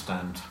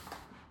understand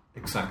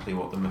exactly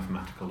what the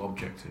mathematical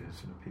object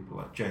is. People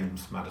like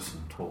James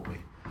Madison taught me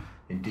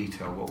in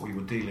detail what we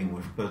were dealing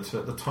with, but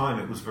at the time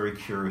it was very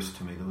curious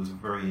to me. There was a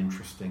very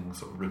interesting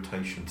sort of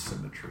rotation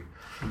symmetry.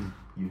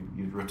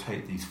 You'd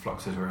rotate these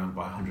fluxes around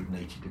by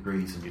 180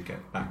 degrees and you'd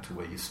get back to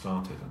where you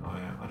started, and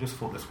I just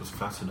thought this was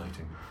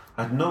fascinating.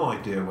 I had no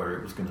idea where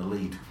it was going to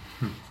lead,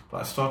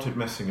 but I started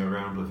messing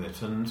around with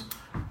it, and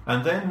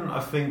then I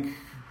think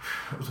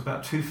it was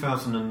about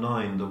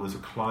 2009, there was a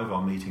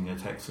CLIVAR meeting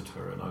at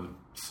Exeter, and I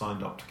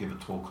signed up to give a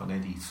talk on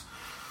eddies,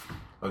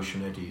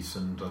 ocean eddies,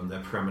 and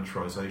their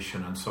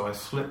parameterization. And so I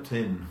slipped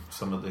in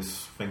some of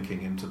this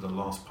thinking into the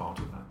last part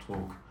of that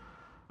talk.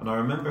 And I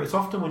remember, it's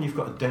often when you've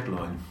got a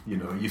deadline,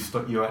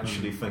 you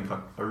actually think,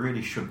 I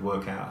really should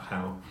work out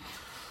how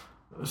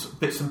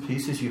bits and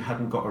pieces you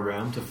hadn't got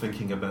around to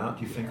thinking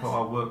about. You think,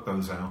 I'll work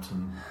those out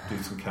and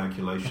do some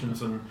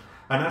calculations. And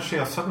actually,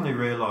 I suddenly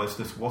realised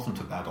this wasn't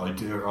a bad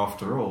idea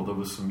after all. There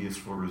was some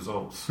useful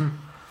results.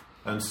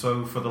 And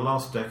so for the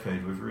last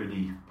decade, we've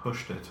really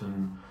pushed it.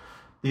 And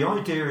the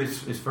idea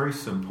is very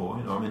simple.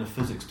 I'm in a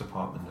physics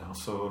department now,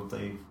 so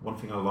one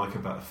thing I like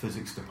about a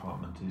physics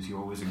department is you're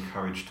always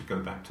encouraged to go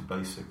back to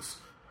basics.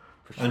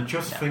 And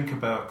just think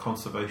about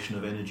conservation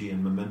of energy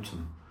and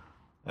momentum.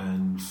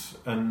 And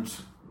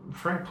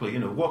frankly,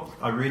 what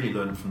I really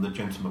learned from the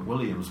Jensen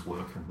McWilliams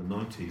work in the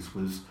 90s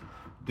was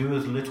do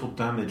as little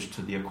damage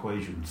to the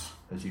equations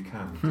as you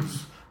can.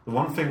 Because the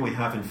one thing we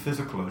have in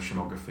physical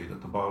oceanography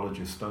that the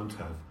biologists don't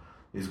have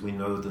is we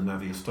know the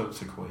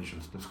Navier-Stokes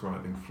equations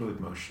describing fluid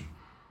motion.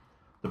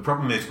 The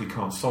problem is we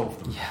can't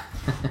solve them. Yeah.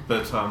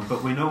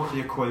 but we know what the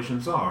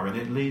equations are, and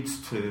it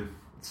leads to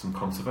some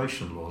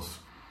conservation laws,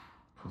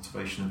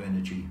 conservation of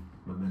energy,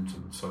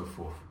 momentum, and so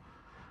forth.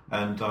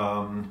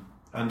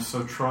 And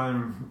so try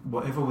and,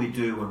 whatever we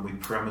do when we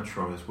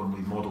parameterize, when we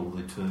model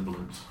the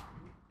turbulent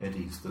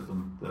eddies that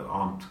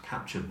aren't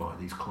captured by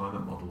these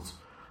climate models,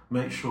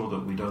 make sure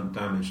that we don't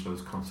damage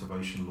those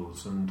conservation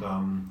laws.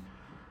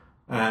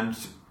 And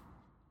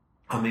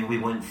I mean, we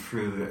went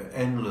through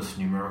endless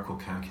numerical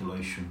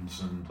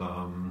calculations and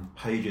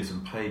pages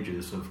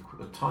of,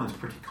 at times,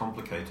 pretty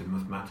complicated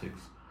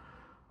mathematics.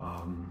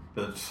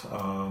 But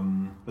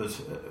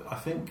I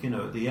think,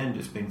 at the end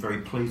it's been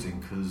very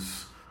pleasing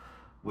because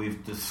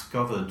we've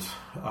discovered,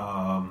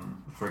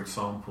 for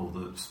example,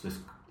 that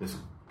this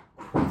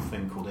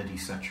thing called eddy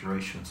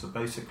saturation. So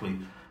basically,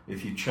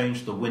 if you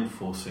change the wind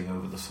forcing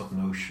over the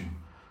Southern Ocean,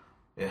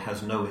 it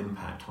has no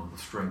impact on the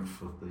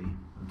strength of the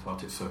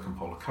Antarctic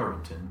circumpolar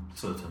current in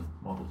certain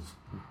models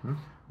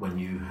when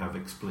you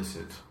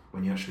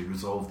actually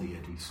resolve the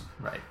eddies.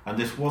 Right. And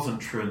this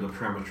wasn't true in the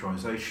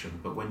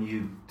parameterization, but when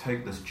you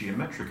take this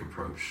geometric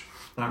approach,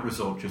 that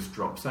result just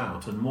drops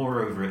out. And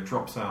moreover, it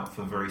drops out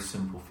for very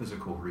simple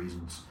physical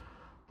reasons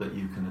that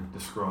you can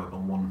describe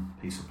on one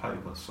piece of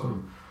paper.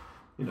 So,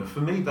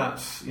 for me,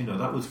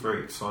 that was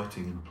very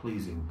exciting and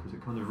pleasing because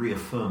it kind of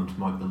reaffirmed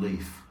my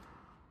belief,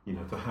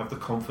 to have the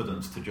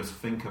confidence to just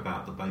think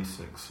about the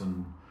basics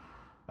and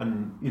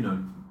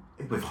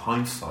with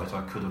hindsight,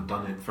 I could have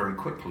done it very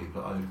quickly,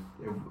 but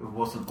it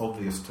wasn't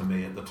obvious to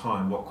me at the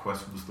time what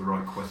was the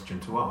right question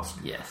to ask.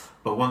 Yes.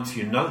 But once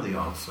you know the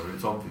answer,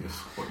 it's obvious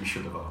what you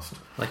should have asked.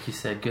 Like you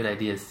said, good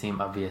ideas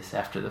seem obvious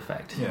after the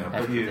fact. Yeah,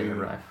 after they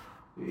arrive.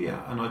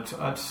 Yeah, and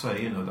I'd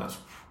say that's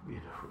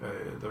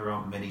there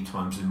aren't many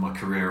times in my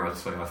career I'd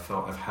say I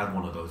felt I've had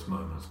one of those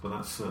moments, but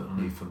that's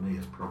certainly for me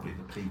is probably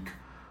the peak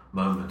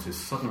moment, is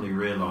suddenly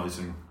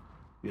realizing.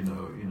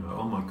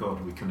 Oh my God,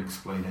 we can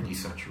explain eddy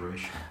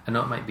saturation. I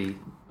know it might be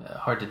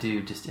hard to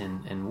do just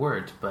in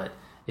words, but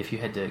if you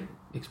had to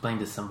explain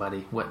to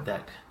somebody what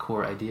that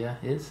core idea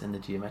is in the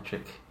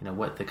geometric,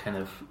 what the kind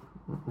of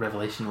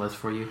revelation was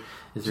for you,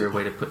 is there a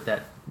way to put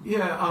that into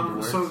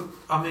words? So,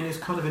 I mean, it's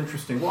kind of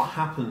interesting. What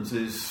happens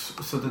is,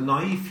 so the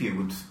naive view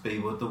would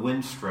be the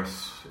wind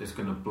stress is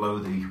going to blow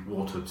the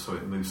water so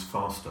it moves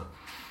faster.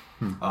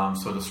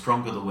 So the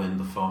stronger the wind,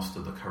 the faster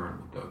the current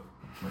would go.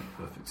 Makes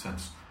perfect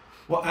sense.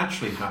 What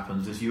actually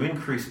happens is you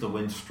increase the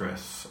wind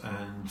stress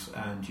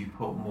and you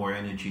put more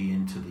energy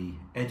into the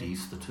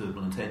eddies, the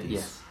turbulent eddies.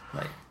 Yes,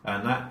 right.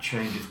 And that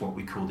changes what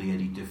we call the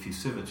eddy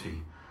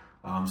diffusivity.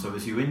 So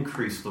as you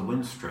increase the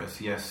wind stress,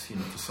 yes,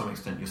 to some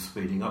extent you're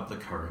speeding up the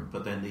current,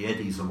 but then the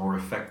eddies are more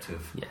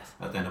effective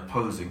at then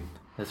opposing.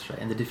 That's right.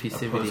 And the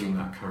diffusivity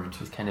that current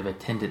is kind of a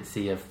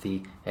tendency of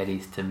the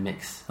eddies to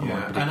mix along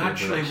particular and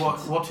actually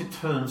directions. what it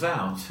turns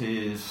out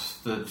is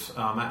that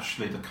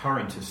actually the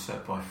current is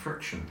set by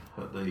friction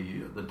at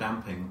the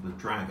damping, the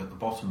drag at the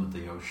bottom of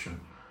the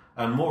ocean.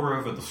 And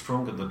moreover, the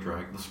stronger the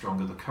drag, the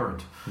stronger the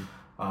current.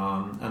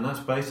 And that's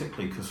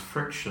basically because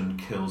friction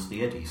kills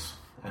the eddies.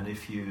 And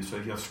if you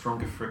have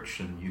stronger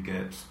friction,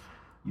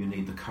 you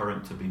need the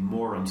current to be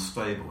more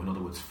unstable, in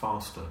other words,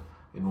 faster,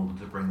 in order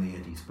to bring the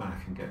eddies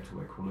back and get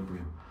to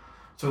equilibrium.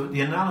 So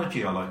the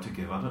analogy I like to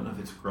give, I don't know if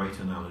it's a great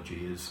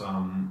analogy, is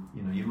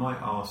you might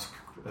ask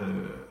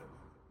a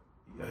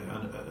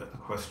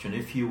question.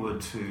 If you were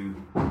so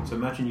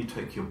imagine you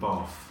take your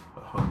bath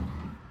at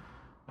home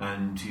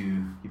and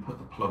you put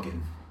the plug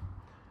in,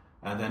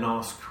 and then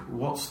ask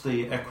what's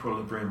the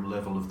equilibrium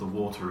level of the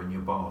water in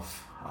your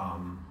bath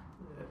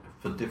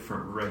for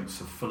different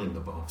rates of filling the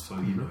bath. So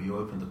you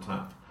open the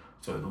tap,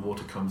 so the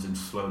water comes in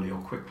slowly or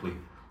quickly.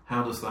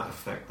 How does that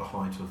affect the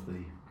height of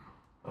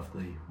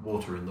the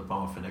water in the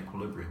bath in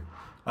equilibrium?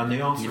 And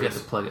the answer you've is...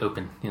 got the plug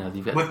open.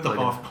 You've got with the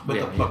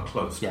plug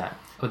closed. Yeah,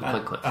 with the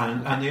plug closed.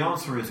 And the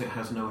answer is it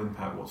has no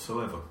impact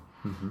whatsoever.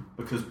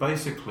 Because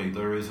basically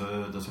there's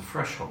a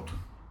threshold.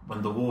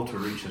 When the water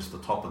reaches the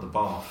top of the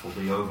bath or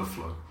the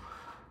overflow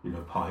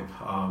pipe,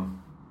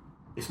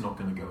 it's not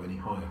going to go any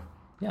higher.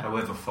 Yeah.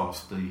 However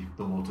fast the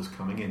water's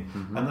coming in.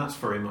 And that's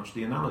very much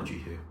the analogy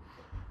here.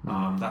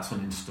 That's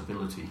an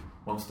instability.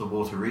 Once the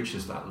water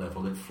reaches that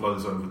level, it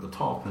flows over the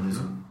top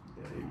and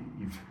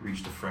you've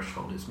reached a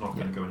threshold. It's not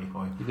going to go any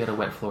higher. You've got a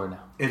wet floor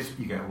now.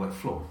 You get a wet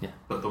floor,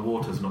 but the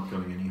water's not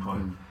going any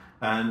higher.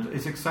 And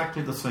it's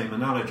exactly the same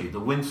analogy. The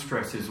wind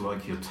stress is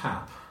like your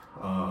tap.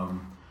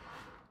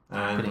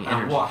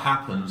 And what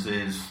happens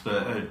is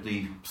that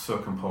the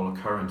circumpolar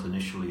current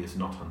initially is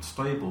not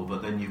unstable,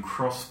 but then you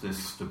cross this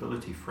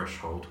stability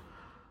threshold,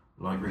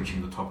 like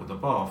reaching the top of the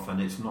bath,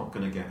 and it's not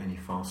going to get any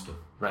faster.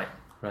 Right.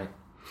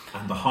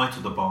 And the height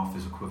of the bath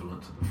is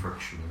equivalent to the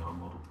friction in our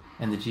model.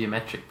 And the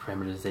geometric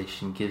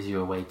parameterization gives you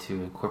a way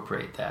to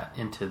incorporate that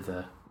into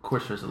the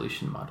coarse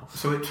resolution models?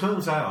 So it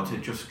turns out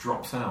it just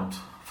drops out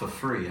for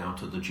free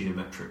out of the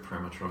geometric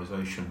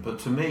parameterization. But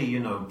to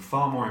me,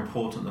 far more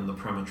important than the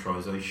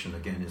parameterization,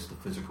 again, is the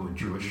physical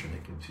intuition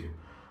it gives you.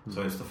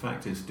 So it's the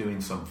fact it's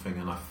doing something,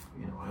 and I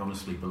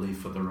honestly believe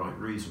for the right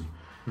reason.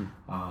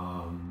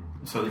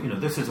 So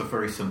this is a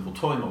very simple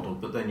toy model,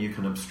 but then you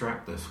can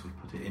abstract this.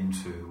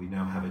 We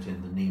now have it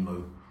in the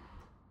NEMO,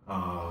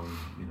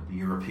 the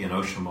European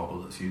Ocean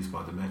Model that's used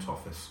by the Met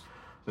Office.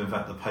 So in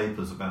fact, the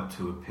paper's about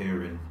to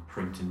appear in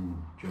print in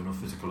Journal of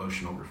Physical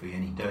Oceanography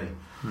any day.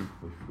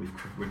 We've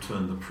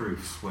returned the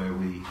proofs where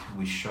we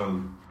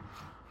show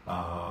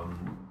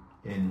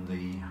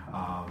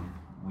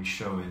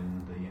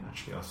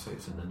actually I say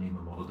it's in the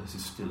NEMO model, this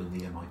is still in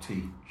the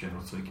MIT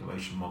General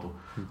Circulation Model,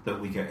 that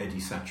we get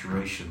eddy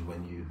saturation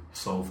when you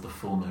solve the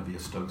full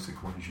Navier-Stokes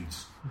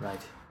equations.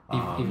 Right.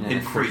 Even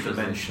in 3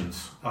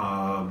 dimensions, in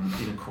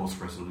a coarse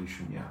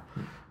resolution,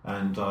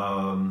 And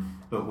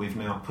but we've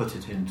now put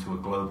it into a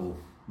global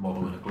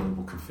model in a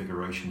global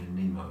configuration in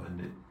NEMO,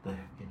 and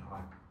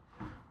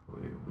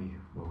we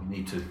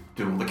need to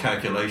do all the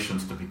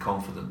calculations to be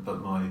confident,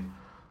 but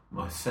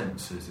my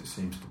sense is it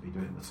seems to be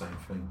doing the same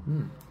thing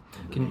in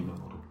the NEMO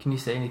model. Can you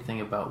say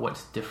anything about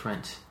what's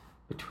different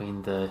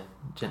between the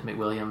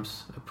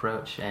Gent-McWilliams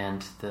approach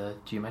and the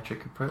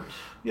geometric approach?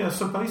 Yeah,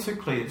 so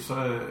basically it's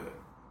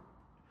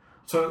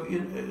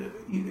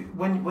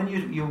when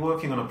you're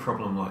working on a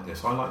problem like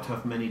this, I like to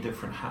have many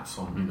different hats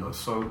on,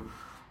 So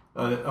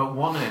at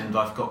one end,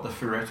 I've got the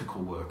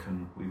theoretical work,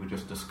 and we were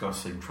just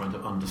discussing trying to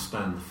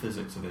understand the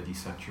physics of eddy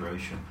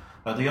saturation.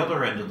 At the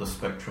other end of the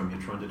spectrum,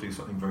 you're trying to do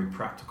something very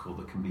practical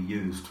that can be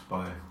used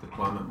by the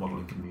climate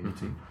modelling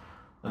community.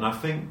 And I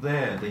think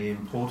the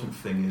important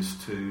thing is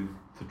to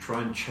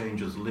try and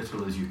change as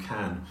little as you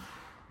can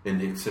in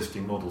the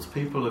existing models.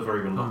 People are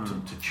very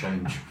reluctant to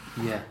change.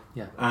 Yeah.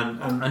 And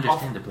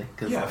understandably,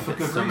 because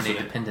there's so many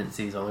reason.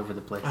 Dependencies all over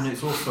the place. And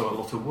it's also a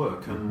lot of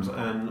work.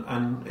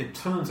 And it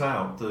turns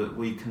out that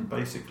we can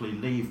basically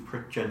leave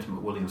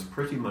Gent-McWilliams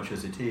pretty much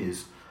as it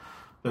is.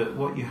 But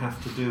what you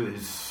have to do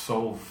is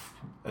solve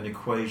an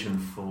equation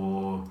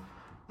for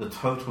the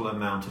total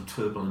amount of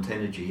turbulent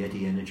energy,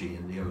 eddy energy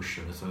in the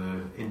ocean, as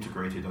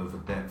integrated over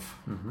depth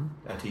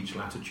at each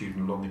latitude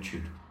and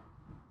longitude.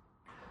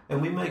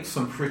 And we make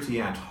some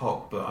pretty ad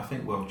hoc, but I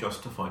think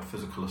well-justified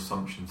physical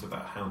assumptions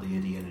about how the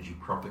eddy energy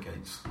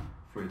propagates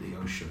through the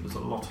ocean. There's a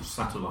lot of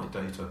satellite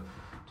data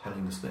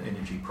telling us that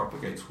energy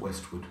propagates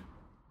westward.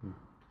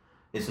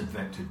 It's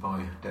advected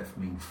by depth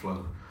mean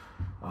flow.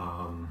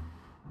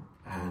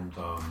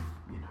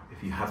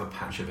 If you have a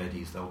patch of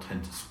eddies, they'll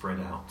tend to spread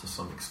out to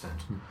some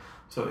extent.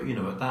 So,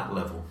 at that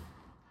level,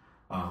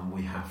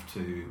 we have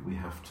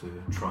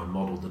to try and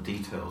model the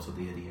details of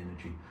the eddy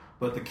energy.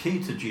 But the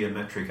key to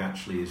geometric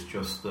actually is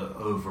just that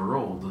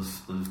overall,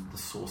 the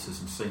sources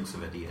and sinks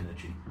of eddy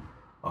energy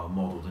are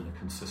modelled in a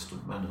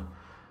consistent manner.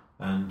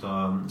 And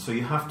so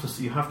you have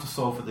to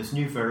solve for this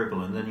new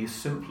variable, and then you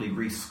simply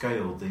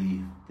rescale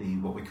the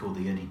what we call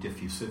the eddy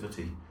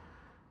diffusivity,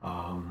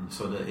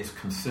 so that it's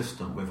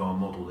consistent with our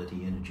model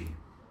eddy energy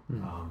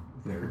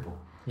variable.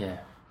 Yeah.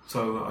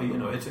 So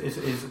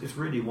it's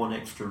really one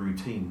extra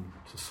routine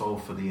to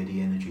solve for the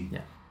eddy energy,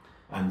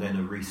 and then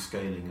a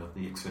rescaling of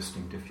the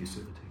existing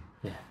diffusivity.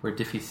 Yeah, where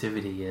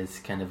diffusivity is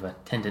kind of a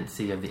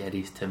tendency of the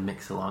eddies to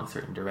mix along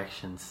certain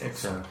directions.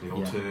 Exactly,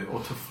 or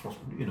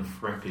to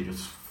frankly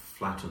just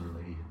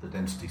flatten the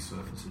density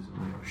surfaces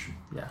in the ocean.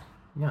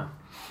 Yeah.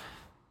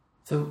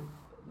 So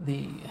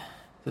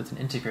it's an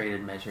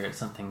integrated measure.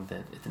 It's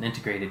it's an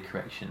integrated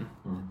correction.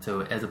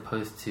 So as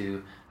opposed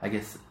to, I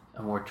guess,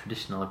 a more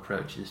traditional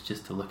approach is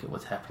just to look at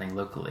what's happening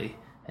locally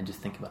and just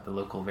think about the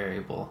local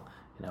variable.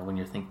 When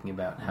you're thinking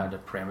about how to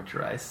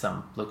parameterize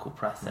some local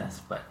process,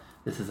 but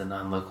this is a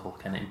non-local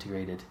kind of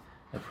integrated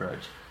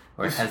approach,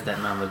 or it has that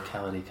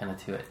non-locality kind of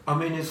to it. I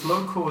mean, it's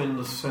local in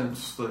the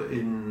sense that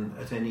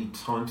at any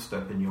time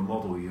step in your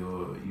model,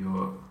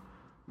 you're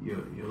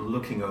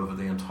looking over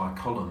the entire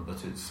column,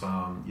 but it's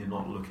you're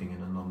not looking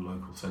in a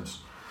non-local sense.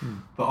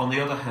 But on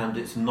the other hand,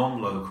 it's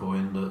non-local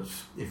in that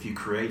if you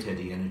create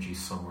eddy energy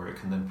somewhere, it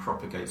can then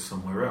propagate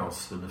somewhere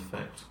else and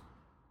affect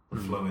the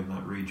flow in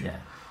that region.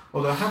 Yeah.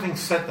 Although having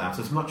said that,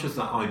 as much as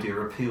that idea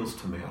appeals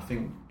to me, I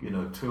think,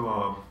 to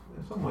our,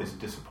 in some ways,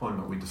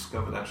 disappointment, we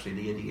discovered actually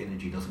the eddy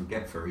energy doesn't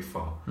get very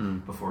far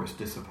before it's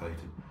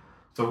dissipated.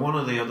 So one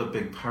of the other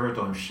big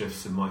paradigm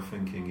shifts in my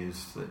thinking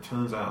is that it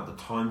turns out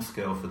the time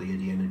scale for the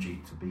eddy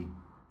energy to be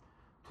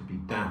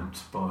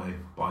damped by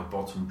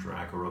bottom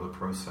drag or other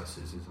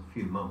processes is a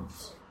few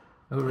months.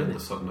 Oh, really? In the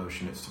Southern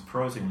Ocean. It's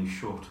surprisingly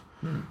short.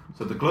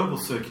 So the global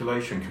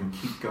circulation can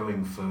keep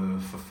going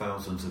for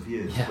thousands of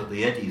years, but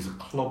the eddies are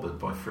clobbered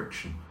by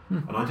friction.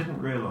 And I didn't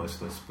realise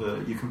this,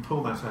 but you can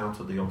pull that out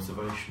of the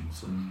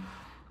observations.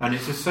 And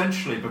it's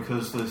essentially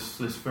because there's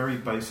this very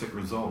basic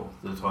result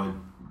that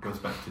goes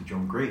back to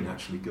John Green,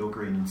 actually, Gil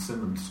Green and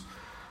Simmons,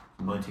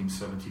 in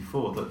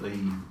 1974, that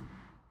the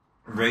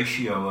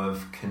ratio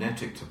of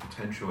kinetic to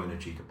potential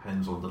energy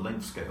depends on the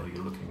length scale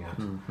you're looking at.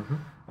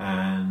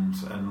 And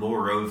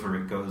moreover,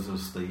 it goes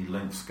as the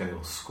length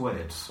scale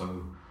squared.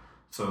 So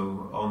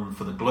So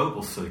for the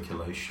global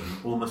circulation,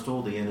 almost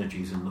all the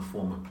energy is in the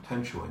form of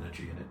potential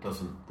energy, and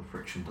the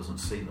friction doesn't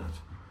see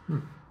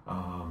that.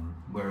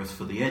 Whereas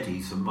for the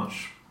eddies, a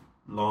much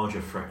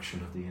larger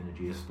fraction of the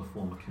energy is the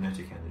form of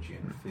kinetic energy,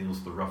 and it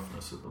feels the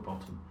roughness at the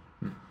bottom.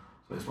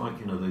 So it's like,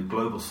 the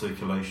global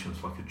circulation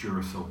is like a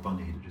Duracell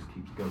bunny that just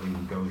keeps going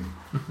and going,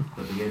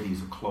 but the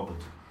eddies are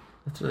clobbered.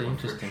 That's really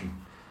interesting.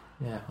 Friction.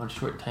 Yeah, on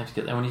short time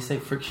scale. And when you say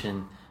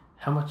friction,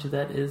 how much of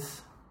that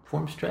is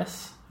form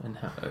stress? And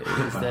how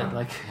is that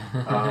like?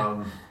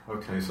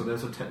 Okay, so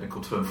there's a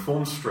technical term.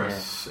 Form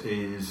stress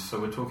is, so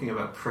we're talking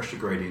about pressure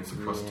gradients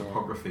across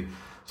topography.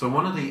 So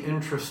one of the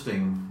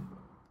interesting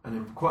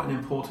and quite an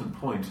important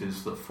point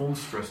is that form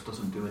stress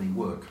doesn't do any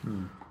work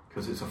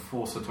because it's a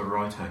force at a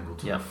right angle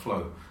to the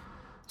flow.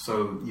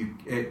 So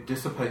it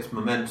dissipates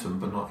momentum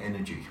but not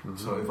energy.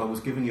 So if I was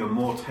giving you a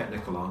more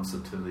technical answer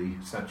to the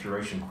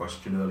saturation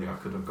question earlier, I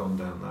could have gone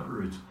down that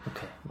route.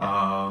 Okay.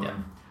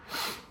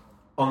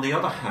 On the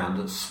other hand,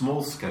 at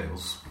small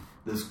scales,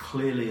 there's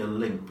clearly a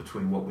link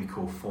between what we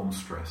call form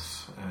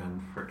stress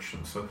and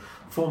friction. So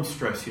form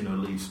stress,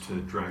 leads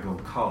to drag on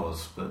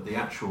cars, but the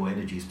actual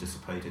energy is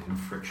dissipated in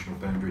frictional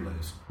boundary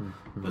layers.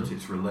 But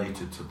it's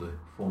related to the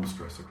form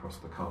stress across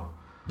the car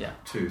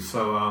too.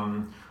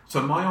 So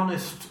my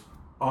honest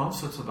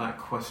answer to that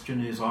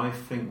question is I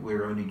think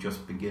we're only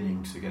just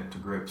beginning to get to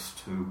grips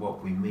to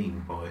what we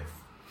mean by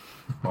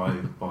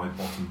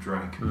bottom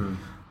drag.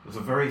 There's a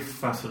very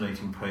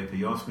fascinating paper.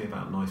 You asked me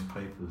about nice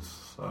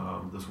papers.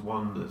 There's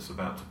one that's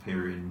about to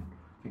appear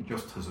I think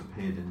just has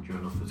appeared in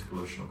Journal of Physical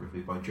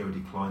Oceanography by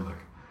Jody Klimek,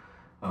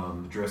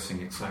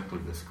 addressing exactly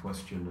this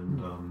question,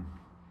 and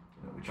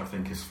which I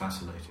think is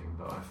fascinating.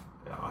 But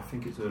I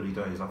think it's early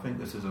days. I think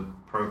this is a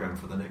program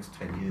for the next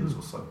 10 years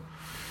or so.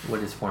 What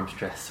is form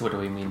stress? What do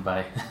we mean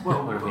by?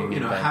 Well,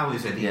 how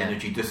is eddy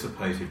energy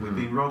dissipated? We've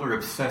been rather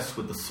obsessed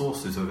with the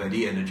sources of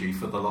eddy energy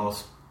for the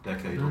last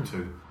decade or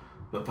two.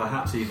 But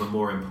perhaps even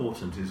more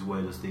important is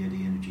where does the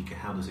eddy energy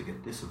how does it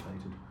get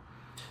dissipated?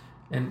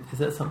 And is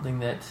that something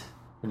that,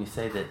 when you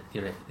say that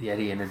the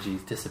eddy energy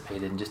is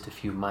dissipated in just a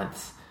few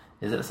months,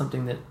 is that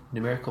something that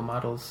numerical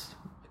models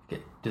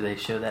do they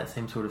show that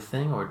same sort of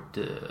thing, or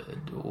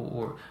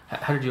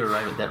how did you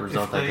arrive at that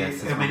result?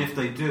 If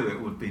they do, it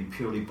would be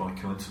purely by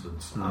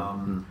coincidence.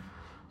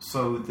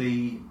 So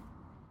the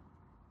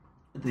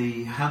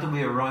how do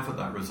we arrive at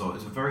that result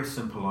is a very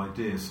simple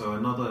idea. So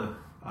another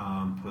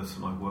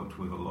person I've worked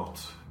with a lot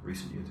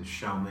recent years is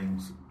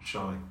Xiaoming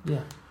Shai.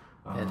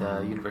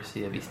 At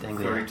University of East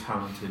Anglia. Very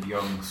talented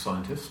young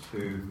scientist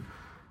who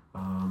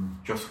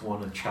just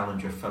won a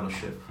Challenger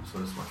Fellowship,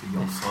 so it's like a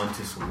Young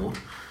Scientist Award,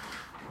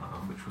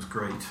 which was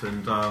great.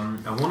 And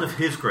one of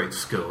his great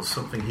skills,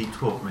 something he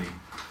taught me,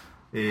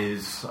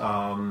 is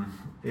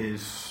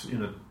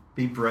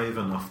be brave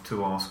enough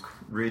to ask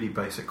really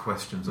basic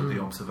questions at the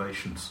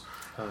observations.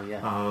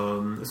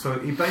 So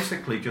he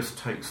basically just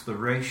takes the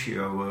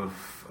ratio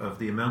of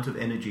the amount of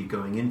energy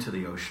going into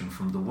the ocean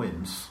from the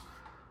winds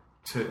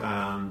to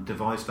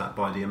divides that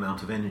by the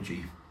amount of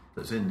energy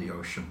that's in the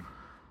ocean.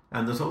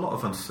 And there's a lot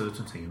of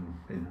uncertainty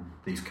in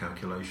these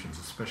calculations,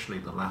 especially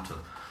the latter.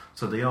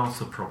 So the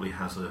answer probably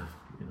has a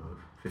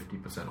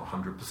 50% or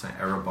 100%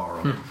 error bar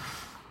on it.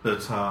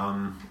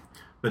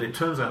 But it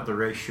turns out the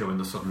ratio in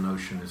the Southern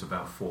Ocean is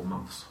about 4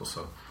 months or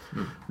so.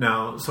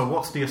 Now, so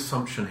what's the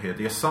assumption here?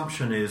 The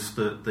assumption is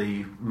that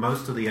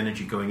most of the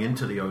energy going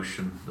into the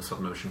ocean, the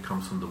Southern Ocean,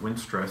 comes from the wind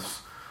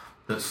stress,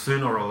 that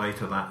sooner or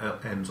later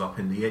that ends up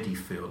in the eddy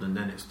field and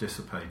then it's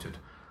dissipated.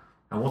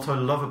 And what I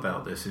love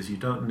about this is you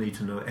don't need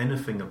to know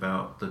anything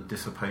about the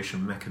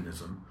dissipation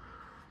mechanism,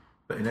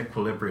 but in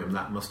equilibrium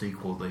that must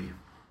equal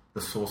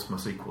the source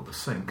must equal the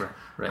sink.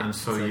 Right. And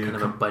so you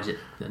can, a budget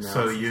analysis.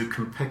 So you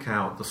can pick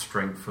out the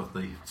strength of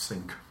the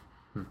sink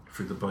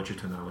through the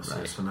budget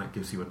analysis, and that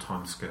gives you a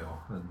time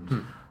scale.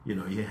 And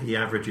he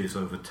averages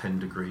over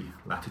 10-degree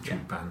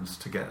latitude bands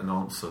to get an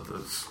answer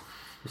that's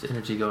there's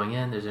energy going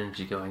in, there's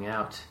energy going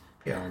out,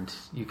 and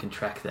you can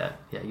track that.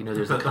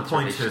 There's but the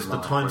point is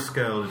the time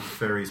scale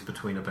varies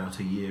between about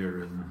a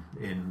year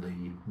in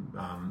the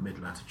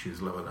mid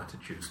latitudes, lower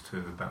latitudes to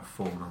about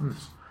 4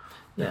 months.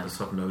 In the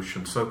Southern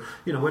Ocean. So,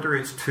 whether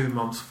it's 2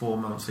 months, 4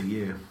 months, a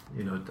year,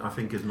 I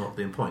think is not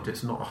the point.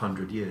 It's not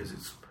 100 years.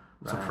 It's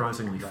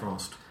surprisingly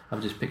fast.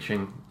 I'm just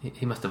picturing,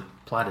 he must have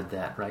plotted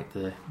that, right?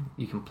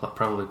 You can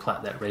probably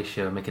plot that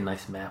ratio, make a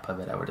nice map of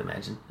it, I would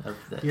imagine.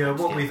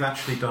 What we've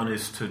actually done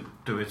is to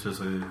do it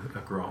as a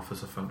graph,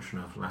 as a function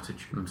of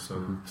latitude. So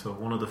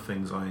one of the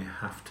things I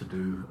have to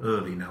do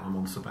early now, I'm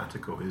on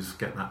sabbatical, is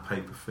get that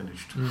paper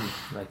finished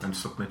and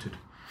submitted.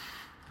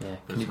 Yeah.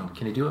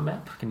 Can you do a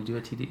map? Can you do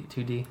a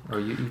 2D? Or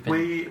you've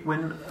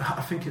been...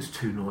 I think it's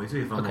too noisy,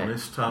 if I'm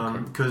honest,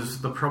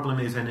 because the problem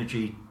is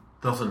energy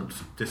doesn't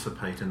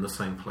dissipate in the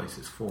same place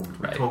it's formed.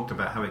 We talked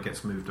about how it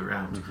gets moved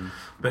around,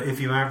 but if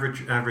you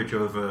average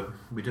over,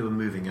 we do a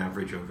moving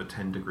average over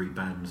 10-degree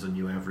bands, and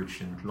you average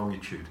in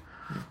longitude,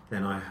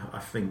 then I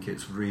think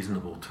it's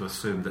reasonable to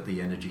assume that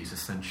the energy is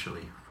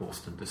essentially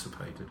forced and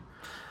dissipated.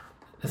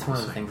 That's one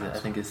of the things that I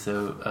think is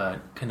so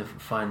kind of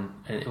fun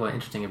and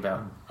interesting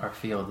about our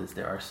field is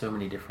there are so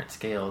many different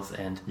scales,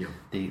 and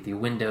the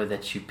window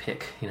that you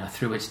pick,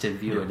 through which to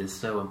view it is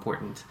so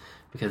important,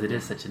 because it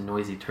is such a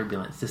noisy,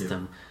 turbulent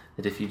system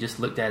that if you just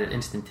looked at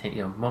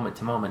it moment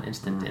to moment,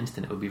 instant to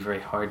instant, it would be very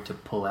hard to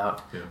pull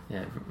out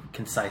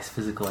concise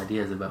physical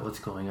ideas about what's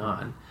going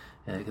on.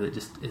 Because it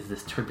just is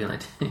this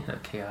turbulent,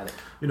 chaotic.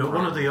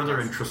 One of the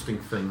other interesting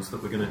things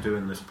that we're going to do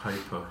in this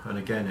paper, and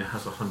again, it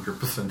has a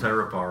 100%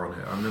 error bar on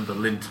it. I remember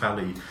Lynn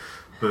Talley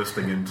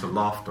bursting into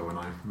laughter when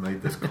I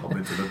made this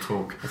comment in a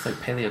talk. It's like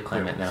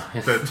paleoclimate now.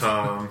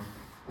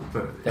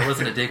 But that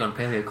wasn't a dig on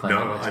paleoclimate.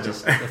 No,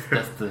 that's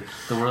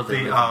the world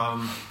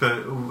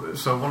that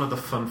so one of the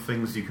fun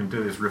things you can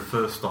do is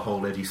reverse the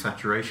whole eddy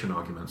saturation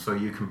argument. So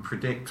you can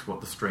predict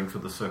what the strength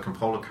of the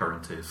circumpolar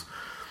current is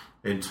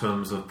in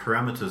terms of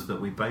parameters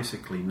that we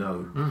basically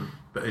know,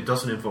 but it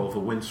doesn't involve a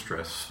wind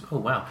stress. Oh,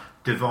 wow.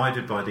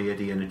 Divided by the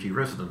eddy energy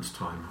residence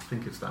time. I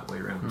think it's that way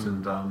around.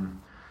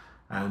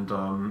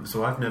 And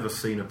so I've never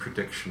seen a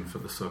prediction for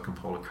the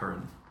circumpolar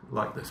current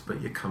like this, but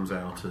it comes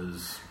out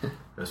as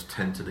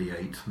 10 to the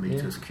 8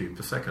 meters cubed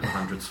per second,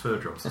 100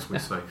 Sverdrups, as we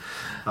say,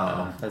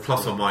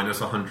 plus or minus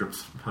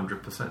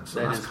 100%. So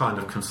that's kind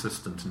of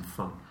consistent and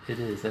fun. It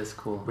is. That's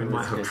cool. We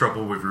might have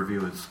trouble with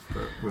reviewers,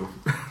 but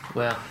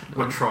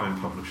we'll try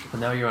and publish it.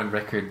 Well, now you're on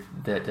record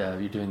that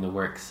you're doing the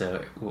work,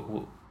 so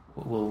we'll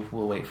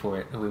wait for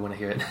it, and we want to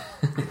hear it.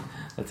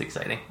 That's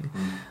exciting.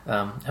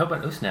 How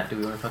about OSNAP? Do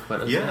we want to talk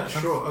about OSNAP? Yeah,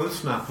 sure.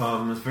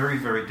 OSNAP is a very,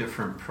 very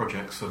different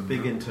project. So a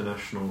big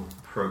international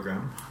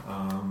program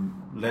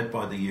led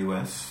by the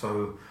US.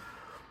 So,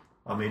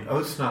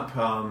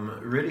 OSNAP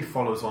really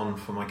follows on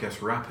from, I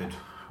guess, RAPID,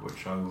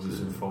 which I was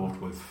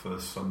involved with for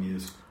some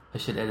years. I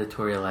should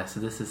editorialize. So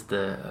this is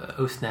the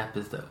OSNAP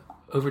is the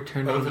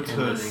overturning in the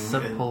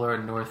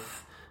subpolar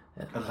North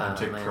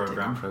Atlantic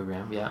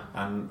program, yeah.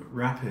 And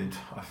RAPID,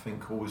 I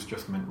think, always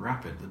just meant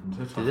rapid, didn't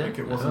it? I think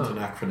it wasn't an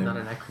acronym. Not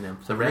an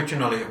acronym. So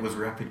originally it was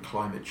Rapid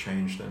Climate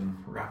Change, then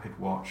Rapid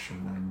Watch,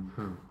 and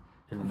then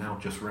and now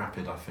just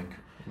RAPID, I think.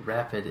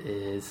 RAPID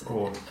is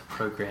a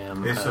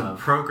program. It's a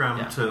program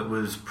that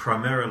was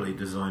primarily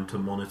designed to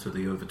monitor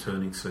the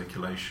overturning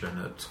circulation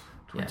at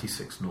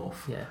 26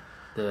 North. Yeah.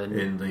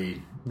 In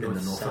the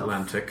North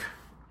Atlantic.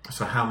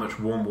 So how much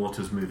warm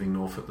water is moving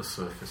north at the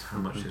surface? How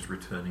much is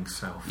returning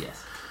south?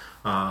 Yes.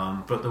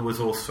 But there was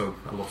also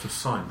a lot of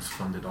science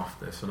funded off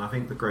this, and I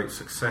think the great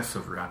success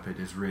of RAPID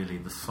is really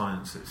the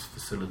science it's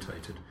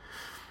facilitated.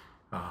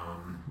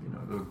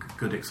 The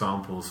good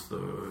examples.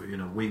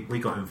 We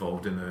got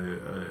involved in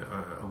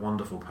a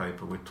wonderful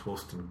paper with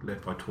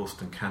led by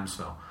Torsten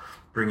Kansel,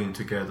 bringing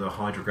together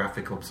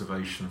hydrographic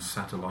observations,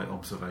 satellite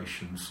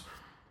observations,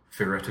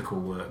 theoretical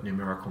work,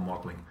 numerical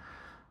modelling.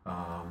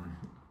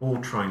 All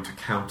trying to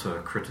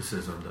counter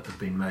criticism that had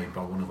been made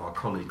by one of our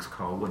colleagues,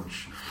 Carl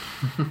Wunsch,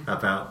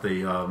 about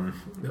the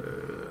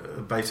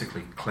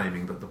basically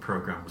claiming that the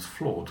program was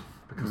flawed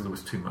because there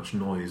was too much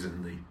noise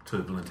in the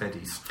turbulent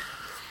eddies.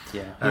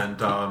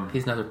 Yeah,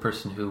 he's another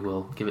person who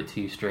will give it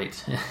to you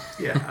straight.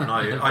 Yeah, and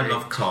I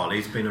love Carl.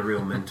 He's been a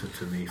real mentor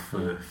to me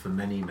for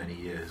many, many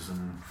years,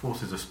 and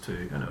forces us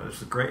to,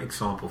 it's a great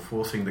example,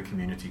 forcing the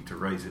community to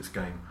raise its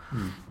game.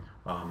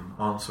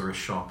 Answer is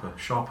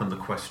sharpen the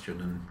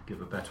question and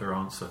give a better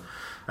answer.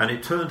 And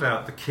it turned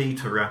out the key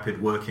to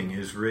RAPID working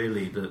is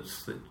really that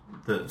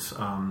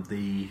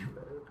the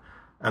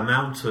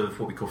amount of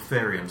what we call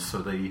variance, so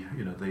the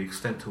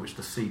extent to which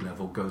the sea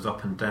level goes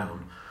up and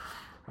down,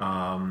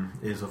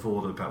 is of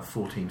order about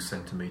 14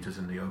 centimetres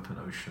in the open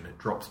ocean. It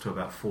drops to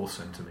about 4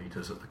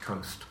 centimetres at the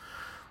coast.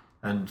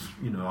 And,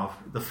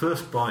 the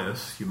first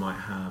bias you might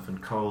have, and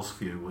Carl's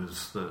view,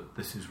 was that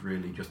this is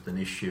really just an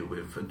issue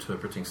with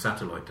interpreting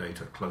satellite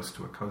data close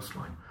to a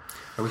coastline.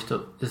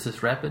 Is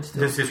this RAPID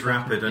still? This is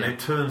RAPID, and it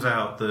turns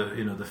out that,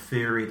 the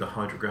theory, the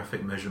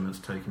hydrographic measurements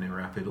taken in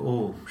RAPID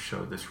all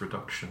show this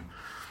reduction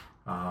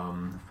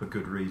for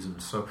good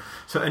reasons. So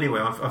anyway,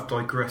 I've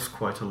digressed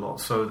quite a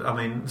lot. So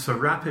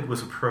RAPID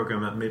was a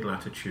program at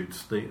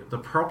mid-latitudes. The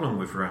problem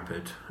with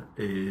RAPID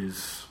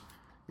is...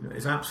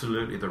 it's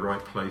absolutely the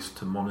right place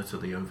to monitor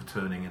the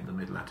overturning in the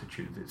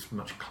mid-latitude. It's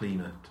much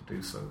cleaner to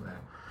do so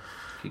there.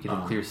 You get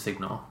a clear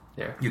signal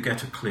there. You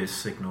get a clear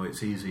signal.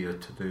 It's easier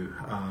to do.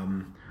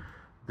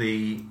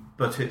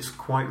 But it's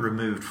quite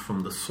removed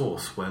from the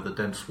source where the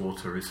dense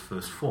water is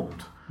first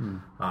formed,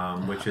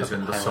 which is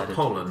in the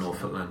subpolar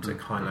North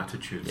Atlantic, high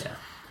latitudes. Yeah.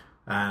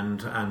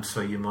 And so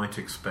you might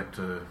expect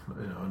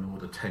an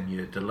order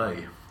 10-year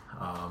delay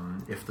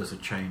if there's a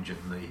change in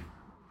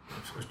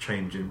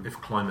if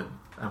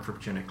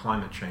anthropogenic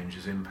climate change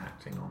is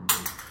impacting on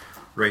the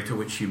rate at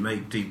which you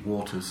make deep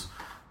waters.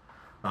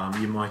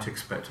 You might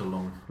expect a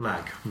long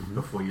lag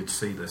before you'd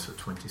see this at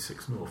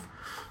 26 North.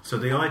 So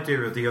the idea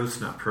of the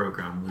OSNAP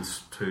program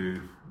is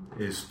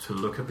to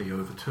look at the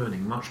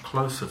overturning much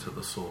closer to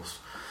the source.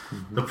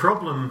 The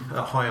problem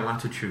at higher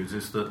latitudes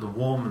is that the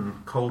warm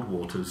and cold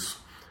waters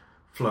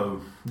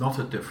flow not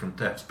at different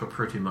depths, but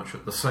pretty much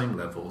at the same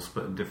levels,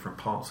 but in different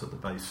parts of the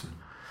basin.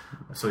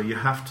 So you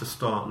have to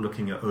start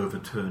looking at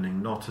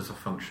overturning not as a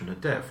function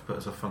of depth, but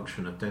as a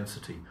function of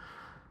density.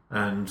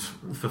 And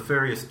for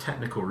various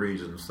technical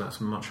reasons, that's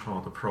a much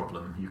harder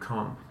problem. You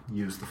can't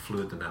use the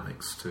fluid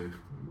dynamics to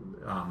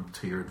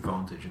your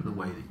advantage in the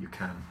way that you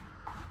can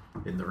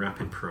in the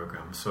rapid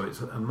program. So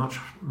it's a much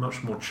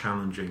more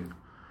challenging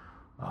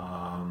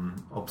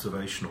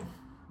observational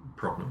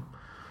problem.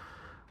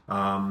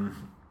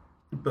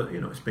 But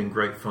it's been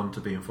great fun to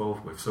be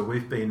involved with. So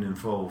we've been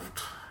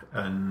involved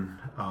in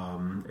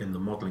the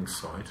modelling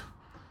side,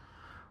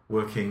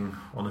 working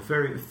on a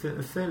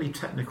fairly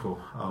technical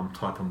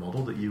type of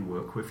model that you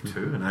work with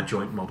too, an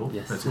adjoint model,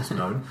 yes. as it's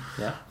known,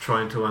 yeah.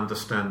 Trying to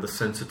understand the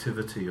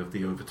sensitivity of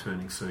the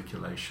overturning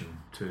circulation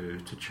to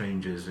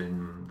changes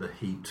in the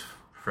heat,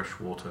 fresh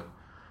water,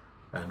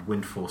 and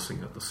wind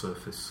forcing at the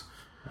surface.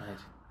 Right.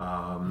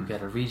 You've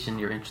got a region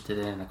you're interested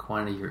in, and a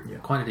quantity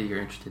you're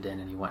interested in,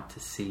 and you want to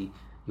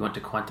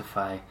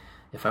quantify.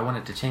 If I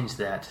wanted to change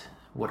that,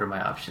 what are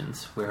my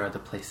options? Where are the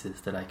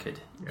places that I could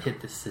hit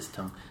this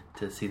system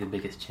to see the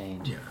biggest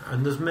change? Yeah,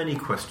 and there's many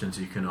questions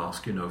you can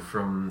ask,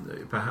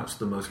 from perhaps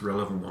the most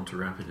relevant one to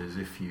rapid is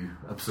if you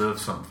observe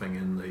something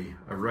in the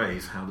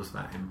arrays, how does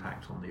that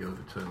impact on the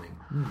overturning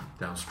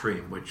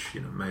downstream, which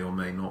may or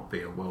may not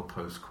be a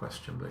well-posed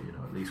question, but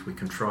at least we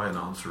can try and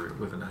answer it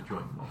with an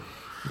adjoint model.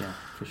 Yeah,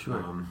 for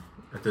sure.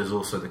 There's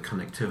also the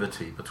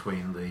connectivity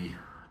between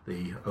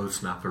the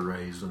OSNAP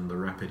arrays and the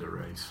rapid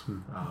arrays,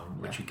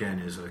 which again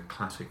is a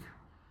classic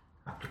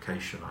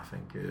application. I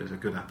think it is a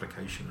good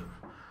application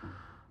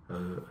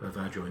of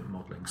adjoint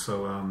modelling.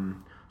 So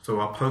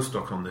our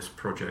postdoc on this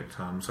project,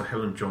 so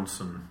Helen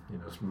Johnson,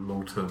 is a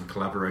long-term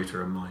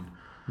collaborator of mine,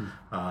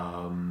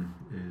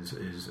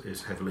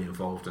 is heavily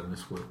involved in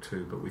this work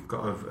too. But we've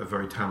got a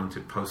very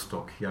talented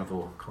postdoc,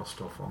 Yavor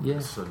Kostov, on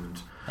this, and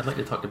I'd like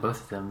to talk to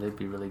both of them. They'd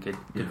be really good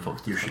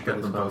folks. You should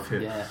get them both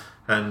here. Yeah.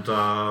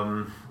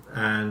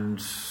 And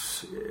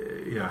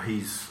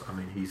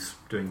he's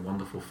doing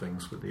wonderful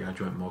things with the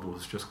adjoint model.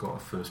 Has just got a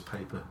first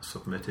paper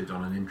submitted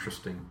on an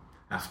interesting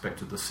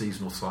aspect of the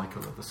seasonal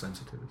cycle of the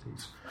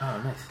sensitivities.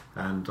 Oh, nice.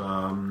 And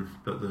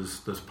but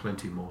there's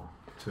plenty more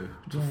to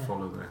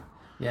follow there.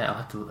 Yeah,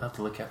 I'll have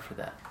to look out for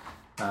that.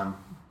 And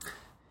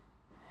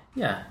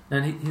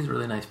he's a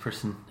really nice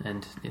person,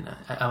 and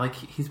I like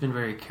he's been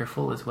very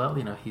careful as well.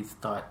 He's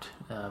thought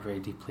very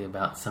deeply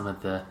about some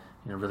of the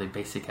really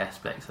basic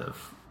aspects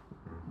of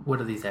what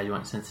do these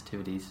adjoint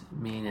sensitivities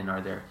mean, and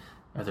are there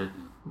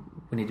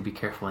we need to be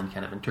careful in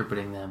kind of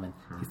interpreting them, and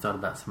he's thought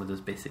about some of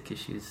those basic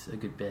issues a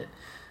good bit.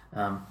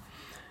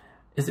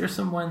 Is there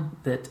someone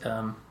that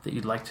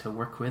you'd like to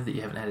work with that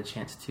you haven't had a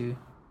chance to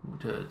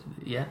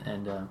yet,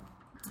 and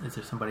is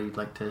there somebody you'd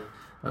like to,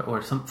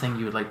 or something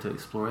you would like to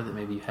explore that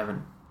maybe you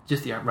haven't,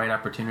 just the right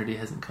opportunity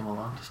hasn't come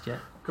along just yet?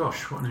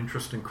 Gosh, what an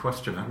interesting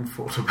question. I hadn't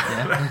thought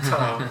about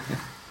it.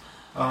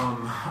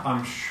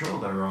 I'm sure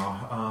there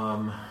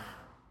are.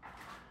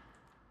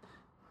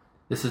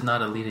 This is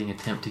not a leading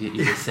attempt to get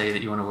you to say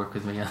that you want to work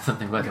with me on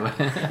something, by the way.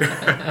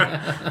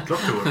 I'd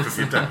love to work with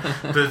you, Dan.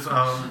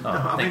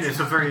 It's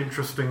a very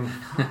interesting.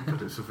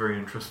 It's a very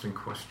interesting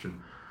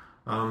question.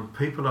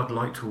 People I'd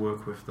like to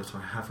work with that I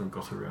haven't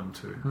got around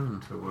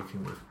to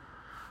working with.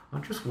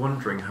 I'm just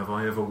wondering, have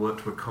I ever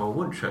worked with Carl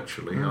Wunsch?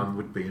 Actually,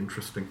 would be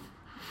interesting.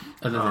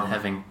 Other than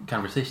having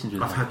conversations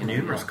with him. I've had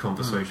numerous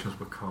conversations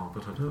with Carl,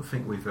 but I don't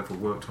think we've ever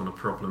worked on a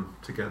problem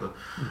together.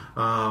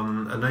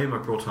 A name I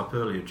brought up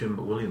earlier, Jim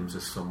Williams,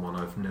 is someone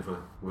I've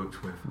never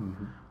worked with,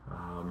 who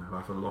I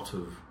have a lot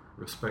of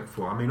respect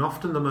for.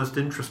 Often the most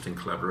interesting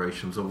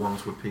collaborations are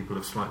ones with people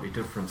of slightly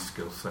different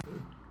skill set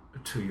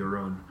to your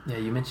own. Yeah,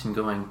 you mentioned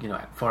going,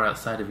 far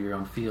outside of your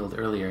own field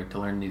earlier to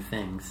learn new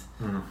things.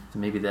 So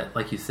maybe that,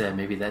 like you said,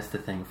 maybe that's the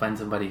thing. Find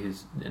somebody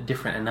who's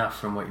different enough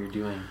from what you're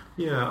doing.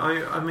 Yeah,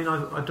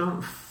 I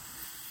don't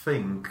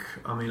think.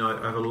 I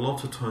have a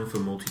lot of time for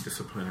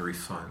multidisciplinary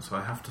science.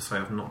 I have to say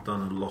I've not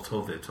done a lot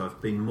of it.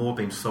 I've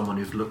been someone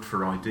who's looked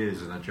for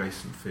ideas in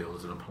adjacent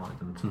fields and applied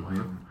them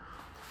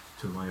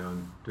to my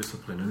own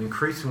discipline, and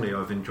increasingly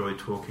I've enjoyed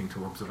talking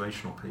to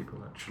observational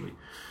people actually.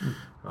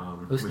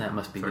 OSNAP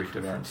must be very good for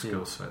different that too.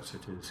 skill sets.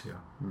 It is,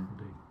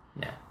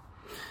 indeed.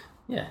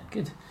 Yeah,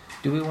 good.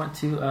 Do we want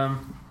to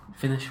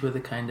finish with a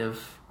kind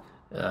of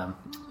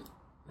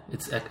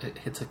it's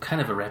a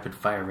kind of a rapid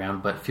fire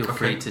round, but feel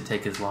free to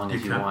take as long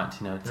as you want.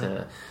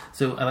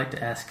 So I like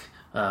to ask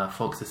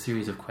folks a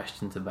series of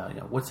questions about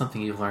what's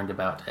something you've learned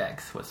about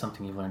X, what's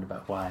something you've learned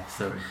about Y.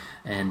 So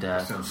and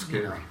sounds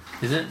scary.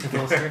 Is it? It's a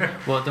little scary?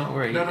 Well, don't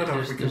worry. No.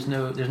 There's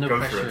no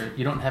pressure.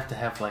 You don't have to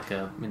have like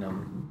a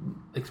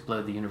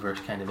explode the universe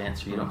kind of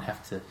answer. You don't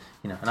have to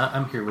and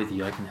I'm here with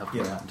you. I can help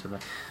you out into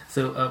that.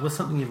 So what's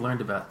something you've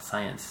learned about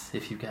science?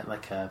 If you've got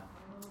like a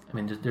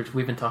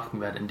we've been talking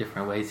about it in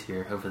different ways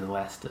here over the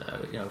last,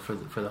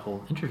 for the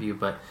whole interview.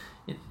 But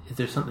is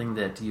there something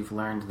that you've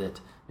learned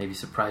that maybe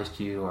surprised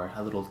you, or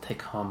a little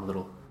take-home,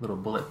 little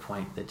bullet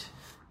point that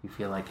you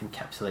feel like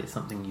encapsulates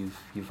something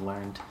you've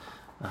learned?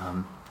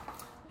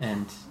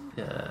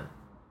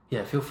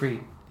 feel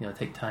free.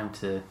 Take time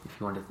to, if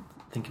you want to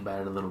think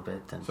about it a little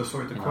bit. And, so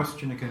sorry, the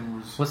question again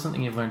was... What's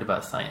something you've learned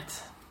about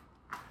science?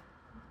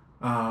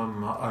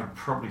 I'd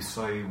probably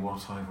say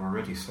what I've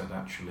already said,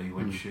 actually,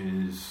 which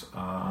is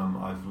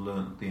I've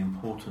learnt the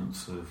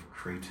importance of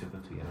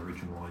creativity and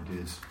original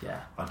ideas.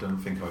 Yeah. I don't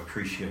think I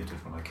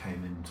appreciated when I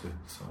came into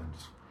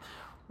science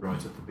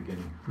right at the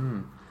beginning.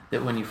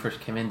 That when you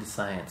first came into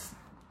science,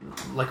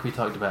 like we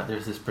talked about,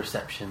 there's this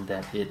perception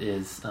that it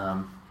is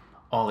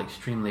all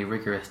extremely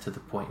rigorous to the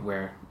point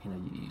where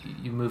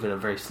you move at a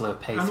very slow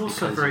pace, and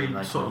also very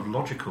sort of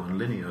logical and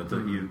linear,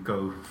 that you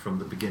go from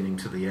the beginning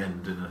to the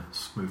end in a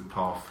smooth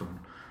path, and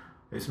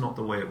it's not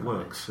the way it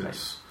works. Right.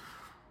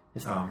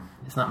 It's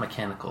not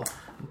mechanical.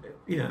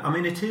 Yeah, I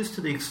mean, it is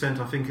to the extent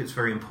I think it's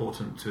very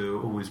important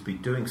to always be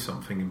doing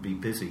something and be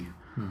busy.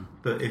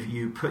 But if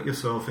you put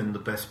yourself in the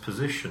best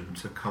position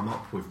to come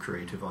up with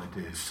creative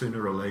ideas,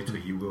 sooner or later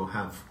you will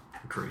have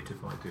a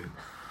creative idea.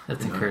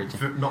 That's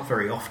encouraging. Not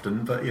very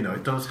often, but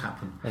it does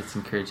happen. That's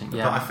encouraging.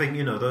 Yeah. But I think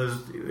those.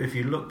 If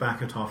you look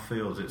back at our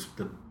fields,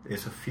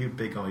 it's a few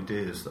big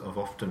ideas that have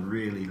often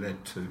really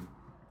led to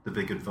the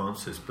big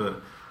advances.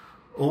 But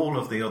all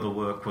of the other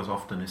work was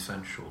often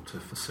essential to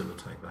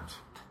facilitate that,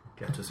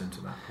 get us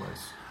into that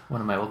place. One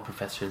of my old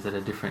professors at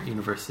a different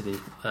university,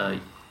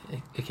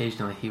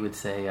 occasionally he would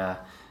say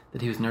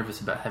that he was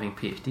nervous about having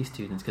PhD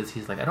students because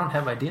he's like, I don't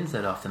have ideas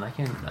that often. I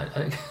can't.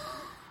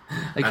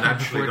 And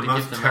actually, the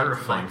most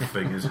terrifying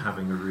thing is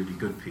having a really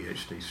good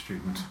PhD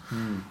student.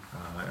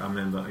 I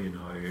remember,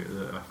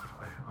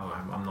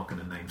 I'm not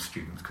going to name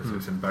students because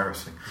it's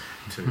embarrassing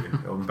to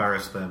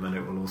embarrass them, and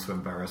it will also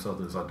embarrass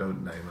others I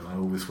don't name, and I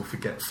always will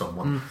forget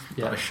someone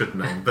that I should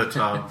name. But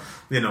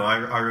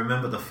I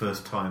remember the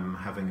first time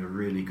having a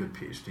really good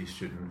PhD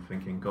student,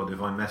 thinking, God,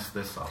 if I mess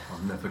this up,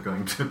 I'm never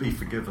going to be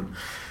forgiven.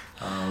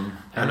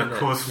 And of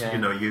course,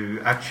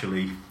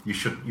 you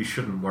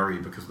shouldn't worry,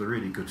 because the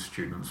really good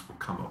students will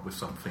come up with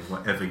something,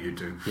 whatever you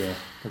do. Yeah,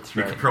 that's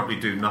right. You could probably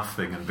do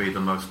nothing and be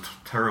the most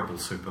terrible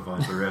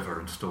supervisor ever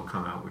and still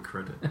come out with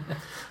credit.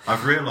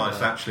 I've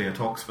realised actually at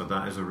Oxford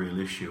that is a real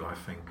issue. I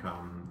think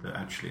that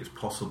actually it's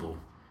possible,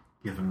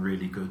 given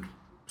really good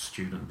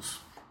students.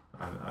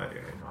 I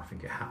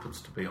think it happens,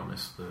 to be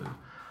honest, that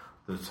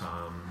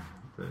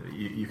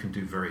you can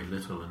do very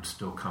little and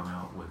still come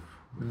out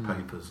with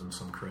papers and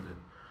some credit.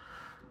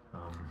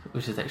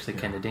 Which is actually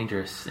kind of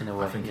dangerous in a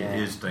way. I think it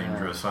is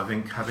dangerous. I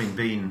think having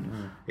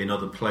been in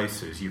other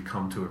places, you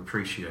come to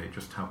appreciate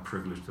just how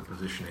privileged a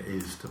position it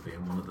is to be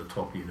in one of the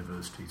top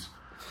universities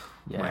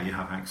where you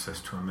have access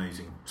to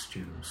amazing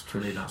students. To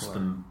me, that's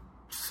the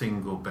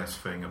single best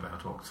thing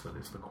about Oxford,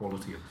 is the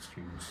quality of the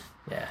students.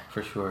 Yeah,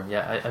 for sure.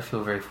 Yeah, I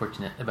feel very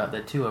fortunate about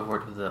that too. I've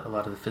worked with a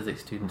lot of the physics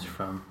students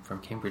from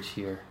Cambridge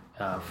here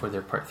for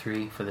their Part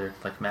 3, for their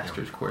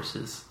master's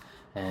courses.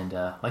 And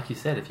like you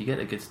said, if you get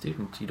a good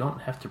student, you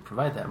don't have to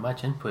provide that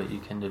much input. You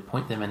can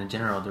point them in a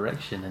general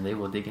direction, and they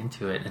will dig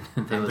into it.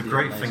 And the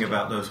great thing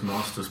about those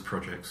master's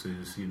projects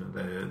is,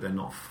 they're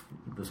not.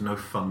 There's no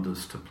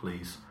funders to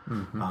please.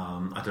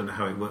 I don't know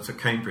how it works at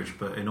Cambridge,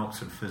 but in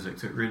Oxford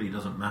Physics, it really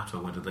doesn't matter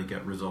whether they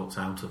get results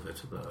out of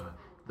it.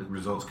 The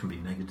results can be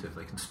negative;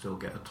 they can still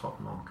get a top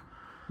mark,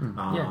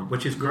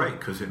 which is great,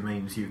 because it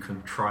means you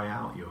can try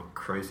out your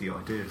crazy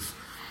ideas.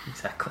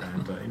 Exactly.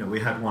 And we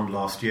had one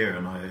last year,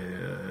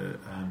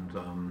 and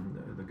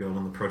the girl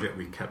on the project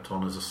we kept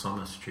on as a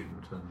summer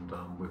student, and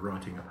we're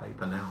writing a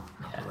paper now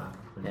after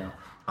that.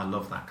 I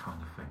love that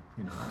kind of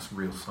thing. That's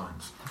real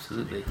science.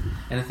 Absolutely.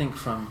 And I think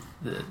from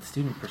the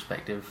student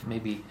perspective,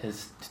 maybe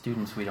as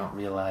students we don't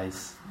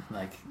realize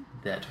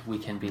that we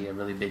can be a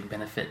really big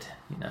benefit,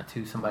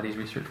 to somebody's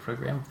research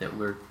program. That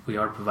we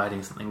are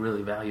providing something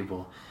really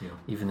valuable. Yeah.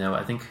 Even though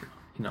I think,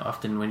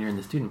 often when you're in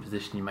the student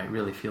position, you might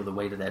really feel the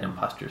weight of that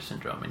imposter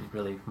syndrome, and you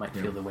really might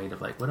feel the weight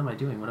of what am I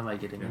doing? What am I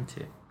getting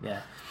into?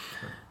 Yeah.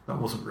 That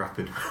wasn't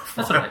rapid.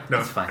 That's all right. No.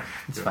 It's fine.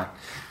 It's fine.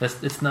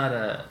 It's not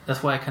a.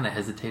 That's why I kind of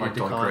hesitated to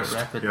call it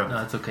rapid. Yeah.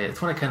 No, it's okay.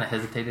 It's why I kind of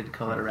hesitated to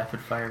call it a rapid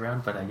fire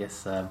round. But I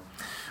guess,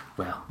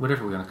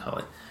 whatever we're going to call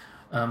it.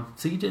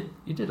 So you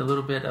did a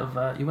little bit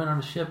of. You went on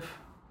a ship.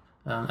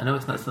 I know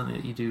it's not something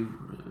that you do,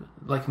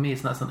 like me,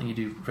 it's not something you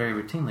do very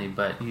routinely,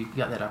 but you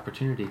got that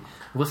opportunity.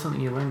 What's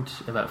something you learned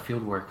about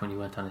field work when you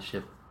went on a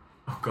ship?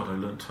 Oh God, I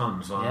learned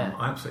tons. I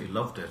absolutely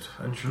loved it,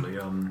 actually.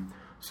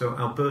 So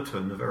Alberto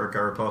Navarro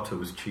Garabato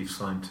was chief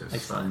scientist.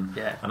 Excellent,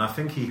 and I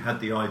think he had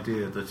the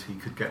idea that he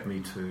could get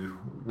me to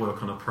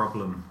work on a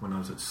problem when I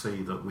was at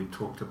sea that we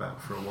talked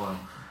about for a while,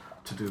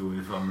 to do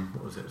with,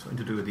 something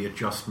to do with the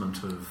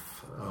adjustment of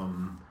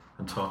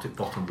Antarctic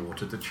bottom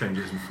water to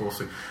changes in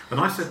forcing. And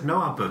I said,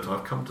 no, Alberto,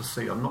 I've come to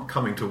sea. I'm not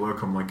coming to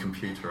work on my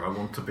computer. I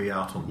want to be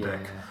out on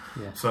deck.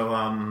 Yeah. So,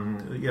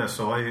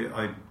 so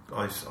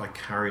I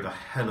carried a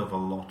hell of a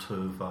lot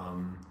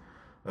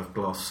of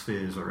glass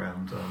spheres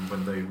around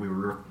when we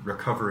were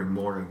recovering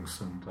moorings,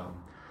 and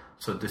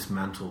so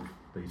dismantled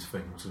these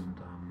things.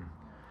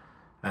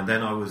 And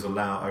then I was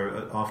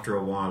allowed, after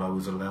a while, I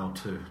was allowed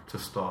to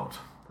start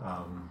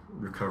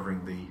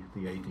recovering the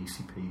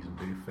ADCPs and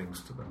do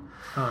things to them.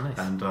 Oh, nice.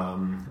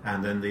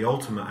 And then the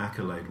ultimate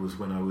accolade was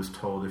when I was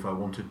told if I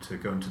wanted to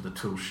go into the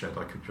tool shed,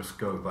 I could just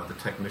go by the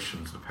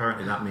technicians.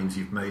 Apparently, that means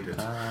you've made it.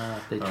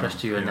 They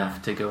trust you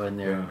enough to go in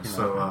there. Yeah.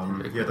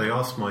 So they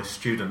asked my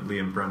student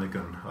Liam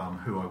Brannigan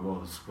who I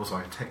was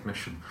I a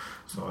technician?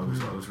 So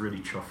I was really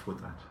chuffed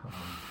with that.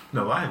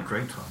 No, I had a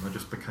great time. I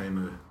just became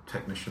a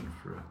technician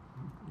for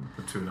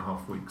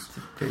 2.5 weeks. It's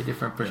a very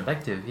different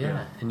perspective,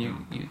 yeah. And you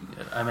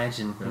I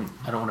imagine,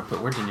 I don't want to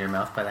put words in your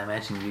mouth, but I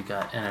imagine you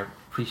got an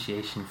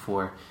appreciation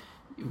for,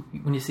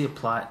 when you see a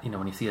plot,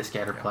 when you see a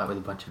scatter plot with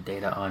a bunch of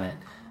data on it,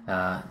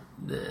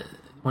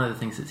 one of the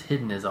things that's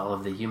hidden is all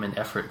of the human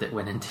effort that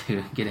went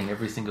into getting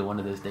every single one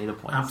of those data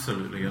points.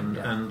 Absolutely,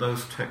 and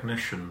those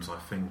technicians, I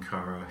think,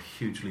 are a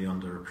hugely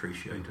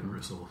underappreciated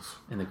resource.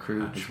 And the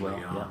crew actually,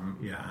 as well.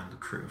 And the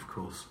crew, of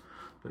course.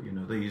 But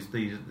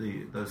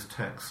those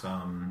techs,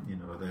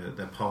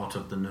 they're part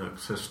of the NERC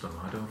system.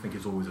 I don't think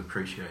it's always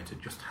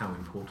appreciated just how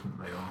important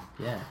they are.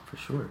 Yeah, for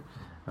sure.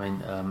 I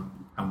mean,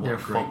 and what a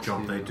great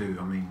job they do.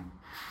 I mean,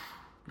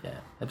 yeah,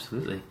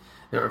 absolutely.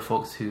 There are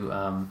folks who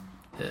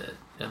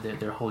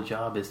their whole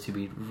job is to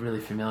be really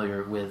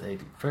familiar with a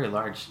very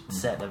large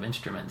set of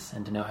instruments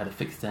and to know how to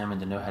fix them and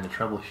to know how to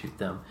troubleshoot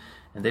them.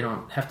 And they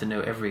don't have to know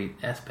every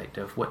aspect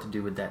of what to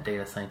do with that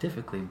data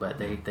scientifically, but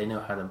they know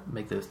how to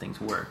make those things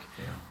work.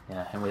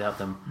 Yeah, and without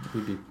them,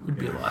 we'd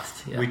be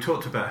lost. Yeah. We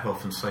talked about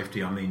health and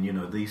safety. I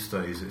mean, these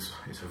days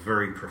it's a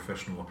very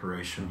professional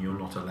operation. You're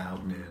not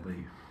allowed near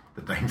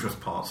the dangerous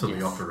parts of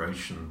the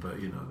operation, but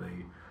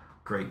the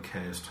great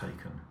care is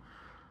taken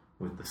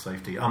with the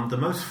safety. The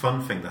most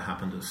fun thing that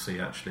happened at sea,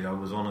 actually, I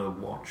was on a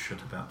watch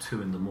at about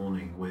 2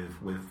 a.m.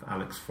 with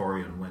Alex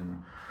Forian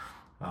when.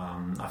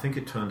 I think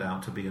it turned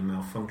out to be a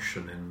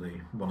malfunction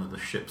in one of the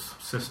ship's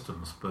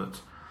systems,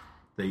 but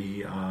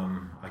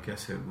I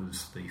guess it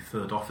was the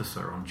third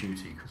officer on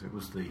duty, because it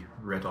was the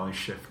red eye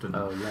shift, and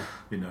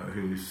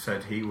who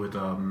said he was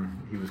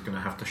going to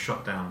have to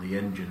shut down the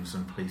engines,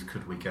 and please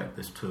could we get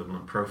this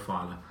turbulence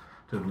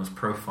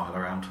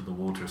profiler out of the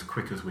water as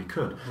quick as we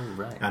could. Oh,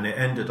 right. And it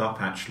ended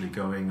up actually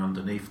going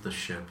underneath the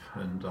ship,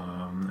 and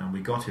we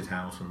got it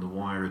out, and the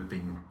wire had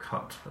been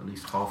cut at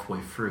least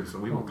halfway through, so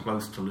we were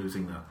close to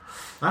losing that.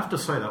 I have to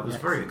say that was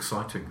very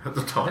exciting at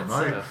the time.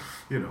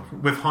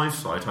 With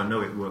hindsight, I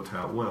know it worked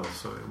out well,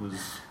 so it was...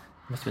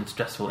 Must have been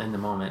stressful in the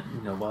moment,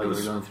 while you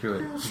were going through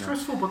it. Yeah,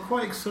 stressful, but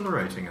quite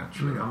exhilarating,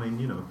 actually. I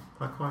mean,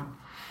 I quite...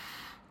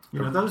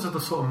 those are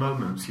the sort of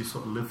moments you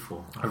sort of live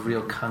for. A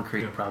real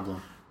concrete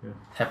problem. Yeah.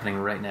 Happening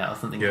right now,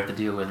 something you have to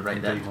deal with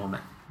that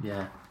moment.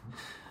 Well,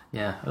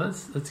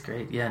 that's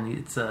great. Yeah, and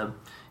it's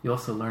you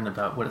also learn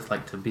about what it's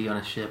like to be on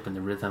a ship and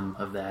the rhythm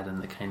of that,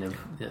 and the kind of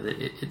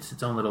it's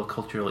its own little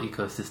cultural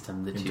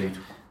ecosystem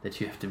that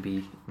you have to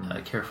be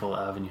careful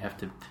of, and you have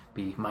to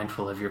be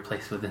mindful of your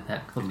place within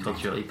that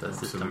cultural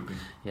ecosystem. Absolutely.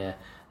 Yeah,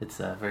 it's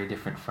very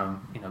different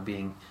from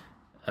being.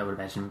 I would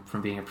imagine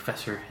from being a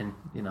professor in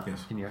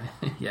in your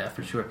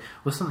for sure.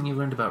 What's something you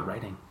learned about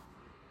writing?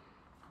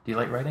 Do you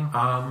like writing?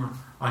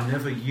 I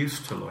never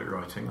used to like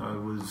writing.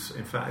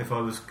 In fact, if I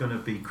was going to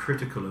be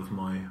critical of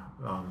my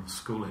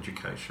school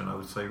education, I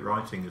would say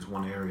writing is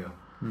one area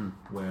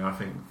where I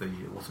think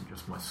it wasn't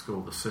just my school,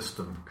 the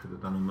system could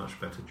have done a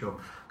much better job.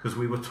 Because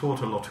we were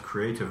taught a lot of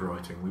creative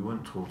writing. We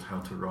weren't taught how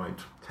to write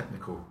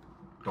technical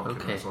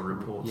documents or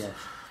reports. Yes.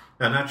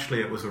 And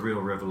actually, it was a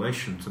real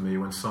revelation to me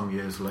when some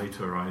years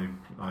later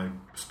I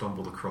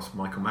stumbled across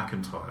Michael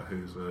McIntyre,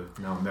 who's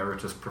now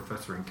emeritus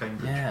professor in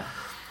Cambridge. Yeah.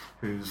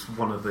 Who's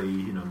one of the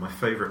my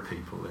favourite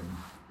people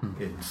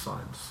in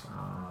science.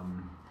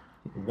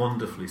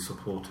 Wonderfully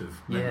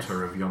supportive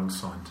mentor of young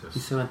scientists.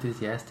 He's so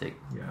enthusiastic.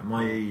 Yeah,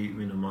 my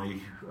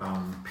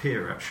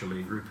peer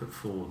actually, Rupert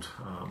Ford,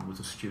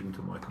 was a student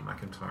of Michael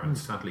McIntyre and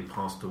sadly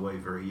passed away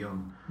very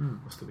young.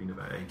 Must have been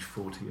about age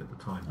 40 at the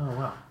time. Oh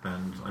wow!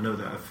 And I know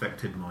that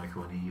affected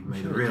Michael, and he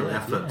made a real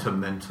effort to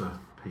mentor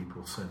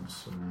people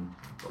since, and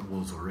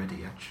was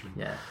already actually.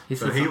 Yeah.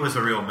 He was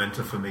a real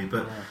mentor for me.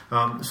 But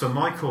so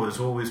Michael has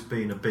always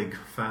been a big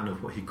fan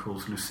of what he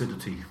calls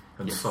lucidity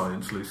and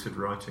science, lucid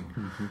writing.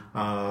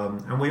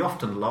 And we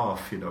often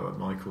laugh, at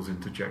Michael's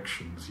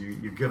interjections.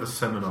 You give a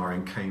seminar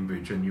in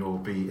Cambridge and you'll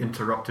be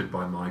interrupted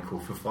by Michael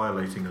for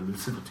violating a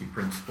lucidity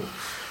principle.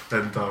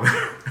 And,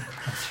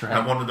 That's right.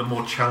 And one of the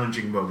more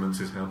challenging moments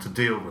is how to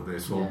deal with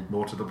this, or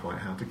more to the point,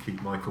 how to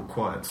keep Michael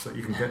quiet so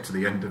you can get to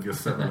the end of your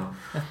seminar.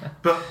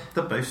 But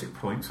the basic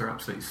points are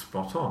absolutely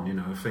spot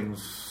on,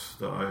 things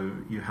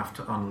that you have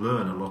to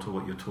unlearn a lot of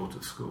what you're taught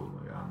at school.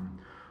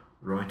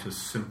 Write as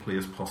simply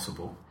as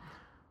possible.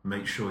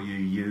 Make sure you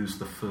use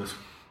the first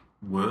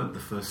word,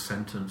 the first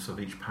sentence of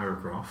each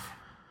paragraph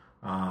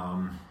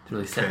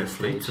really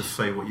carefully to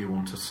say what you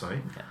want to say.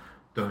 Yeah.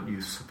 Don't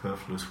use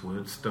superfluous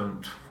words.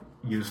 Don't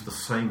use the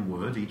same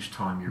word each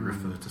time you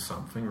refer to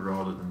something,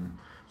 rather than...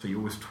 So you're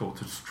always taught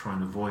to try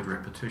and avoid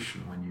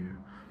repetition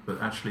but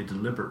actually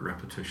deliberate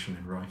repetition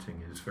in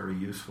writing is very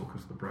useful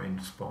because the brain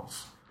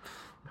spots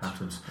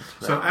patterns.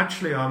 Right. So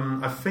actually,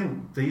 I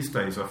think these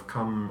days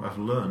I've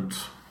learnt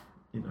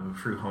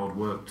through hard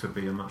work to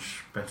be a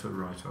much better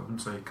writer. I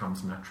wouldn't say it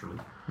comes naturally,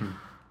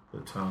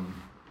 but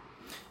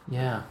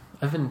yeah,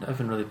 I've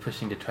been really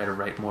pushing to try to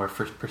write more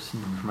first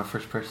person from a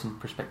first person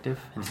perspective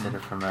instead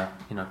of from a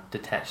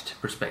detached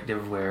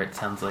perspective where it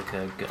sounds like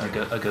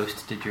a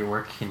ghost did your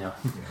work.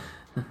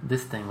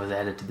 This thing was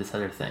added to this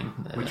other thing,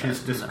 which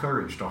is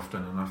discouraged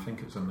often, and I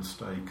think it's a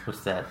mistake.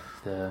 What's that?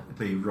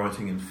 The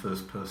writing in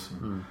first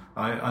person.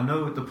 I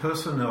know the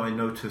person that I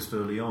noticed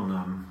early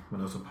on when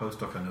I was a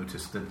postdoc, I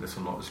noticed did this a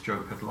lot, is Joe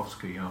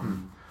Pedlowski.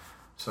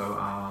 So,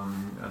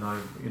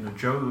 and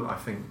Joe, I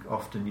think,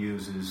 often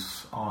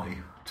uses I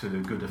to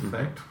good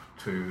effect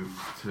to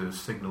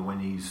signal when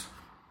he's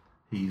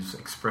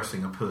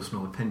expressing a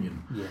personal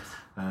opinion. Yes.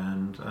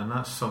 And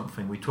that's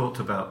something we talked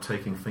about,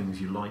 taking things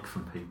you like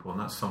from people, and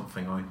that's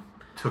something I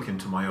took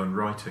into my own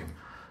writing.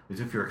 Is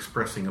if you're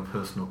expressing a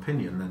personal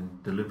opinion, then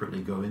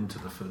deliberately go into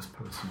the first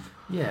person.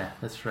 Yeah,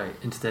 that's right.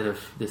 Instead of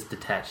this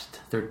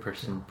detached third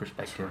person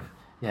perspective. Right.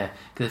 Yeah,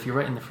 because if you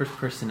write in the first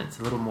person, it's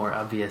a little more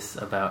obvious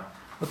about,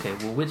 okay,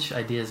 well, which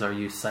ideas are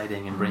you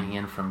citing and bringing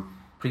in from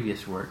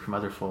previous work from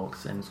other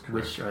folks, and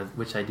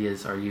which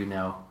ideas are you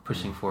now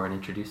pushing for and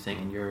introducing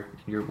in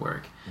your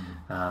work,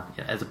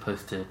 as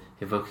opposed to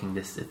evoking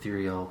this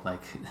ethereal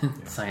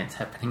science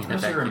happening in a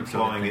vacuum. As you're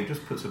implying, it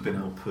just puts a bit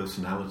more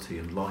personality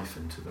and life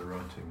into the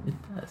writing.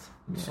 It does.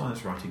 Yeah.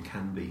 Science writing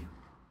can be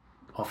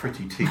awful.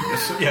 Pretty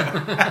tedious.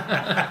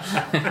 Yeah,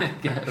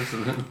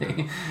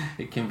 absolutely.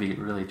 It can be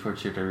really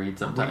torture to read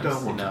sometimes. We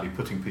don't want to be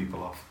putting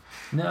people off.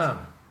 No.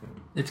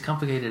 It's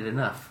complicated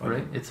enough,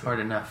 right? It's hard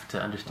enough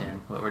to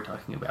understand what we're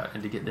talking about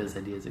and to get those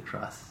ideas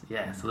across.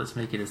 Yeah, so let's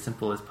make it as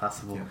simple as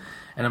possible. Yeah.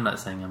 And I'm not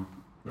saying I'm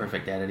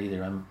perfect at it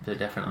either. I'm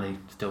definitely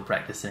still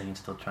practicing and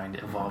still trying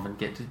to evolve and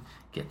get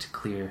to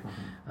clear.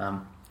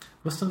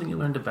 What's something you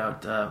learned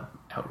about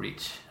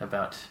outreach,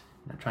 about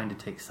trying to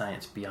take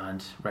science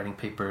beyond writing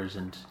papers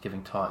and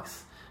giving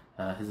talks?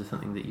 Is there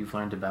something that you've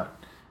learned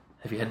about?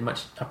 Have you had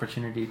much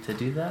opportunity to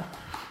do that?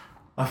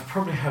 I've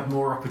probably had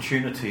more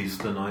opportunities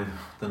than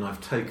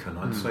I've taken.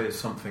 I'd say it's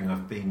something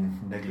I've been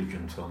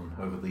negligent on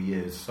over the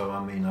years. So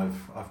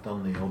I've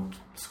done the odd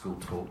school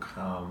talk,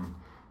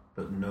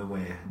 but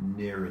nowhere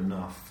near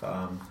enough.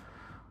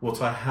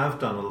 What I have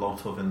done a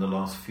lot of in the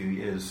last few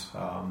years,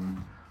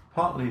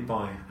 partly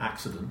by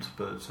accident,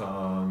 but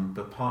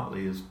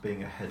partly as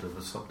being a head of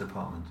a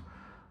sub-department,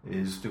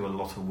 is do a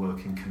lot of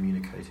work in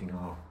communicating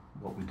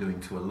what we're doing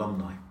to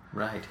alumni.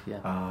 Right.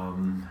 Yeah.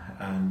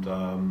 And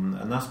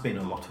that's been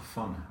a lot of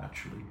fun,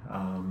 actually.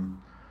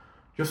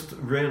 Just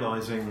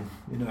realising,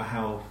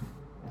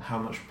 how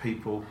much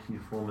people,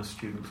 your former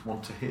students,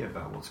 want to hear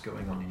about what's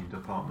going on in your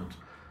department.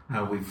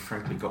 How we've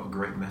frankly got a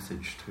great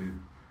message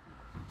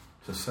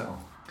to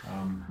sell.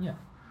 Yeah.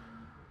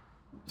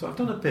 So I've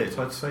done a bit.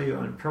 I'd say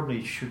I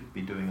probably should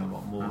be doing a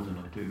lot more than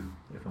I do,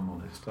 if I'm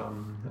honest.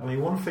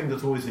 One thing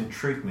that's always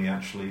intrigued me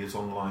actually is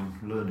online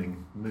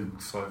learning,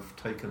 MOOCs. I've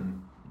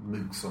taken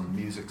MOOCs on the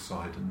music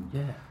side, and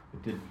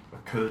it did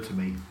occur to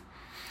me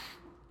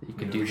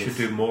we should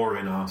do more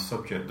in our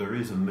subject. There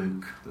is a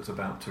MOOC that's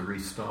about to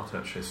restart,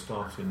 actually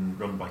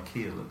run by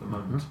Kiel at the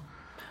moment.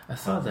 I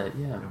saw that,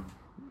 yeah.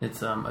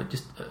 It's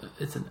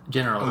it's a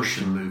general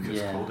Ocean MOOC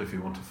it's called, if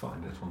you want to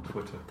find it on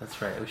Twitter.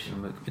 That's right,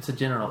 Ocean MOOC. It's a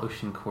general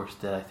ocean course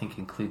that I think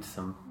includes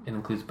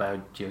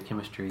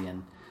biogeochemistry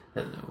and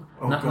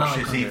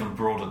it's even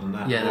broader than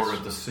that. Law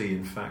of the Sea.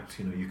 In fact,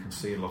 you can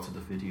see a lot of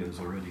the videos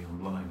already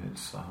online.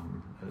 It's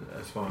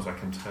as far as I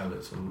can tell,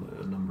 it's a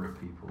number of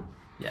people.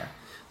 Yeah,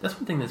 that's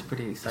one thing that's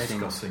pretty exciting.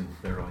 Discussing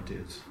their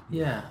ideas.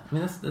 Yeah,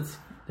 that's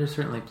there's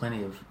certainly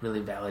plenty of really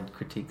valid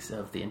critiques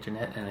of the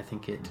internet, and I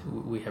think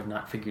we have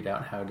not figured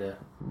out how to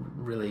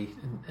really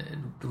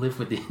live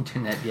with the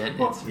internet yet.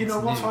 Well,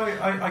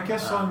 I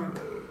guess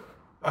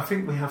I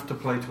think we have to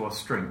play to our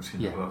strengths.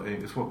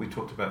 It's what we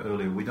talked about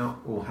earlier. We don't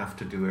all have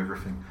to do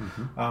everything.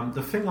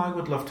 The thing I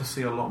would love to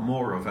see a lot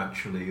more of,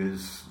 actually,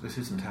 is this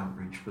isn't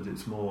outreach, but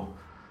it's more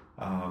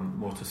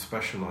to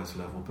specialised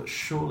level. But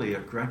surely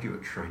at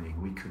graduate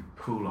training, we could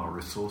pool our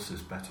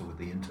resources better with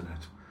the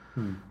internet.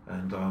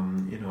 And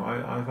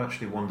I've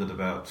actually wondered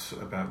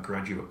about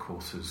graduate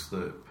courses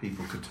that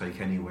people could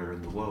take anywhere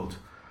in the world.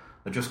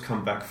 I just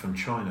come back from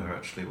China,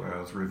 actually, where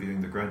I was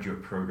reviewing the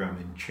graduate program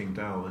in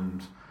Qingdao,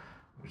 and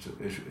it's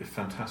a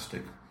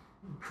fantastic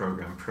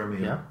program,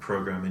 premier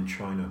program in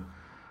China.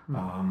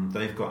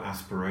 They've got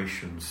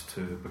aspirations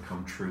to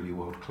become truly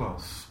world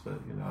class,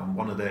 but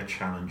one of their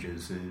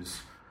challenges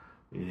is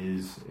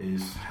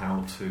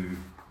how to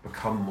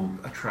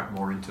attract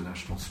more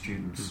international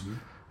students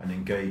and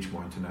engage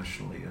more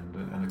internationally,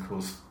 and of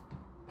course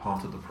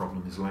part of the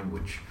problem is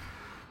language,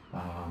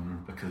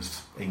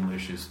 because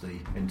English is the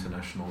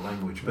international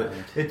language. But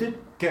it did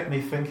get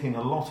me thinking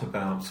a lot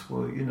about,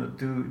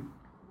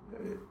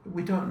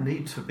 we don't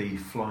need to be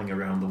flying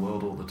around the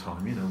world all the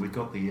time. We've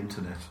got the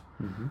internet.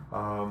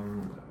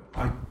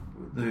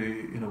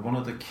 One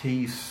of the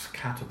keys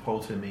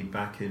catapulting me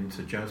back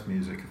into jazz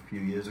music a few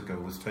years ago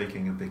was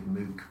taking a big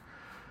MOOC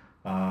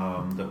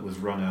that was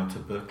run out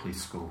of Berklee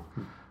School.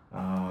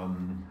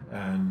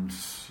 And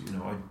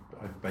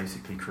I've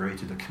basically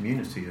created a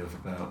community of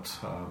about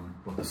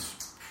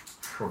there's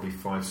probably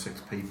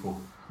 5-6 people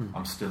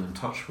I'm still in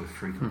touch with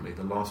frequently.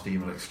 The last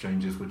email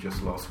exchanges were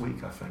just last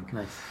week, I think.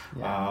 Nice.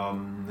 Yeah.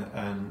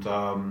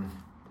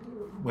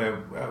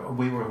 Where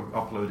we were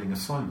uploading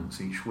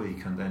assignments each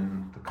week, and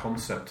then the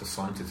concept to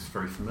scientists is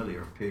very familiar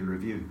of peer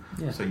review.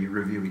 Yeah. So you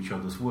review each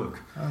other's work.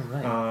 Oh,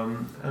 right.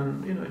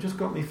 And it just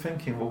got me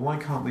thinking, well, why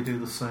can't we do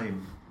the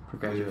same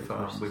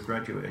with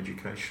graduate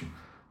education?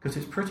 Because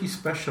it's pretty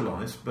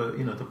specialised, but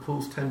the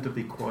pools tend to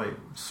be quite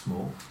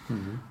small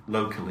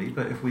locally.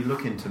 But if we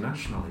look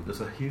internationally,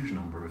 there's a huge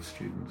number of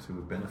students who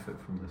would benefit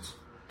from this.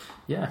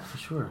 Yeah, for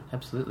sure,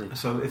 absolutely.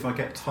 So if I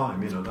get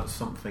time, that's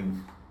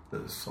something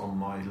that's on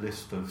my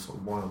list of sort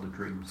of wilder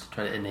dreams.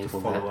 Try to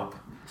enable follow that up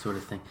sort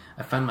of thing.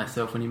 I find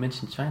myself, when you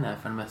mentioned China, I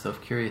find myself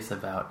curious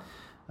about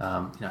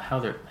how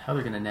they're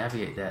going to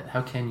navigate that.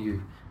 How can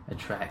you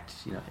attract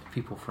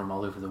people from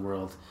all over the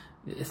world?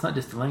 It's not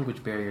just the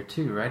language barrier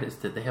too, right? It's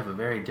that they have a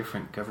very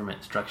different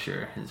government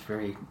structure. It's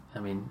very,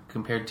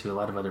 compared to a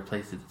lot of other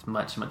places, it's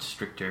much, much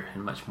stricter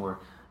and much more,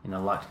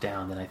 locked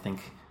down than I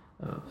think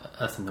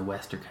us in the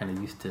West are kind of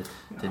used to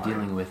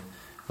dealing with.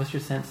 What's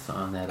your sense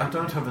on that? I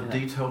don't have a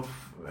detailed,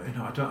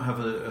 I don't have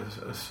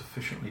a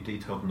sufficiently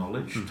detailed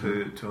knowledge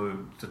to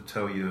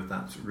tell you if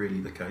that's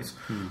really the case.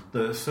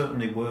 There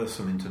certainly were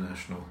some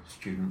international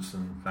students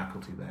and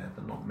faculty there,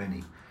 but not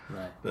many.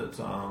 Right. But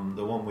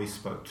the one we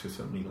spoke to,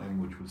 certainly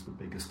language was the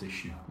biggest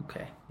issue.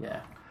 Okay,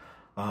 yeah.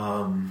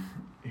 I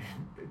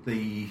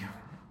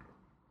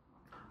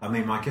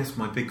guess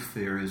my big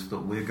fear is that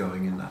we're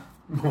going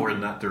more in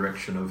that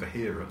direction over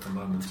here at the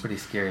moment. It's pretty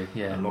scary,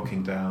 yeah.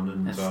 Locking down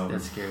and...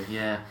 That's scary,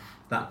 yeah.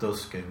 That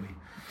does scare me.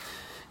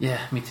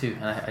 Yeah, me too.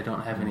 And I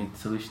don't have any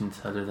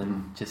solutions other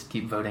than just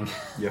keep voting.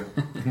 Yeah,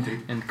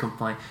 indeed. And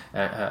complying.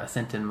 I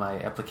sent in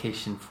my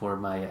application for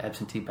my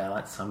absentee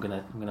ballot, so I'm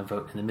gonna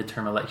vote in the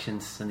midterm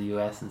elections in the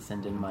U.S. and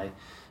send in my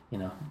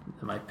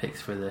picks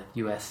for the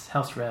U.S.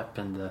 House Rep,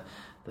 and the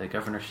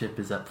governorship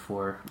is up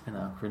for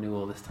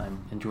renewal this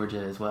time in Georgia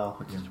as well,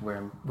 which is where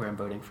I'm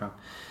voting from.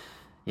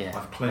 Yeah,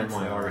 I've claimed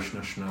my Irish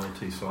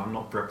nationality, so I'm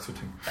not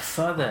Brexiting. I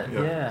saw that.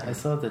 Yeah, I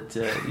saw that.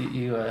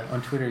 You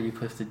on Twitter you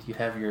posted you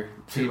have your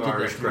two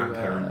Irish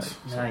grandparents.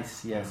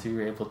 Nice. Yeah, so you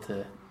were able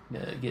to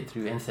get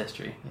through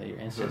ancestry. Yeah, your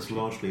ancestry. So it's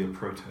largely a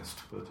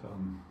protest,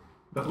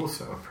 but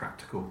also a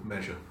practical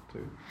measure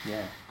too.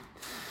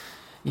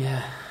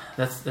 Yeah.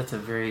 That's a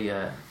very.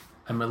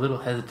 I'm a little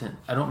hesitant.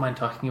 I don't mind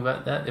talking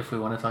about that if we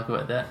want to talk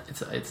about that.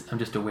 I'm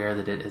just aware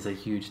that it is a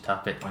huge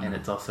topic, and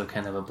it's also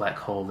kind of a black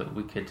hole that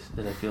I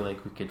feel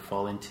like we could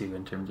fall into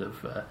in terms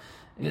of. But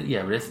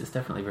it's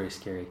definitely very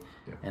scary,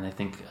 and I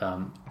think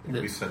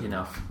we said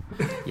enough.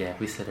 Yeah,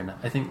 we said enough.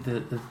 I think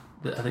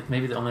I think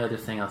maybe the only other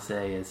thing I'll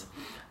say is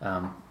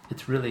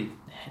it's really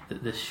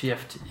the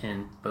shift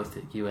in both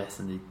the US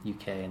and the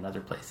UK and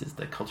other places.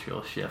 The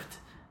cultural shift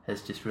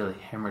has just really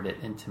hammered it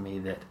into me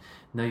that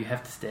no, you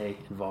have to stay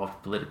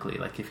involved politically.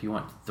 Like if you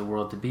want the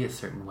world to be a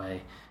certain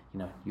way,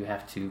 you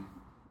have to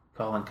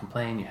call and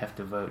complain, you have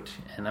to vote.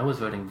 And I was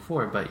voting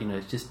before, but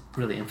it's just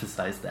really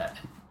emphasized that,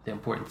 the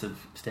importance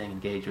of staying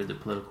engaged with the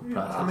political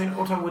process.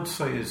 What I would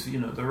say is,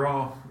 there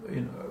are,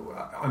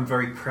 I'm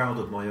very proud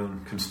of my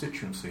own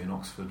constituency in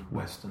Oxford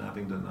West and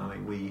Abingdon.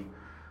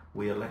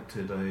 We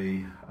elected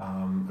a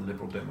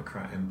Liberal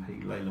Democrat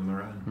MP, Layla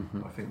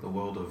Moran, I think the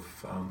world of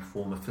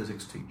former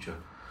physics teacher.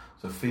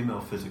 So female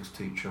physics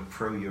teacher,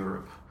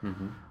 pro-Europe.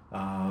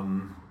 I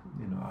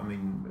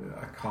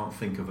can't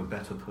think of a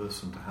better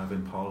person to have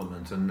in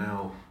Parliament, and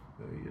now,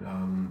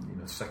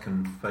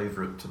 second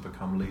favourite to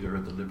become leader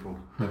of the Liberal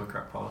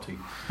Democrat Party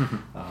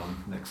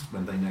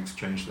when they next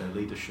change their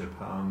leadership.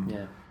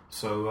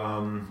 So,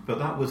 but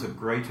that was a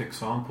great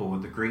example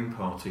with the Green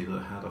Party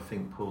that had, I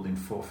think, pulled in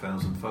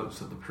 4,000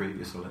 votes at the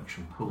previous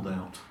election, pulled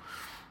out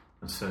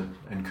and said,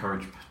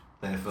 encouraged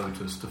their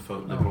voters to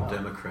vote Liberal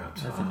Democrat.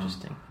 That's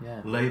interesting,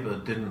 yeah. Labour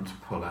didn't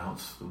pull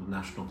out. The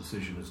national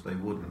decision is they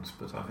wouldn't,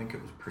 but I think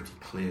it was pretty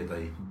clear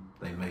they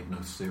made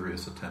no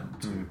serious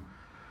attempt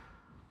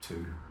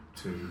to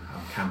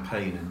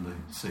campaign in the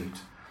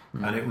seat.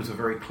 And it was a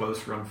very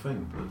close-run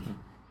thing, but...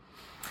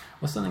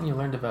 What's something you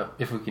learned about,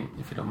 if you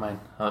don't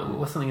mind,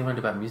 what's something you learned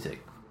about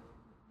music?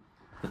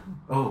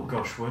 Oh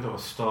gosh, where do I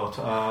start?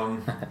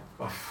 I've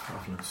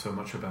learned so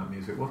much about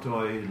music. What do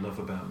I love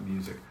about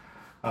music?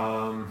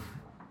 For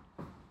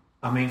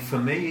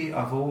me,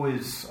 I've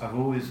always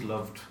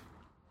loved,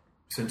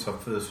 since I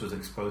first was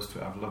exposed to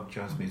it, I've loved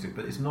jazz music,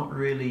 but it's not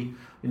really,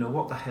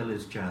 what the hell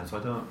is jazz?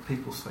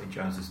 People say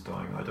jazz is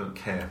dying, I don't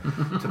care,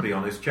 to be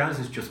honest. Jazz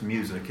is just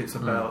music. It's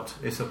about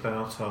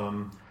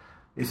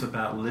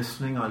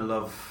listening. I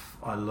love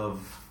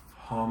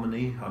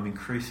harmony. I'm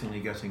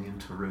increasingly getting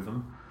into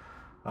rhythm.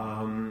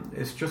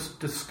 It's just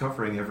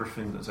discovering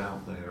everything that's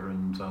out there,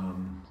 and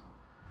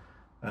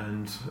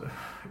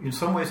in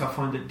some ways I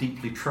find it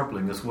deeply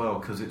troubling as well,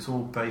 because it's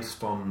all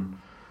based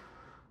on,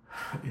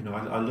 I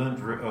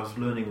was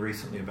learning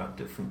recently about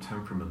different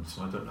temperaments.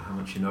 I don't know how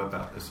much you know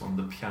about this on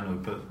the piano,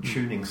 but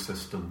tuning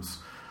systems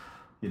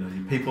You know,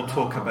 people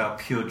talk about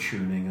pure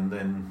tuning, and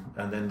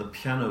then the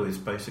piano is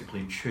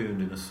basically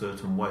tuned in a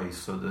certain way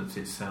so that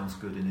it sounds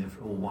good in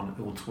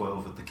all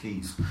 12 of the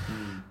keys.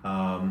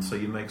 So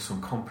you make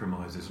some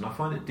compromises, and I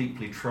find it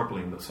deeply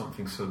troubling that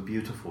something so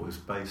beautiful is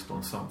based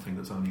on something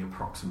that's only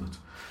approximate.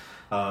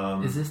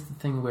 Is this the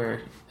thing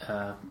where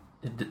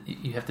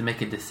you have to make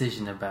a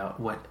decision about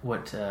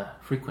what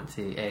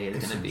frequency A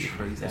is going to be?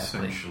 For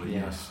exactly. Essentially,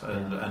 yes.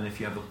 And if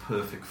you have a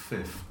perfect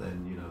fifth,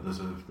 then you know there's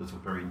a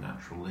very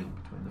natural link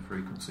between the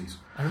frequencies.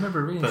 I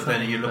remember reading. But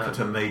then you look at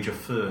a major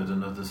third,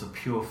 and there's a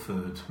pure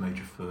third,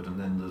 major third, and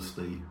then there's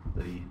the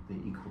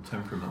equal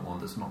temperament one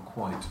that's not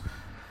quite.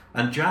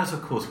 And jazz,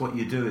 of course, what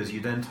you do is you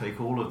then take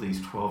all of these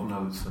 12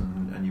 notes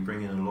and you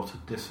bring in a lot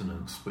of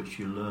dissonance, which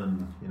you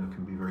learn, you know,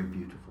 can be very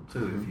beautiful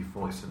too if you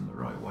voice it in the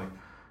right way.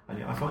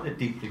 And I find it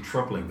deeply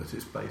troubling that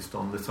it's based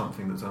on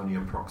something that's only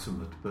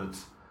approximate. But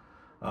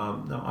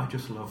no, I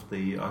just love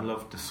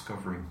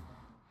discovering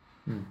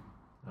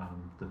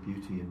the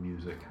beauty in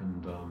music,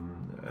 and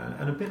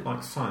a bit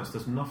like science.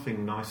 There's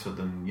nothing nicer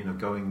than, you know,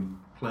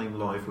 playing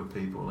live with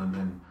people, and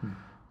then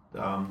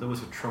there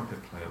was a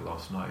trumpet player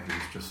last night who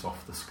was just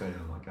off the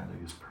scale. Like, I know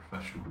he was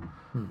professional.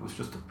 It was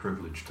just a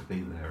privilege to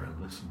be there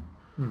and listen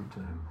to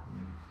him.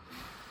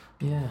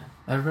 Yeah,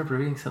 I remember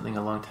reading something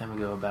a long time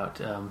ago about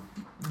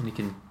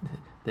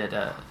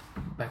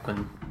back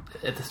when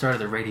at the start of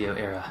the radio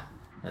era,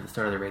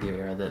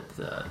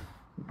 that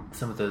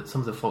some of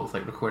the folks,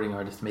 like recording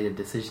artists, made a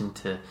decision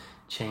to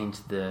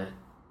change the,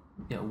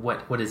 you know,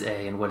 what is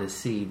A and what is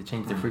C, to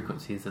change the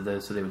frequencies of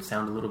those so they would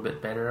sound a little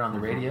bit better on the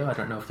radio. I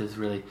don't know if there's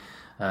really.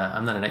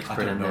 I'm not an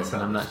expert in this,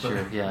 and I'm not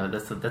sure. Yeah,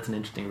 that's an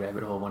interesting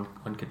rabbit hole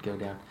one could go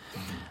down.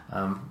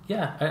 I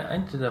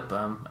ended up.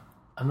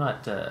 I'm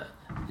not.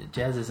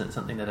 Jazz isn't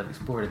something that I've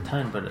explored a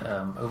ton, but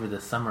over the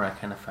summer I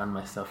kind of found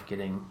myself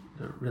getting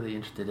really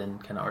interested in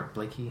kind of Art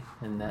Blakey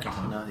and that. You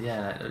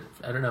know,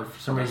 I don't know, for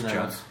some reason.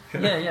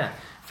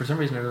 For some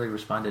reason I really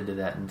responded to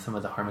that, and some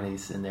of the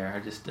harmonies in there are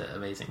just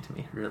amazing to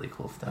me. Really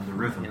cool stuff. And the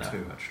rhythm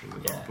too, actually,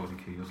 with Art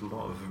Blakey. There's a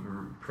lot of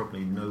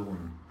probably no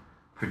one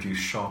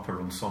produced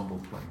sharper ensemble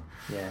playing.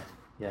 Yeah.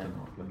 Than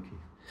Art Blakey.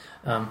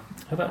 How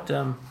about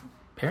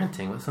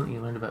parenting? What's something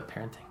you learned about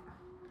parenting?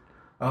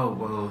 Oh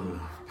well,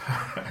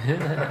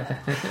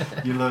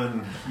 you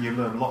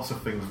learn lots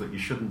of things that you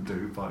shouldn't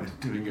do by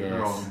doing it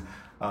wrong.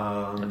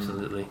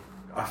 Absolutely.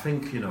 I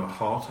think, you know, at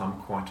heart I'm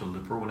quite a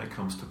liberal when it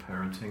comes to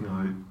parenting.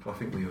 I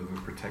think we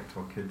overprotect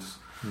our kids.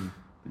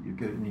 But you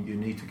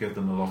need to give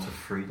them a lot of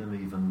freedom,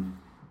 even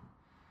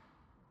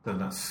though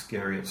that's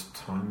scary at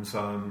times.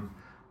 I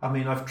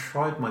mean, I've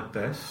tried my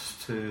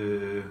best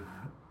to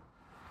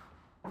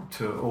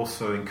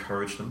also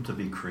encourage them to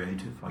be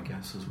creative, I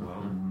guess, as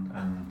well.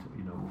 And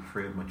you know,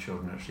 3 of my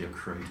children actually are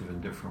creative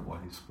in different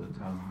ways. But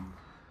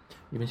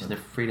you mentioned the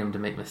freedom to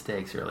make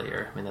mistakes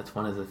earlier. I mean, that's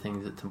one of the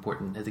things that's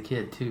important as a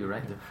kid too,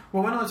 right? Yeah.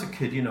 Well, when I was a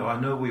kid, you know, I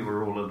know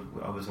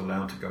I was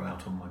allowed to go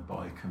out on my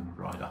bike and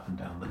ride up and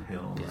down the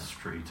hill on the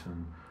street.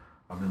 And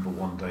I remember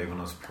one day when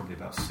I was probably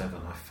about 7,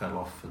 I fell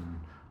off,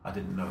 and I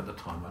didn't know at the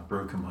time I'd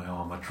broken my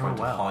arm. I tried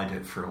to hide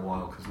it for a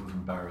while because I was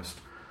embarrassed.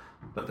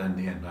 But then in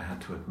the end I had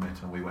to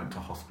admit, and we went to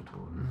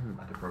hospital and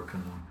had a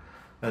broken arm.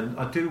 And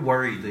I do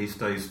worry these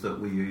days that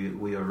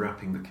we are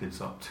wrapping the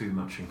kids up too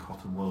much in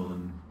cotton wool,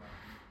 and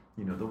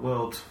you know, the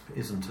world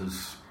isn't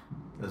as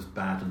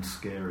bad and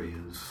scary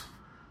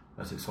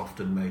as it's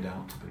often made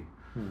out to be.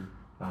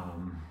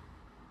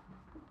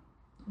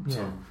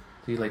 So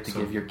you like to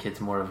give your kids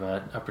more of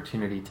an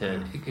opportunity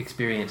to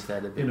experience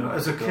that a bit. You know,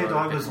 as a kid,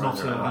 I was not.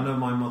 I know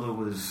my mother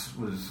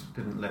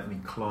didn't let me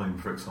climb,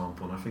 for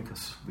example, and I think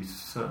we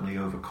certainly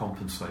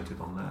overcompensated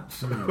on that.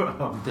 So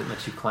didn't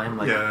let you climb,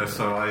 like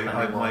So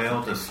my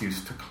eldest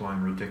used to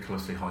climb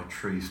ridiculously high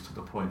trees to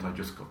the point I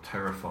just got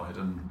terrified,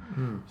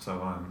 and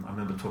so I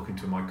remember talking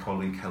to my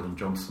colleague Helen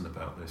Johnson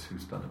about this,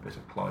 who's done a bit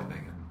of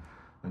climbing,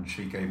 and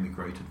she gave me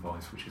great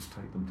advice, which is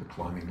take them to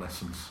climbing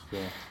lessons.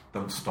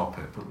 Don't stop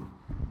it, but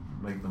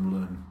make them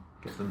learn.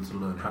 Get them to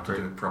learn how to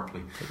do it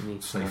properly,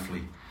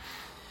 safely.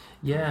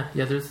 There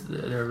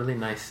are really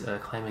nice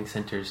climbing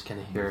centers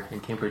kind of here in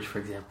Cambridge, for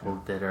example,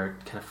 that are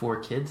kind of for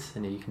kids,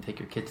 and you can take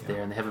your kids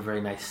there, and they have a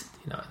very nice,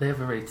 you know, they have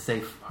a very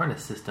safe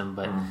harness system,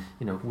 but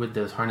you know, with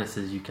those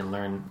harnesses you can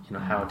learn, you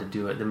know, how to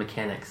do it, the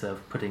mechanics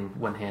of putting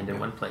one hand in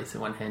one place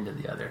and one hand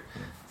in the other.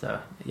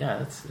 So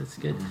it's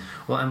good.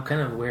 Well, I'm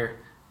kind of aware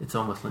it's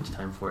almost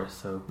lunchtime for us,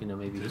 so you know,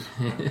 maybe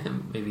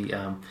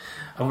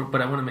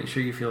but I want to make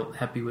sure you feel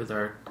happy with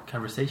our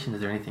conversation.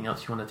 Is there anything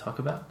else you want to talk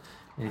about?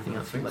 Anything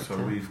else you'd like to?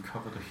 We've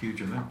covered a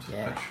huge amount.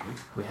 Actually,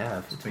 we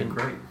have. It's been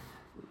great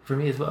for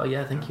me as well.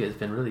 Thank you. It's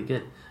been really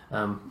good.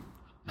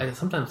 I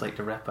sometimes like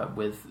to wrap up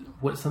with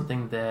what's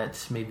something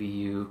that maybe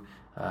you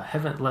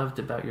haven't loved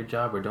about your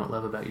job or don't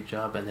love about your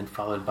job, and then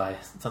followed by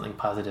something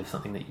positive,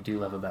 something that you do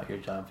love about your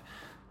job.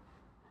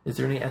 Is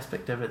there any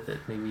aspect of it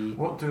that maybe...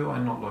 What do I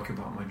not like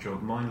about my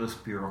job? Mindless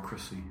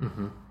bureaucracy,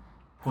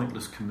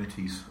 pointless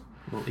committees.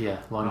 Well,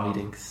 long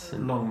meetings.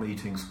 Long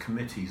meetings,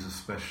 committees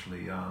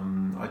especially.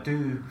 I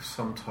do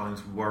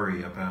sometimes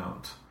worry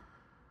about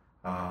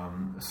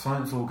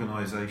Science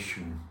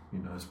organisation,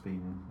 has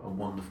been a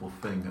wonderful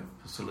thing at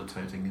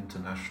facilitating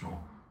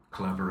international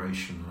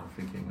collaboration. I'm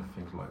thinking of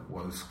things like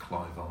WOS,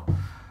 CLIVAR,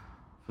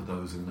 for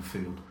those in the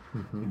field.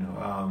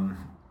 Mm-hmm.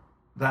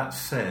 That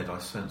said, I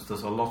sense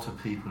there's a lot of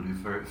people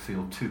who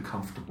feel too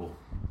comfortable,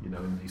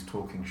 in these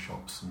talking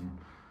shops, and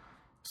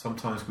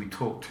sometimes we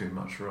talk too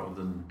much rather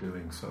than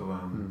doing so.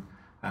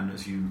 And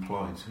as you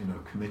implied,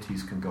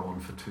 committees can go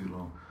on for too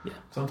long. Yeah.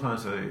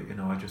 Sometimes,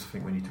 I just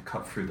think we need to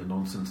cut through the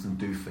nonsense and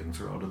do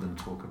things rather than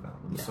talk about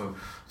them. Yeah.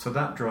 So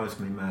that drives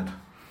me mad.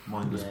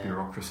 Mindless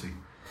bureaucracy.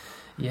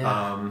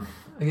 Yeah.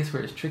 I guess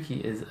where it's tricky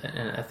is,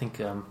 and I think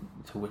so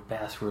with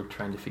BASS we're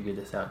trying to figure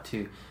this out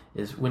too,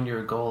 is when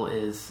your goal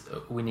is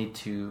we need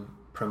to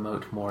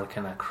promote more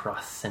kind of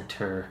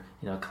cross-center,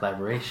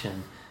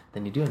 collaboration,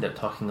 then you do end up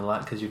talking a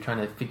lot because you're trying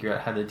to figure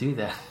out how to do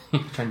that.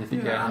 You're trying to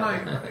figure out how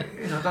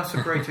to... that's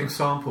a great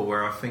example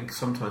where I think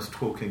sometimes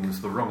talking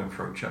is the wrong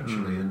approach,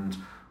 actually, and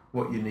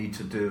what you need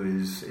to do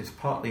is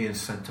partly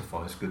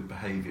incentivize good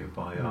behaviour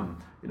by,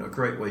 a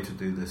great way to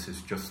do this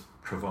is just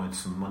provide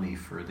some money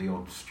for the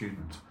odd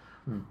student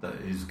that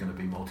is going to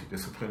be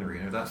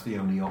multidisciplinary. That's the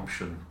only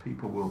option.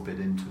 People will bid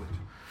into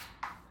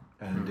it.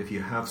 And if you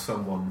have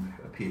someone,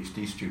 a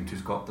PhD student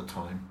who's got the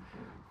time,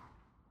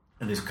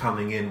 and is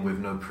coming in with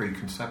no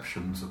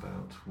preconceptions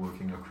about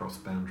working across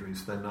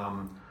boundaries, then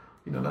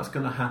that's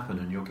going to happen,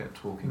 and you'll get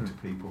talking to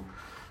people.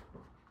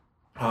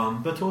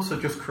 But also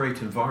just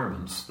create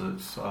environments that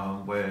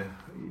where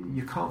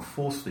you can't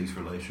force these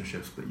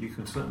relationships, but you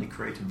can certainly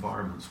create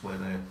environments where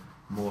they're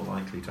more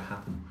likely to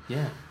happen.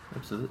 Yeah,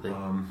 absolutely.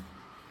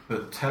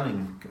 But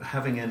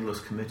having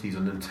endless committees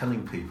and then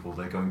telling people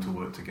they're going to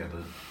work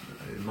together,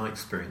 in my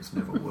experience,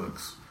 never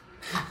works.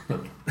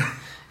 But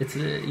it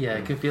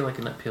can feel like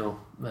an uphill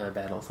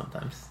battle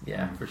sometimes.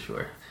 Yeah, for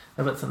sure.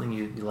 How about something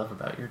you love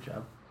about your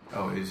job?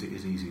 Oh, it's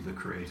easy, the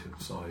creative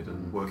side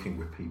and working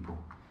with people.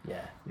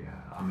 Yeah. Yeah,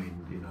 I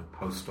mean,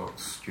 postdocs,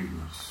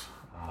 students,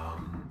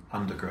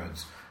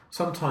 undergrads.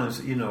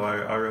 Sometimes,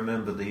 I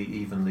remember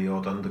even the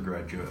odd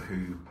undergraduate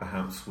who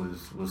perhaps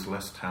was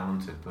less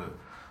talented, but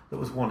there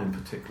was one in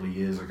particular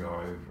years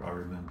ago I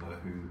remember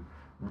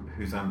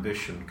whose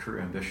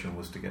career ambition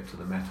was to get to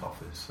the Met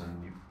Office,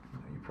 and you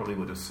probably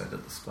would have said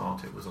at the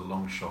start it was a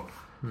long shot,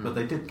 but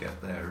they did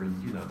get there,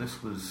 and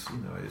this was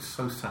it's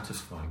so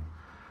satisfying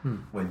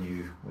when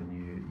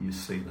you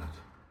see that.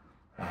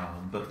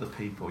 But the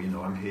people,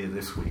 I'm here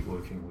this week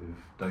working with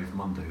Dave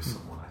Mundy, who's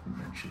someone I haven't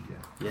mentioned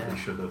yet. Yeah. They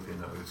should have.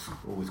 It's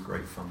always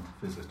great fun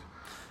to visit.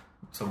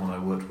 Someone I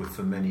worked with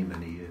for many,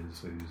 many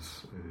years,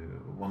 who's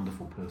a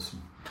wonderful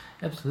person.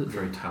 Absolutely.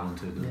 Very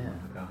talented,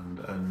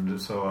 and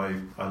so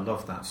I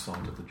love that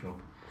side of the job.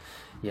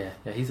 Yeah,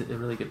 he's a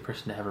really good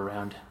person to have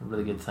around,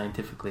 really good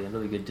scientifically, and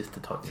really good just to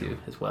talk to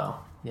as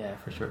well. Yeah,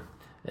 for sure.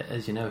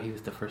 As you know, he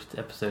was the first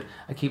episode.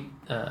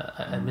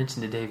 I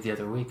mentioned to Dave the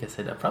other week, I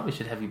said, I probably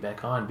should have you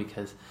back on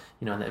because,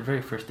 in that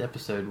very first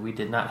episode, we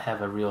did not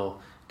have a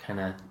real kind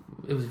of,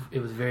 it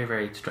was very,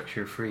 very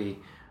structure free,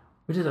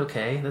 which is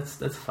okay.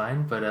 That's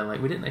fine.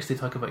 But we didn't actually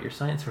talk about your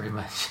science very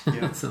much.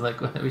 Yeah. So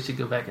we should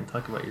go back and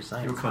talk about your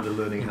science. You're kind of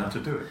learning how to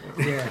do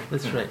it. Yeah,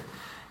 that's right.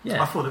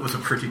 Yeah. I thought it was a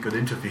pretty good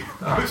interview.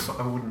 I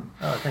wouldn't.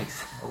 Oh,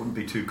 thanks. I wouldn't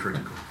be too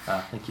critical.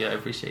 Thank you. I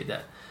appreciate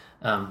that.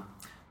 How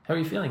are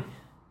you feeling?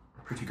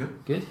 Pretty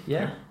good. Good.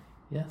 Yeah.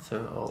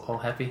 So all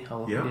happy.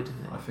 All good.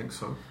 I think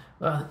so.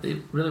 Well, it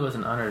really was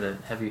an honor to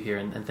have you here,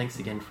 and thanks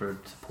again for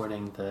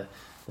supporting the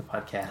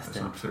podcast. It's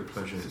an absolute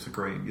pleasure.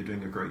 You're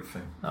doing a great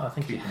thing. Oh,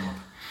 thank you. Keep them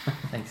up.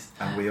 Thanks.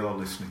 And we are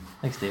listening.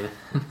 Thanks, David.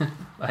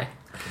 Bye.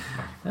 Okay,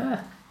 bye.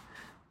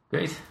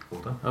 Great.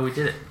 Well done. Oh, we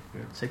did it.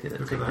 Yeah. Check it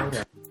Look at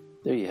that.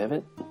 There you have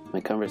it, my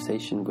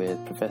conversation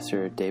with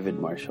Professor David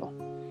Marshall.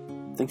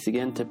 Thanks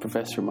again to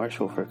Professor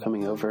Marshall for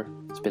coming over,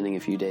 spending a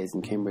few days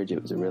in Cambridge.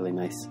 It was a really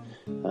nice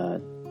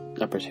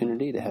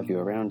opportunity to have you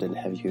around and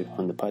have you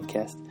on the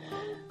podcast.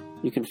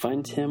 You can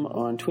find him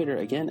on Twitter,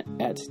 again,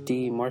 at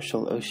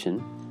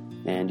dmarshallocean,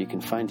 and you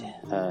can find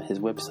his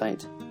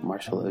website,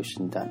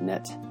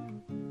 marshallocean.net.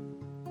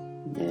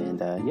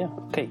 And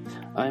okay.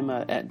 I'm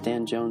at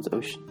Dan Jones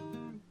Ocean.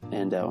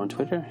 And on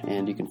Twitter,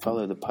 and you can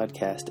follow the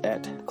podcast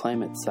at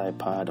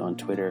ClimateSciPod on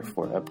Twitter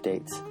for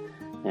updates.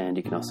 And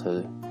you can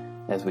also,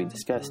 as we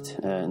discussed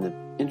in the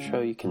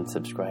intro, you can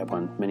subscribe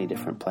on many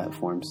different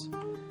platforms.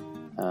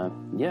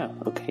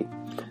 Okay.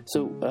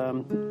 So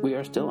we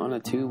are still on a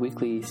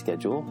 2-weekly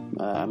schedule.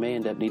 I may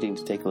end up needing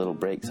to take a little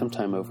break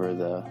sometime over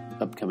the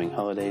upcoming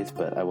holidays,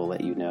 but I will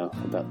let you know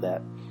about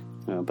that.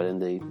 But in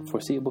the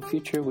foreseeable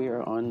future, we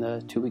are on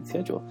the 2-week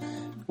schedule.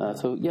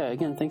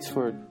 Again, thanks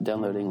for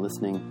downloading,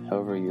 listening,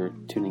 however you're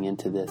tuning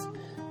into this.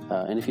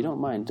 And if you don't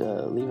mind,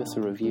 leave us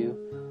a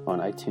review on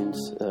iTunes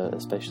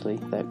especially.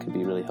 That could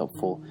be really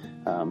helpful.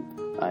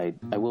 I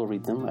will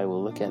read them. I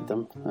will look at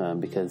them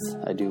because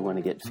I do want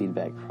to get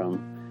feedback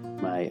from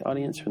my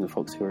audience, from the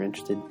folks who are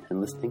interested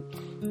in listening.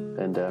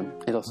 And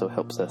it also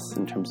helps us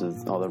in terms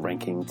of all the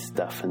ranking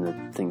stuff and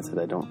the things that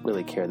I don't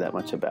really care that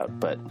much about.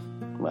 But,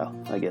 well,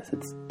 I guess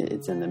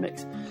it's in the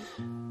mix.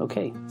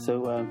 Okay,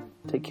 so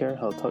take care.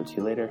 I'll talk to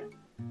you later.